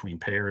adjustments between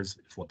payers,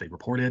 is what they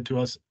reported to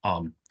us.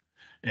 And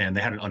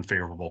they had an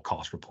unfavorable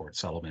cost report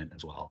settlement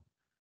as well.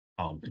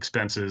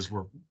 Expenses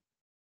were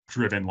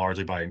driven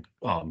largely by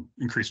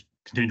increased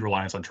continued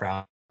reliance on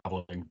traveler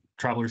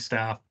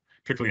staff,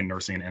 particularly in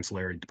nursing and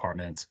ancillary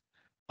departments.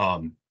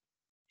 They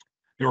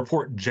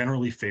report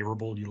generally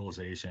favorable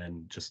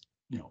utilization, just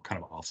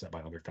kind of offset by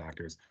other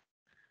factors.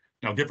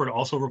 Now, Gifford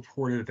also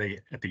reported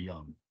that at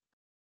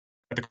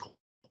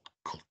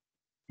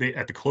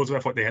the close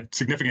of FY, they had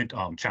significant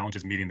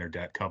challenges meeting their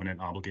debt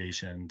covenant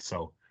obligations.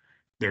 So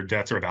their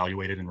debts are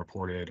evaluated and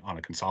reported on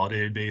a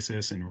consolidated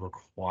basis and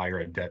require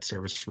a debt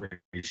service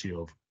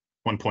ratio of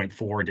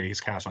 1.4 days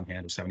cash on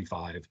hand of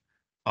 75.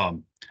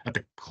 At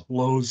the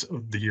close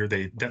of the year,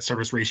 debt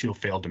service ratio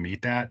failed to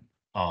meet that.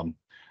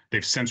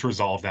 They've since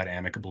resolved that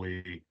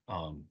amicably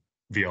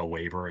via a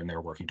waiver, and they're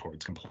working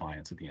towards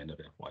compliance at the end of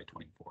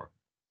FY24.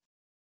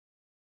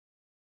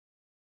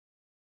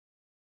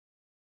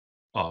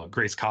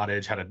 Grace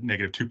Cottage had a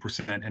negative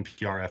 2%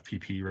 NPR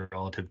FPP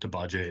relative to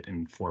budget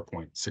and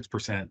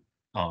 4.6%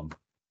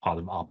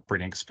 positive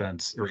operating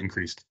expense or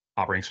increased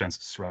operating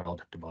expenses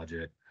relative to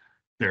budget.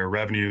 Their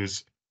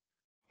revenues,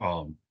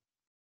 they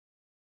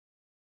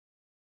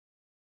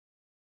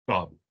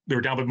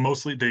were down, but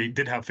mostly they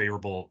did have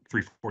favorable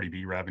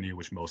 340B revenue,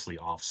 which mostly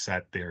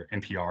offset their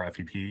NPR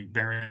FPP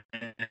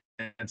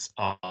variance.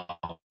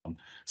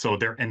 So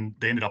they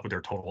ended up with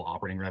their total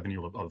operating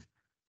revenue of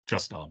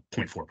just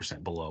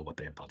 0.4% below what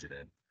they had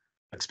budgeted.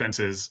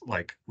 Expenses,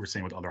 like we're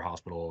seeing with other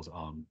hospitals,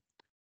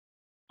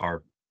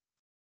 are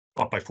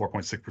up by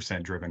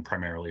 4.6%, driven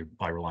primarily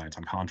by reliance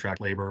on contract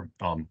labor.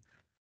 I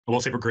will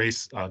say for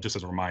Grace, just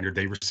as a reminder,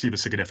 they receive a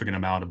significant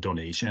amount of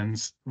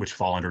donations, which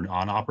fall under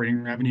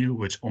non-operating revenue,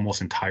 which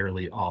almost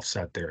entirely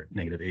offset their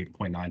negative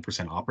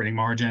 8.9% operating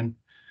margin.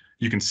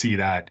 You can see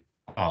that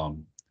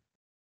on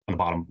the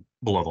bottom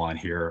below the line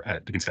here,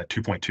 you can see that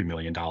 $2.2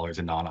 million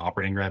in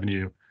non-operating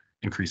revenue,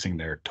 increasing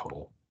their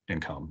total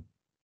income.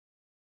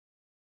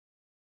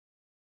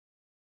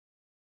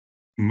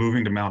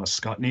 Moving to Mount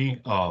Scottney,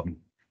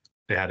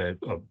 they had a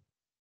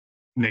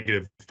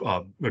negative,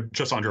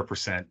 just under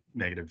 1%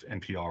 negative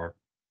NPR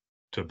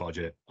to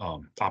budget.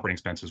 Operating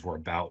expenses were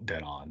about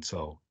dead on,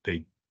 so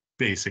they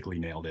basically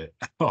nailed it.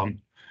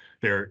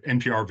 Their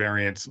NPR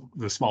variance,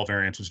 the small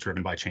variance, was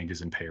driven by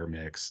changes in payer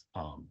mix.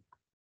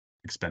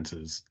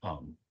 Expenses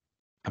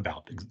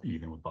about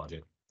even with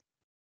budget.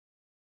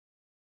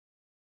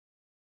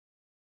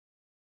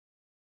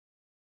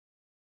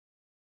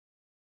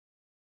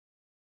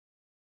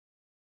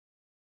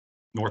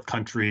 North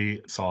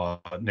Country saw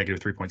a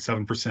negative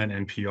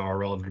 3.7% NPR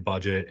relative to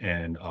budget,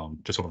 and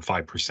just over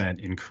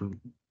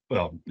 5%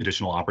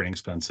 additional operating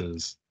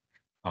expenses,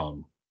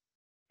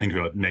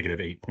 into a negative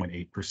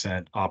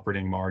 8.8%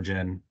 operating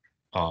margin.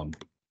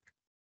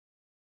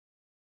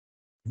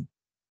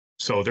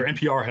 So their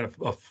NPR had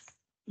a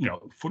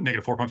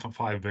negative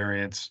 4.5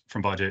 variance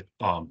from budget.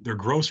 Their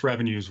gross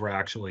revenues were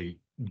actually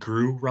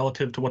grew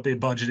relative to what they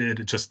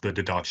budgeted. Just the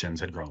deductions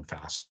had grown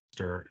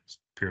faster.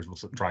 Peers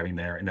was driving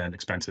there, and then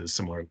expenses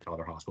similar to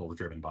other hospitals were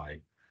driven by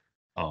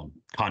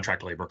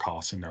contract labor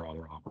costs in their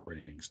other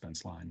operating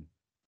expense line.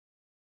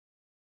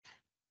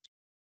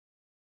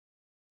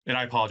 And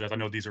I apologize, I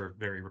know these are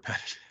very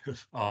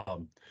repetitive.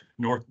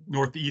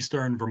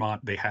 Northeastern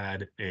Vermont, they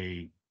had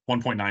a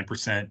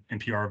 1.9%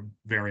 NPR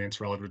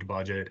variance relative to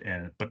budget,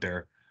 but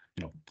their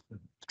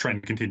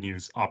trend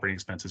continues. Operating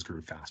expenses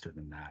grew faster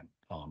than that.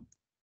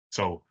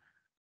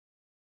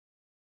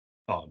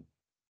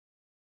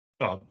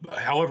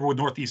 However, with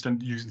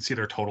Northeastern, you can see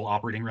their total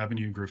operating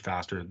revenue grew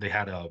faster. They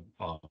had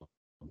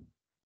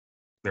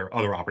their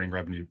other operating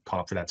revenue caught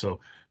up to that. So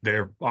they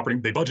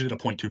budgeted a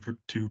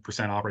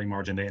 0.2% operating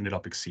margin. They ended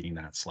up exceeding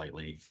that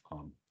slightly.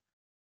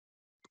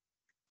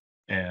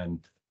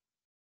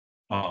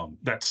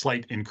 That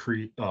slight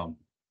increase,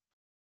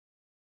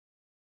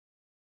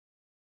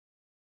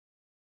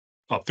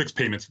 fixed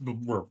payments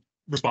were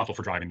responsible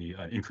for driving the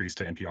increase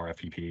to NPR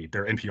FPP.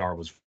 Their NPR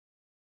was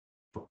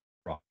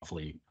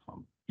roughly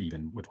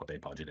even with what they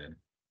budgeted.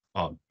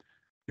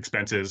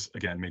 Expenses,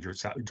 again, major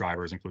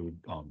drivers include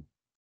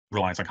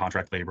reliance on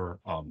contract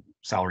labor,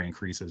 salary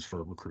increases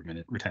for recruitment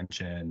and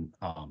retention,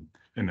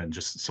 and then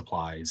just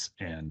supplies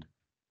and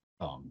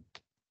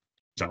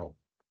general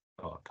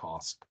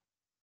costs.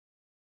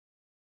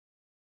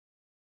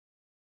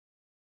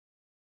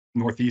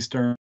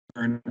 Northeastern,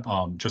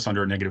 just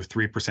under a negative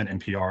 3%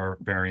 NPR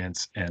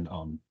variance and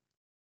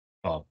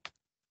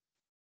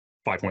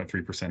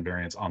 5.3%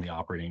 variance on the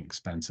operating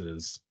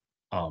expenses.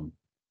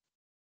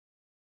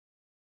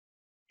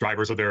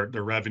 Drivers of their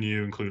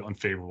revenue include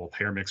unfavorable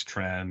payer mix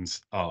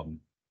trends,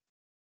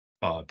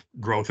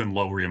 growth in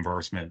low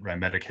reimbursement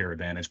Medicare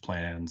Advantage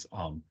plans.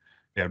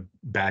 They have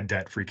bad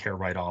debt-free care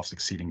write-offs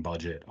exceeding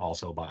budget,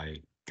 also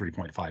by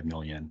 $3.5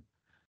 million.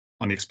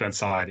 On the expense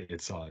side,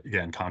 it's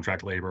again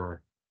contract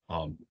labor,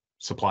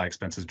 supply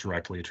expenses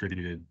directly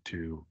attributed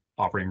to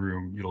operating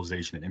room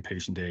utilization and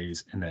inpatient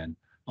days, and then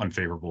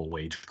unfavorable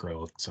wage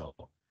growth. So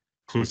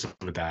inclusive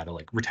of that,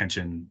 like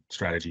retention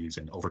strategies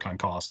and overtime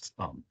costs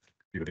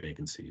due to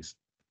vacancies.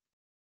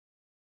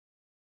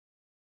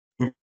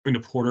 Moving to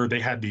Porter, they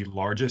had the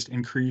largest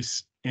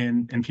increase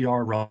in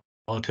NPR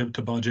relative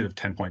to budget of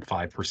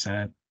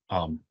 10.5%.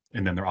 And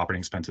then their operating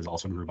expenses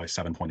also grew by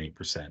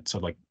 7.8%. So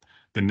like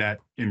the net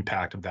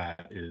impact of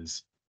that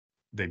is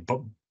they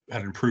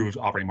had an improved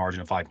operating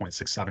margin of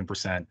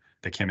 5.67%.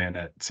 They came in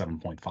at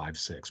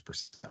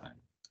 7.56%.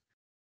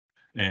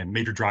 And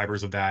major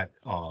drivers of that,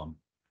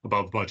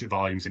 above budget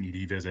volumes in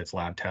ED visits,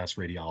 lab tests,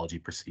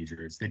 radiology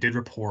procedures. They did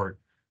report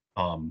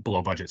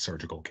below budget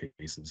surgical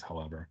cases,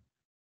 however.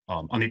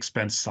 On the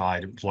expense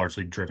side, it was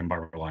largely driven by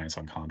reliance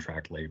on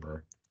contract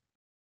labor.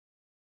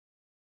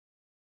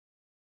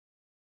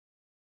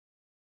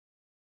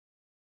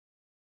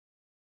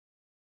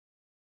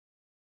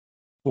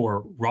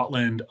 For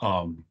Rutland,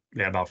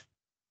 they had about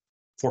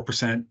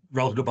 4%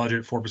 relative to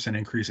budget, 4%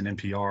 increase in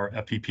NPR,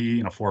 FPP,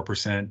 and a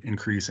 4%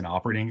 increase in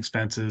operating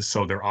expenses.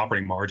 So their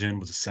operating margin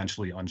was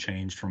essentially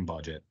unchanged from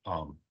budget.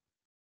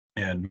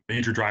 And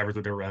major drivers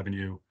of their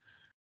revenue,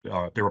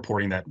 they're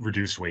reporting that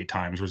reduced wait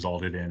times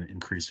resulted in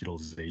increased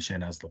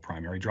utilization as the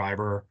primary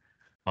driver.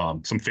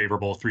 Some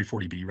favorable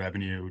 340B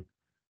revenue,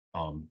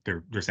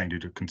 they're saying due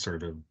to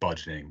conservative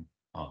budgeting.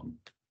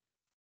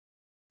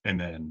 And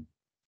then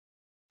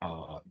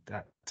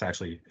that's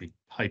actually a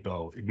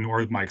typo.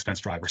 Ignore my expense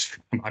drivers.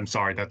 I'm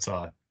sorry, that's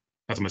a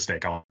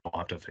mistake. I'll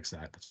have to fix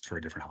that. That's for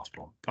a different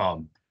hospital.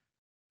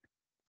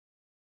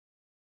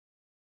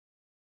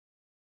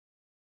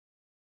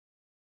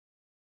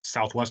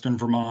 Southwestern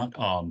Vermont,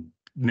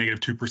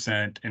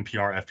 -2%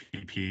 NPR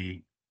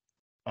FPP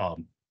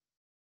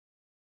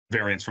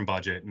variance from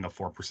budget, and a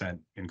 4%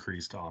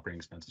 increase to operating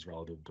expenses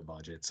relative to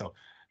budget. So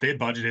they had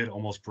budgeted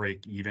almost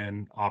break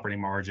even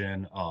operating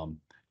margin,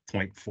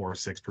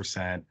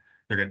 0.46%.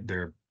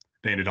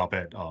 They ended up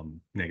at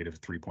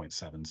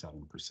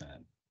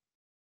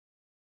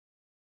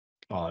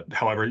 -3.77%.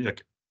 However,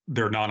 like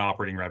their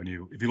non-operating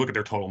revenue, if you look at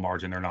their total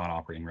margin, their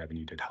non-operating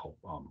revenue did help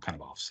kind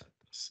of offset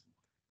this.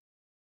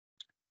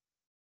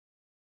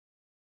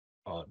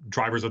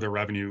 Drivers of their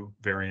revenue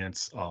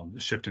variance,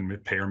 shift in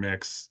payer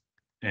mix,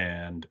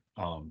 and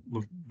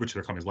which of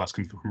their companies less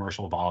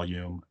commercial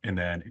volume, and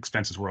then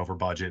expenses were over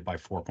budget by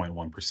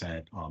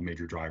 4.1%.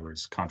 Major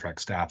drivers: contract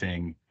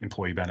staffing,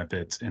 employee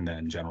benefits, and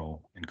then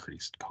general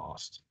increased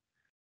costs.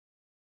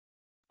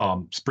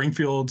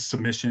 Springfield's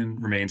submission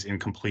remains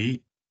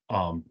incomplete.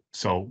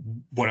 So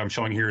what I'm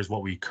showing here is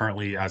what we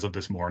currently, as of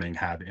this morning,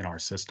 have in our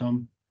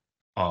system.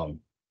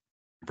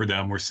 For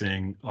them, we're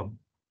seeing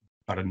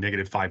about a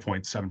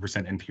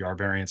 -5.7% NPR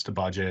variance to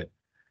budget,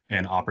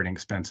 and operating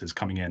expenses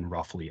coming in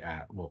roughly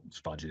at what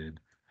was budgeted.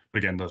 But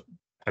again, this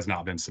has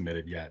not been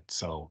submitted yet,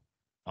 so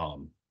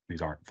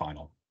these aren't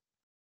final.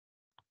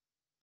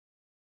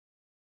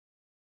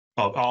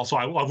 Also,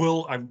 I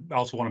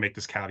also want to make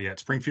this caveat: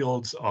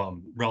 Springfield's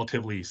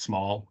relatively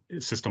small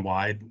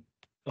system-wide.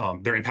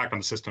 Their impact on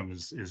the system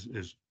is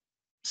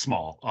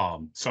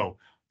small. So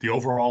the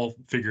overall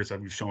figures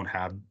that we've shown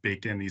have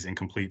baked in these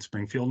incomplete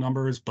Springfield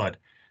numbers, but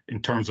in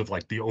terms of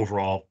like the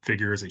overall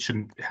figures, it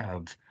shouldn't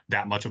have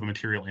that much of a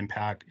material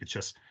impact. It's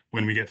just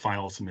when we get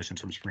final submissions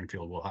from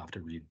Springfield, we'll have to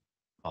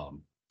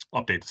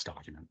update this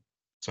document.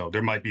 So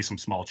there might be some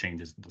small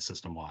changes to the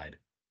system-wide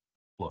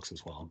looks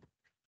as well.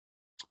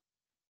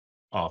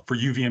 For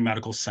UVM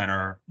Medical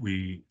Center,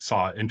 we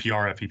saw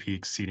NPR FEP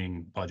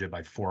exceeding budget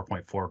by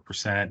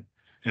 4.4%,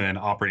 and then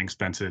operating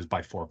expenses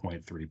by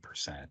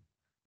 4.3%.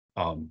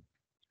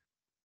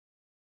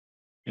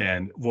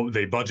 And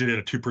they budgeted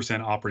a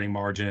 2% operating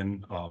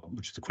margin,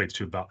 which equates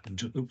to about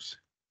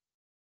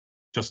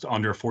just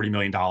under $40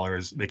 million.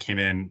 They came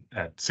in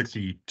at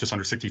just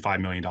under $65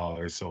 million,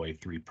 so a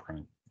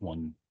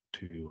 3.12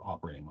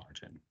 operating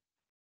margin.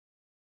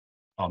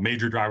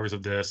 Major drivers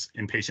of this: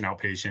 inpatient,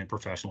 outpatient,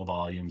 professional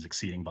volumes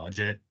exceeding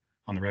budget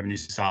on the revenue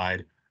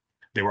side.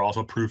 They were also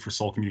approved for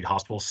sole community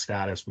hospital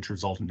status, which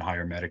resulted in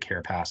higher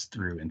Medicare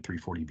pass-through and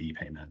 340B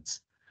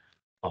payments.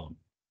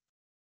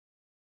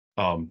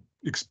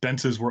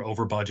 Expenses were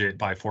over budget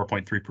by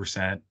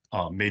 4.3%.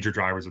 Major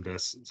drivers of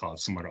this,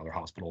 similar to other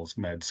hospitals,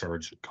 med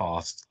surge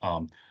costs.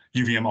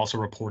 UVM also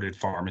reported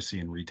pharmacy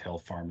and retail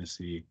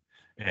pharmacy,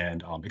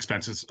 and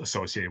expenses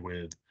associated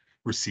with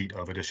receipt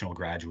of additional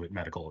graduate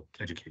medical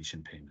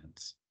education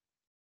payments.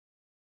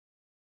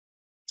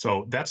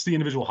 So that's the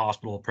individual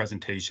hospital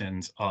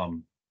presentations.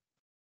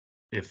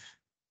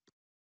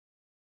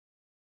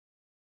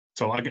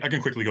 So I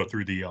can quickly go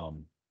through the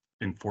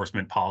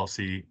enforcement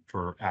policy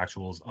for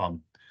actuals.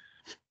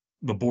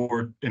 The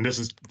board, and this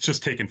is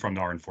just taken from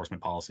our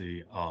enforcement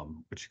policy,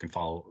 which you can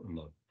follow in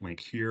the link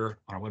here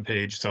on our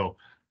webpage. So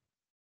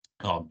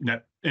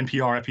net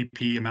NPR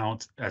FEP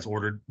amount as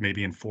ordered may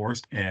be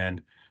enforced,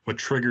 and what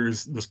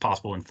triggers this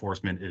possible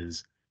enforcement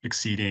is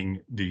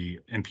exceeding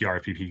the NPR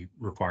FEP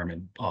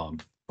requirement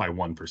by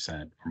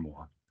 1% or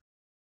more.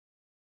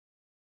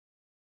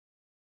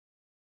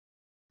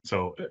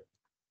 So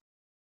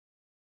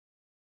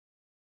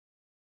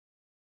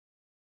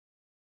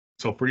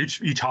for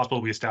each hospital,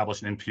 we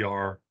established an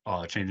NPR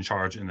change in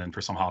charge, and then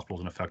for some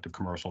hospitals, an effective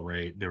commercial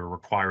rate. They were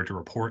required to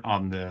report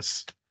on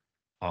this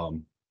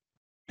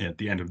at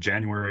the end of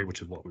January,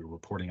 which is what we were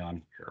reporting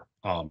on here.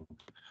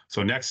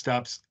 So next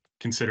steps: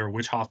 consider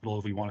which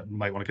hospitals we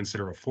might want to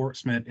consider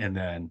enforcement, and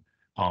then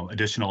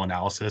additional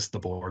analysis the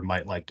board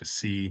might like to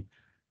see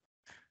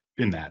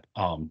in that.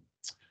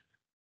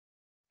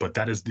 But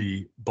that is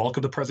the bulk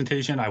of the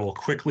presentation. I will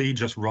quickly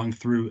just run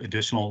through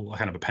additional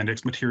kind of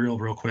appendix material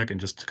real quick and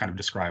just kind of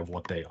describe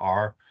what they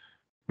are.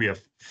 We have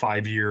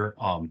 5-year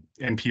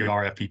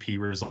NPR FPP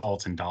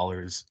results in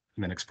dollars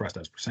and then expressed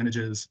as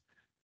percentages.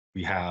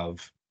 We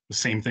have the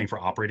same thing for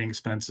operating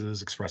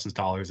expenses, expressed as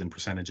dollars and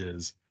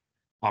percentages,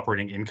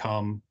 operating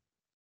income,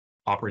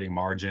 operating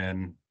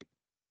margin,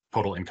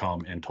 total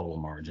income, and total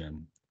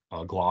margin.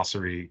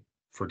 Glossary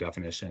for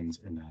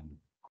definitions, and then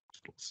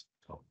hospitals.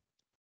 So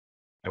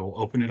I will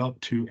open it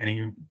up to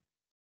any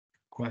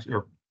question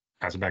or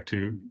pass it back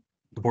to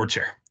the board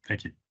chair.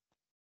 Thank you.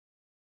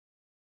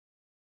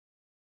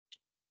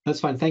 That's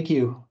fine. Thank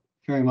you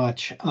very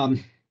much.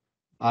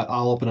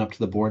 I'll open up to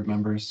the board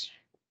members.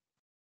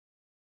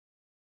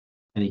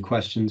 Any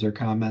questions or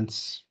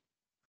comments?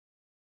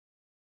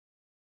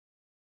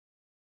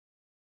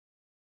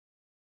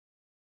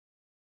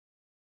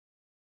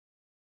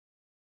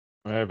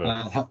 I have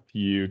a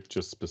few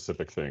just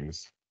specific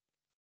things.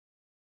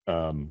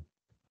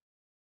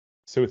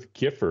 So with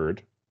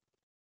Gifford,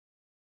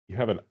 you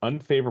have an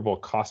unfavorable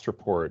cost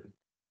report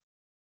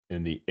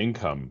in the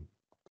income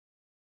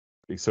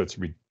so it's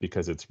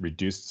because it's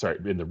reduced, sorry,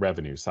 in the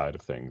revenue side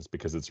of things,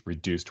 because it's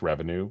reduced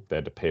revenue, they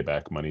had to pay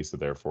back money, so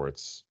therefore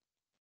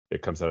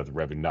it comes out of the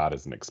revenue, not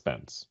as an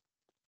expense.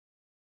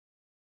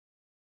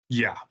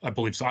 Yeah, I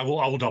believe so. I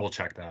will double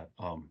check that.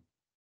 Okay.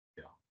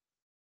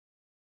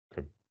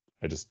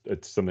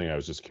 It's something I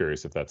was just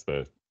curious if that's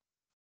the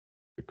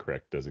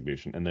correct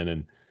designation. And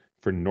then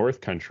for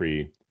North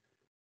Country,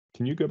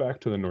 can you go back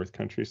to the North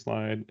Country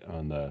slide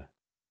on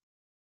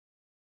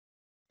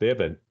they have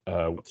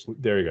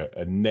there you go,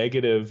 a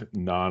negative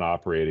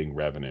non-operating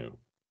revenue.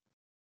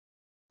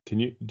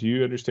 Do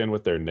you understand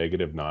what their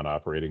negative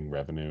non-operating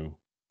revenue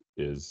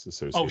is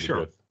associated sure.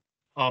 with?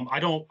 I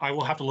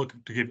will have to look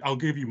I'll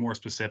give you more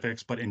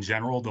specifics, but in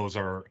general, those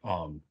are,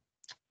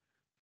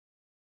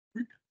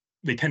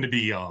 they tend to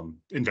be,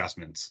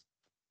 investments,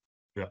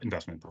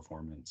 investment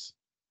performance.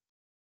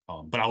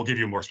 But I will give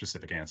you a more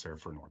specific answer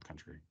for North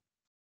Country.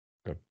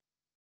 Okay.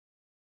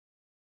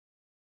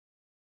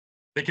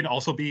 They can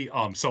also be,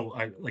 so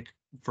like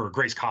for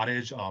Grace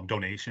Cottage,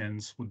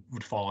 donations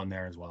would fall in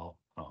there as well.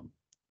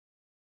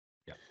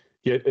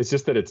 Yeah, it's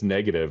just that it's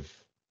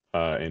negative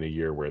in a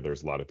year where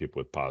there's a lot of people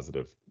with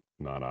positive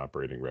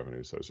non-operating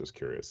revenue. So I was just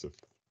curious if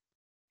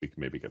we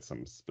can maybe get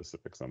some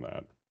specifics on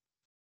that.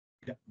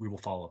 Yeah, we will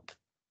follow up.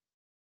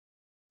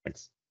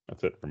 Thanks.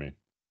 That's it for me.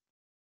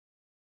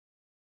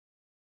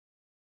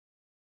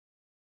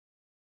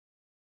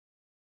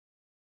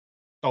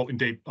 Oh, and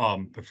Dave,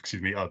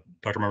 excuse me,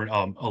 Dr. Mervin,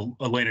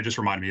 Elena just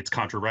reminded me it's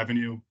contra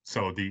revenue.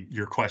 So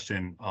your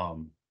question,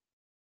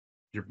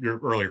 your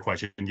earlier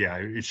question, yeah,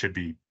 it should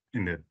be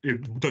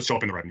it does show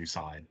up in the revenue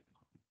side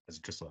as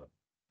just a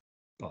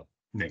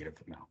negative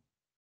amount.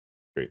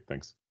 Great,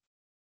 thanks.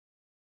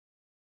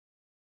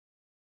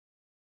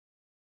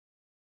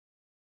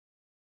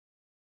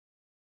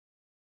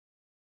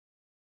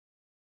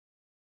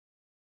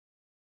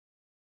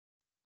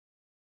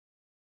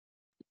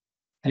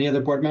 Any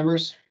other board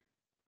members?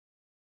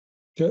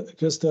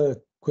 Just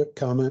a quick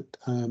comment.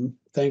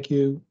 Thank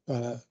you,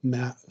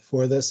 Matt,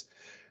 for this.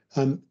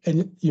 And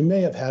you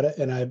may have had it,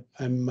 and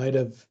I might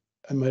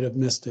have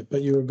missed it,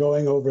 but you were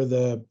going over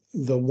the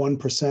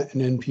 1%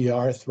 in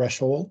NPR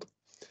threshold.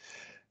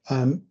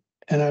 And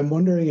I'm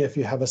wondering if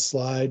you have a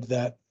slide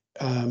that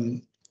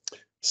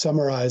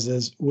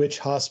summarizes which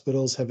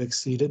hospitals have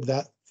exceeded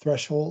that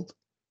threshold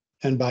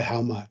and by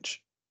how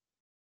much.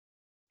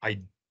 I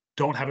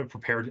don't have it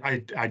prepared.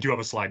 I do have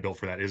a slide built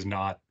for that. It is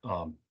not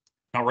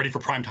ready for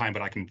prime time,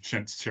 but I can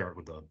share it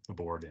with the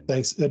board.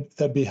 Thanks.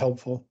 That'd be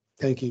helpful.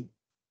 Thank you.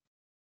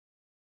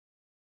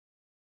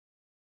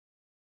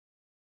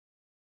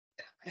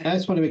 And I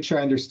just want to make sure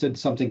I understood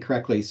something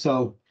correctly.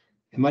 So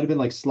it might have been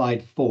like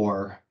slide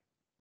 4.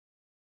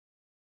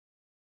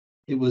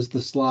 It was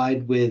the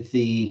slide with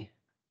the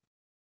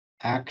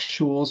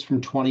actuals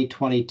from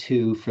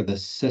 2022 for the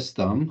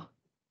system.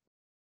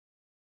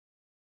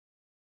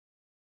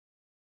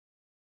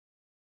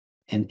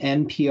 And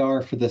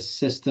NPR for the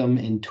system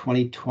in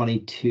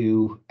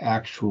 2022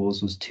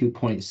 actuals was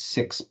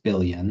 2.6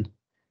 billion.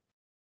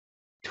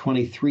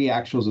 23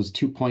 actuals was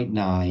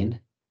 2.9.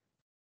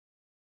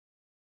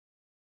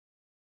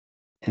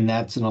 And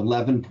that's an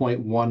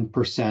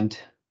 11.1%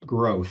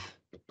 growth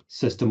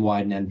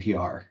system-wide in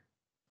NPR.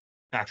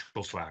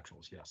 Actuals to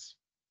actuals, yes.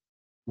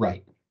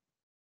 Right.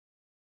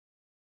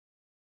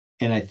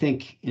 And I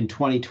think in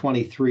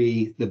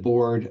 2023, the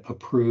board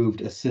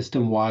approved a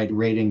system-wide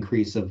rate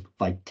increase of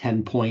like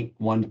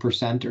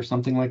 10.1% or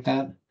something like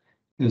that.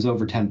 It was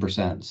over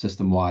 10%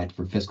 system-wide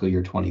for fiscal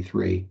year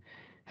 23.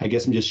 I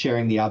guess I'm just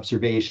sharing the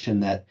observation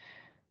that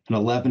an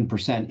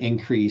 11%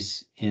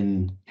 increase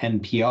in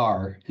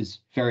NPR is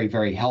very,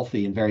 very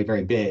healthy and very,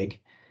 very big.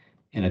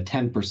 And a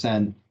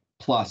 10%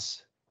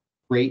 plus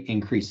rate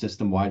increase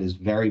system-wide is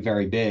very,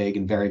 very big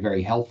and very,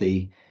 very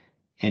healthy.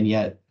 And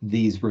yet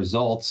these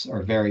results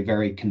are very,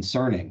 very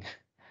concerning.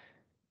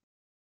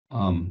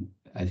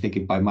 I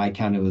think by my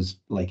count, it was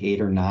like 8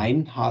 or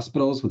 9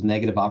 hospitals with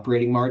negative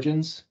operating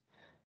margins.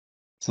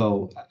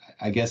 So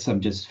I guess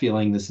I'm just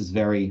feeling this is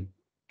very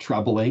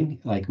troubling.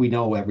 Like, we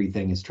know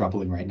everything is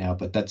troubling right now,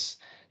 but that's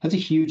a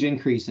huge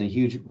increase and a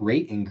huge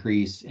rate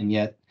increase. And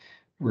yet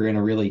we're in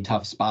a really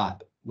tough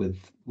spot with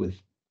a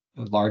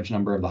large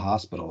number of the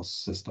hospitals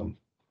system.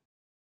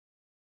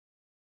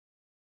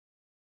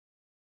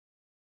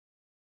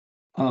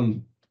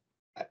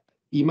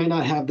 You might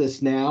not have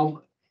this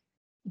now,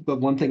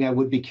 but one thing I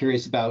would be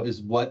curious about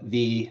is what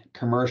the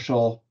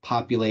commercial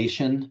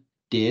population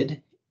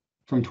did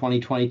from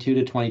 2022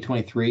 to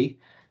 2023.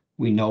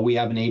 We know we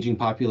have an aging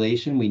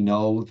population. We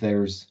know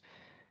there's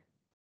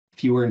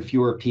fewer and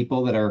fewer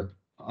people that are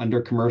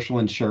under commercial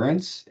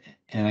insurance.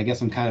 And I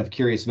guess I'm kind of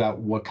curious about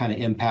what kind of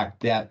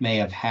impact that may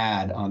have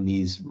had on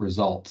these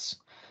results.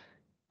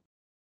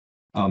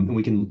 And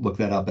we can look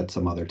that up at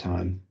some other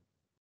time.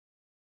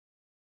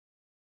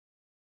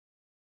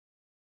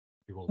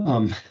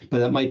 But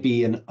that might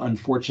be an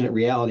unfortunate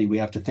reality we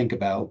have to think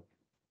about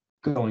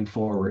going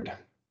forward.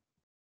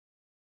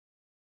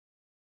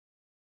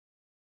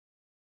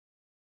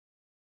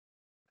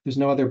 There's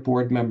no other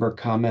board member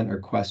comment or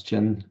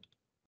question.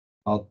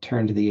 I'll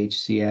turn to the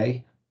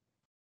HCA.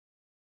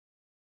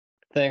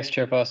 Thanks,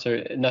 Chair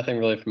Foster. Nothing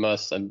really from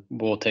us.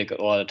 We'll take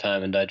a lot of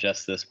time and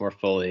digest this more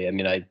fully. I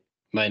mean,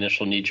 my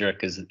initial knee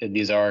jerk is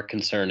these are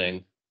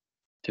concerning,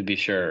 to be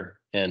sure,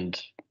 and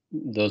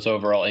those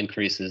overall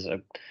increases,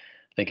 I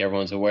think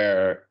everyone's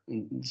aware,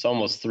 it's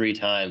almost 3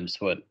 times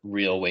what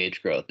real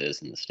wage growth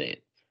is in the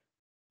state,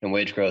 and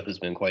wage growth has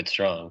been quite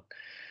strong.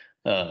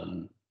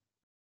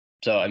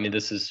 So, I mean,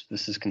 this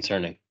is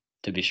concerning,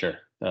 to be sure,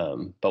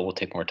 but we'll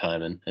take more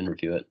time and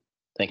review it.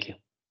 Thank you.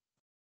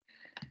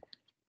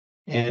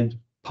 And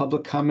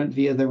public comment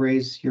via the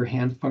raise your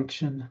hand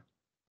function.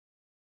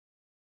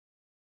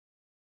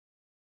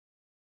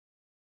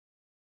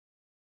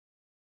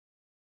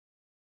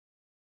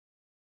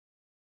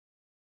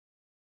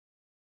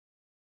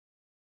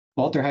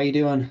 Walter, how you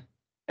doing?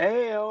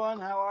 Hey, Owen,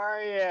 how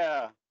are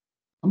you?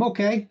 I'm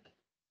okay.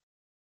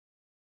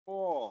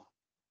 Cool.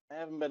 I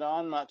haven't been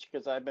on much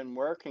because I've been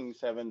working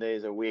 7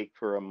 days a week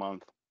for a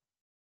month.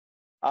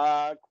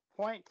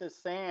 Point to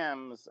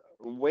Sam's,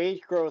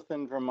 wage growth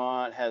in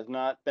Vermont has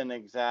not been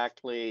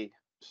exactly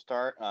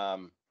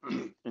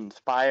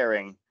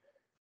inspiring.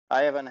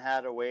 I haven't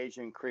had a wage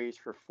increase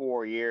for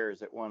 4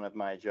 years at one of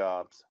my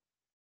jobs.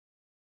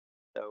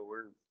 So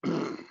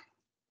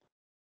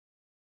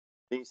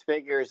these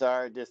figures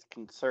are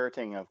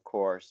disconcerting, of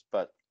course,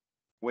 but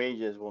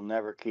wages will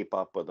never keep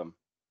up with them.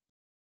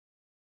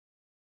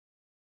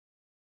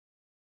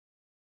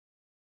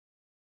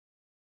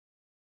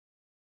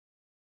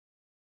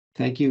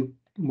 Thank you,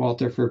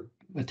 Walter, for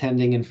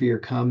attending and for your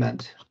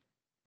comment.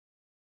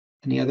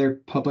 Any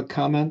other public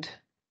comment?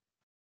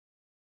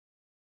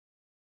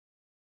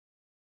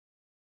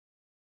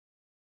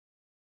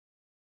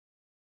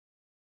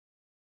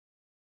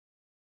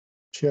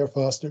 Chair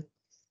Foster.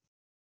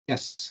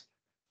 Yes.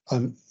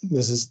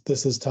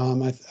 This is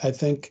Tom. I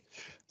think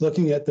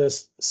looking at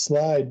this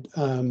slide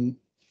and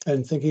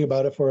thinking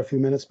about it for a few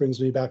minutes brings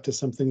me back to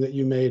something that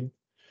you made,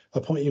 a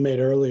point you made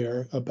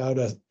earlier about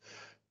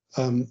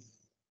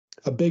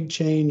a big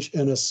change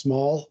in a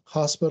small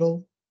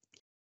hospital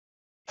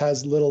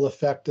has little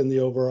effect in the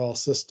overall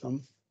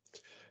system,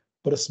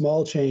 but a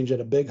small change at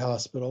a big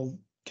hospital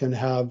can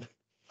have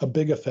a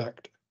big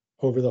effect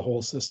over the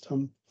whole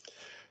system.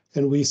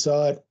 And we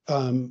saw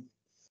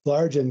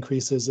large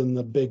increases in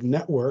the big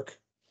network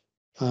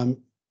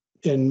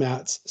in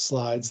Matt's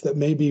slides that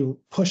may be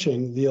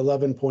pushing the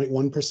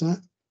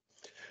 11.1%,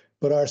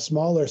 but our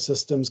smaller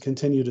systems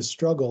continue to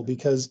struggle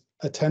because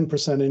a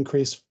 10%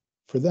 increase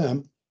for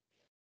them,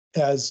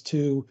 as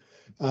to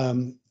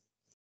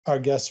our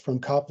guests from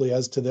Copley,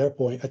 as to their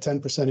point, a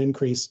 10%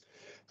 increase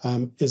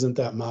isn't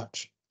that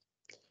much.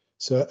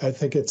 So I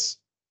think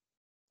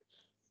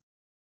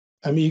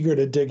I'm eager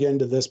to dig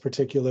into this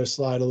particular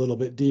slide a little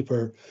bit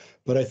deeper,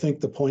 but I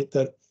think the point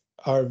that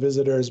our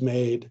visitors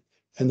made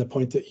and the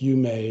point that you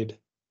made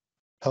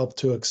helped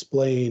to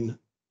explain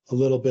a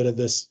little bit of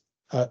this,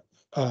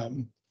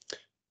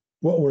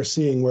 what we're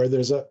seeing, where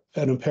there's an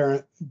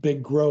apparent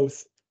big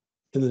growth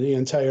in the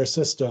entire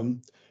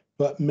system,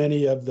 but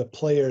many of the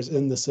players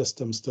in the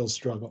system still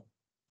struggle.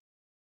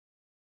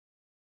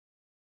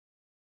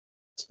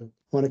 So I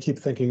want to keep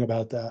thinking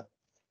about that.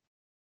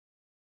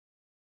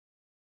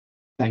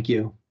 Thank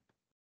you.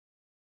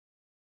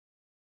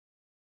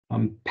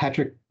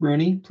 Patrick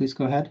Rooney, please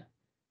go ahead.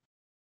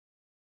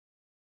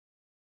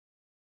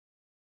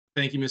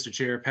 Thank you, Mr.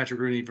 Chair. Patrick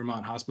Rooney,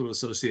 Vermont Hospital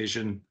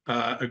Association.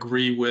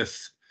 Agree with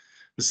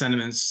the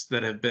sentiments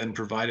that have been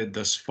provided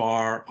thus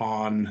far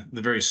on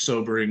the very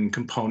sobering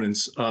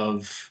components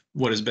of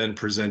what has been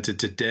presented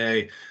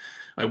today.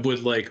 I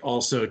would like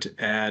also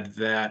to add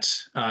that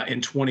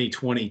in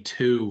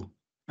 2022,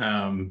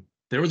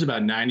 there was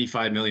about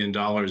 $95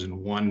 million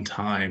in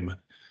one-time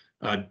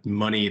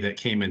money that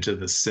came into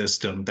the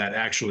system that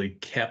actually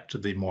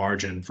kept the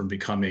margin from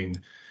becoming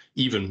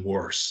even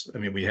worse. I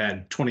mean, we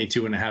had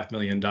 $22.5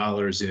 million in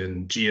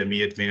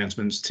GME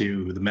advancements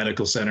to the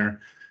medical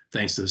center,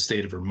 thanks to the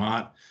state of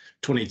Vermont,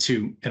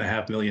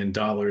 $22.5 million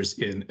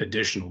in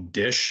additional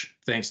dish,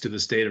 thanks to the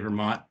state of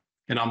Vermont,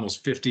 and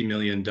almost $50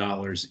 million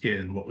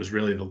in what was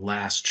really the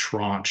last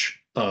tranche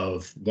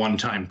of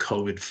one-time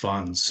COVID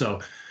funds. So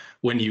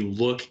when you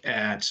look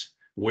at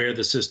where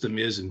the system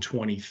is in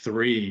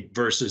 23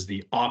 versus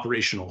the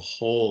operational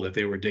hole that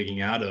they were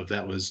digging out of,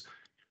 that was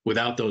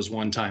without those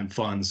one-time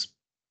funds,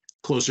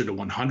 closer to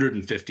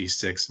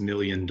 $156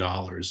 million.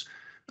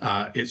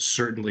 It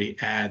certainly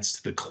adds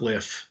to the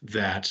cliff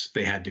that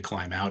they had to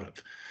climb out of.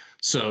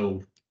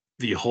 So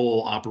the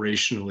whole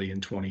operationally in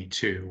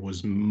 22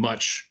 was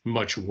much,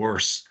 much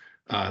worse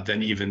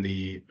than even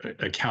the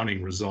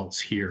accounting results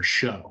here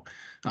show.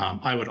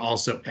 I would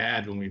also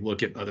add, when we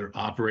look at other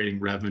operating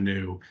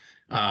revenue,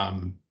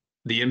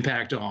 the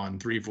impact on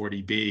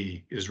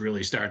 340B is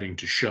really starting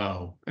to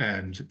show,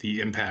 and the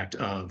impact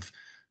of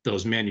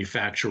those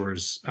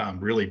manufacturers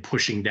really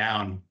pushing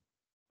down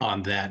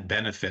on that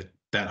benefit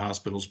that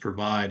hospitals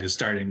provide is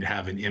starting to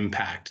have an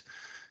impact.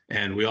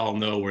 And we all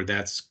know where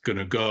that's going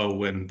to go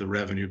when the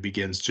revenue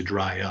begins to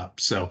dry up.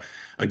 So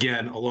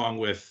again, along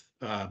with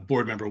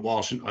Board Member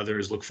Walsh and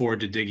others look forward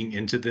to digging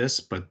into this,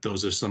 but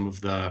those are some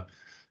of the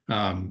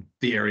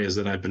areas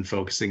that I've been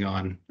focusing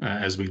on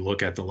as we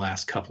look at the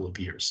last couple of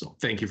years. So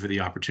thank you for the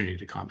opportunity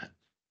to comment.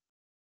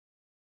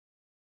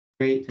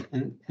 Great,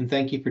 and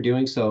thank you for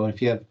doing so.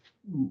 If you have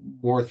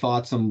more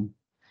thoughts on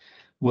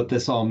what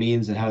this all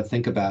means and how to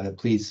think about it,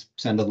 please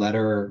send a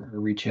letter or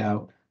reach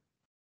out.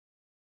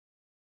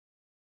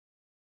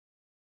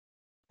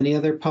 Any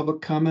other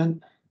public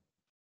comment?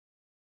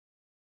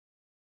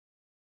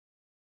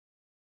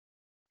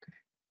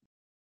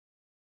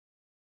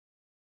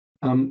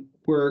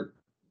 We're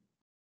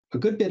a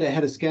good bit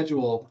ahead of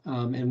schedule,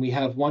 and we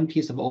have one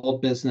piece of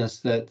old business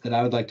that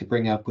I would like to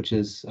bring up, which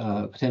is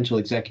a potential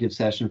executive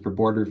session for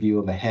board review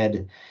of a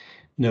HED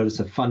notice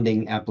of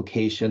funding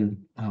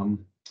application.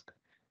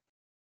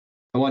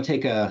 I want to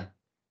take a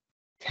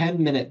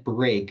 10-minute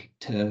break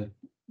to,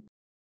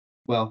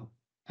 well,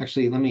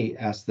 actually, let me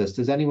ask this.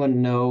 Does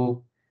anyone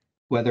know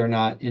whether or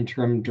not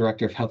Interim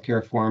Director of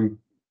Healthcare Reform,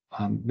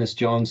 Ms.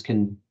 Jones,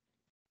 can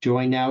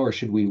join now, or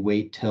should we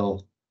wait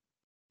till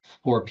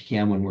 4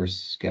 p.m. when we're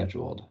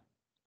scheduled?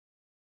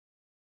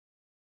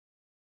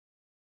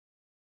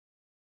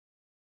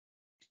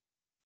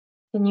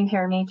 Can you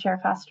hear me, Chair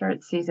Foster?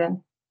 It's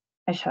Susan.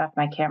 I shut off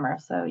my camera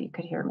so you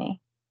could hear me.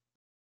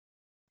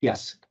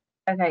 Yes.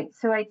 Okay,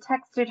 so I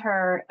texted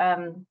her.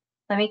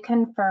 Let me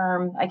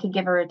confirm. I could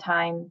give her a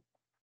time.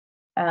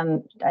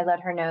 I let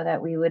her know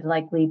that we would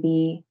likely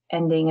be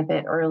ending a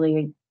bit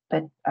early,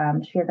 but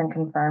she hasn't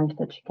confirmed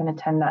that she can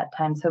attend that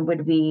time. So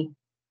what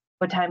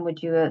time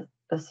would you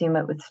assume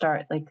it would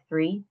start? Like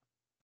 3?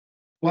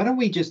 Why don't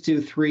we just do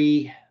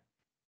 3:10?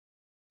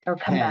 Or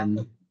come back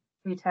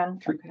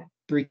 3:10? Okay.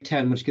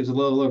 3:10, which gives a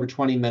little over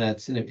 20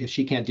 minutes. And if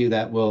she can't do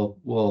that,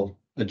 we'll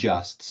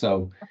adjust.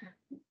 So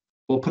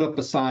we'll put up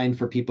a sign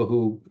for people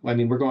who, I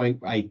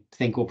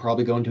think we'll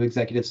probably go into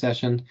executive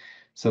session.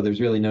 So there's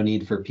really no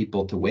need for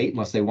people to wait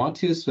unless they want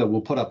to. So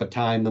we'll put up a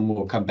time, then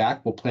we'll come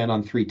back. We'll plan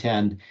on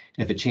 3:10.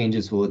 If it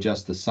changes, we'll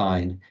adjust the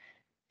sign.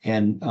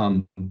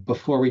 And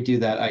before we do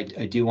that,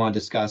 I do want to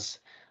discuss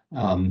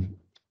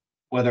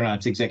whether or not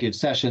it's executive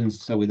session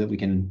so that we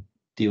can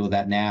deal with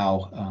that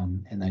now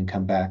and then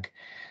come back.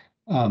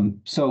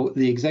 So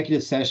the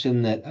executive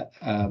session that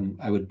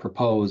I would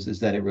propose is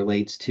that it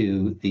relates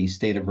to the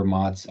state of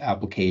Vermont's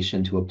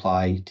application to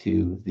apply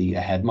to the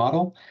AHEAD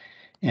model.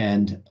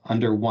 And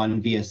under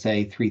 1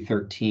 VSA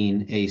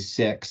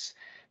 313A6,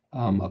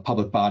 a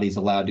public body is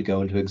allowed to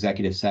go into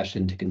executive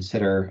session to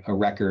consider a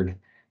record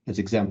that's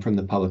exempt from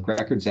the Public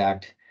Records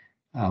Act.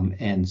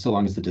 And so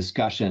long as the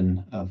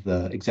discussion of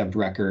the exempt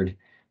record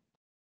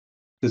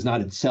does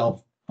not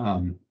itself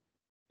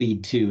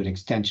lead to an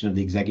extension of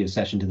the executive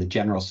session to the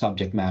general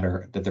subject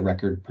matter that the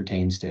record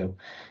pertains to.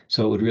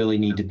 So it would really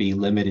need to be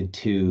limited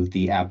to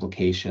the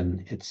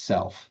application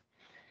itself.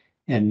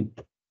 And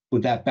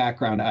with that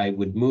background, I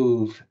would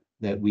move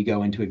that we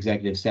go into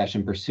executive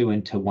session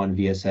pursuant to 1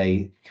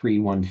 VSA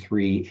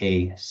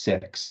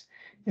 313A6.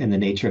 And the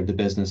nature of the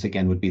business,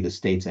 again, would be the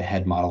state's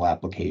AHEAD model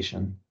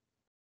application.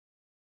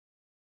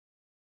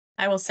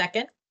 I will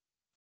second.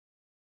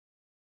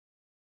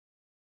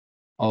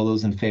 All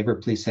those in favor,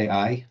 please say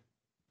aye.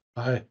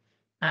 Aye.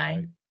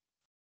 Aye.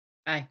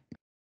 Aye.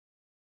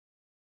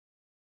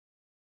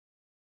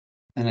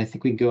 And I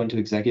think we can go into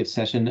executive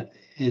session.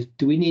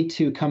 Do we need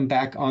to come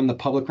back on the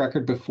public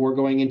record before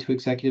going into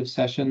executive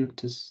session?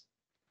 Does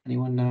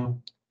anyone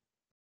know?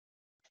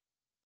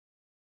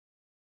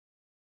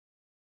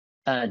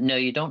 No,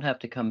 you don't have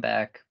to come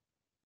back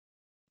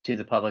to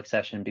the public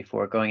session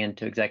before going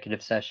into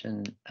executive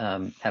session,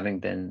 having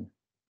been,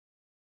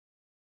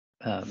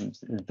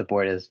 the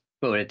board has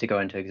voted to go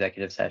into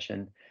executive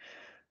session.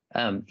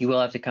 You will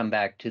have to come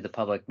back to the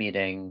public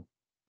meeting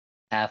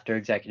after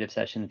executive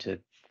session to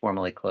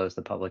formally close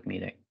the public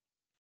meeting.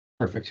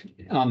 Perfect.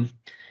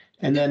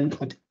 And then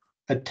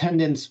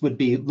attendance would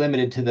be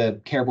limited to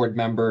the care board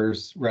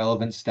members,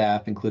 relevant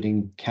staff,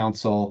 including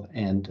counsel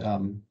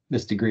and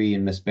Ms. Degree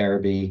and Ms.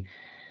 Barabee.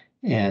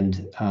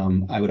 And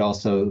I would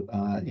also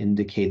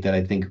indicate that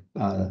I think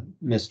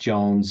Ms.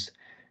 Jones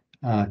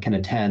can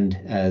attend,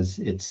 as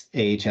it's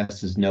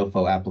AHS's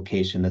NOFO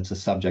application that's the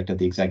subject of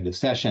the executive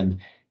session,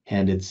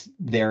 and it's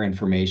their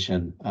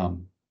information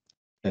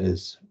that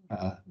is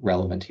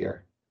relevant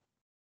here.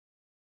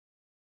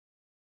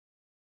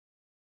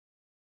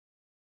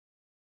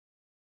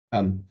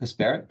 Ms.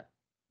 Barrett?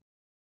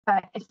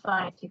 It's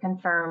fine to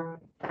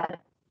confirm that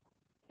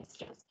it's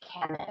just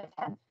can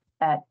attend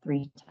at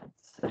 3:10,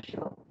 so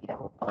she'll be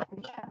available at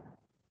 3:10.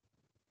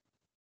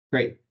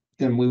 Great.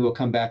 Then we will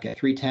come back at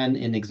 3:10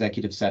 in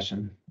executive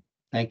session.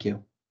 Thank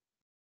you.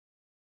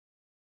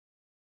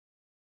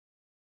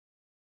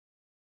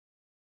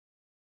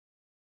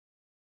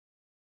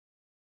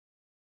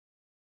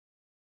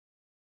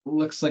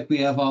 Looks like we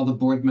have all the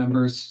board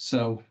members,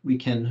 so we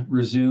can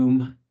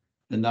resume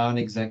the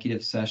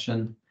non-executive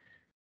session.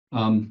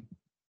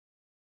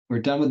 We're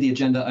done with the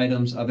agenda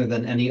items other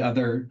than any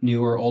other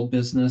new or old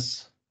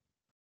business.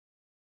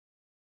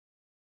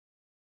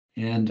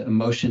 And a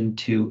motion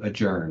to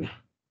adjourn.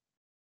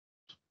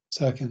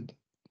 Second.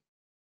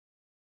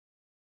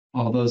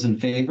 All those in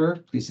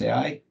favor, please say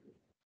aye.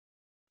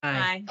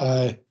 Aye. Aye.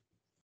 Aye.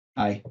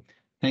 Aye.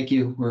 Thank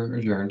you. We're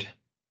adjourned.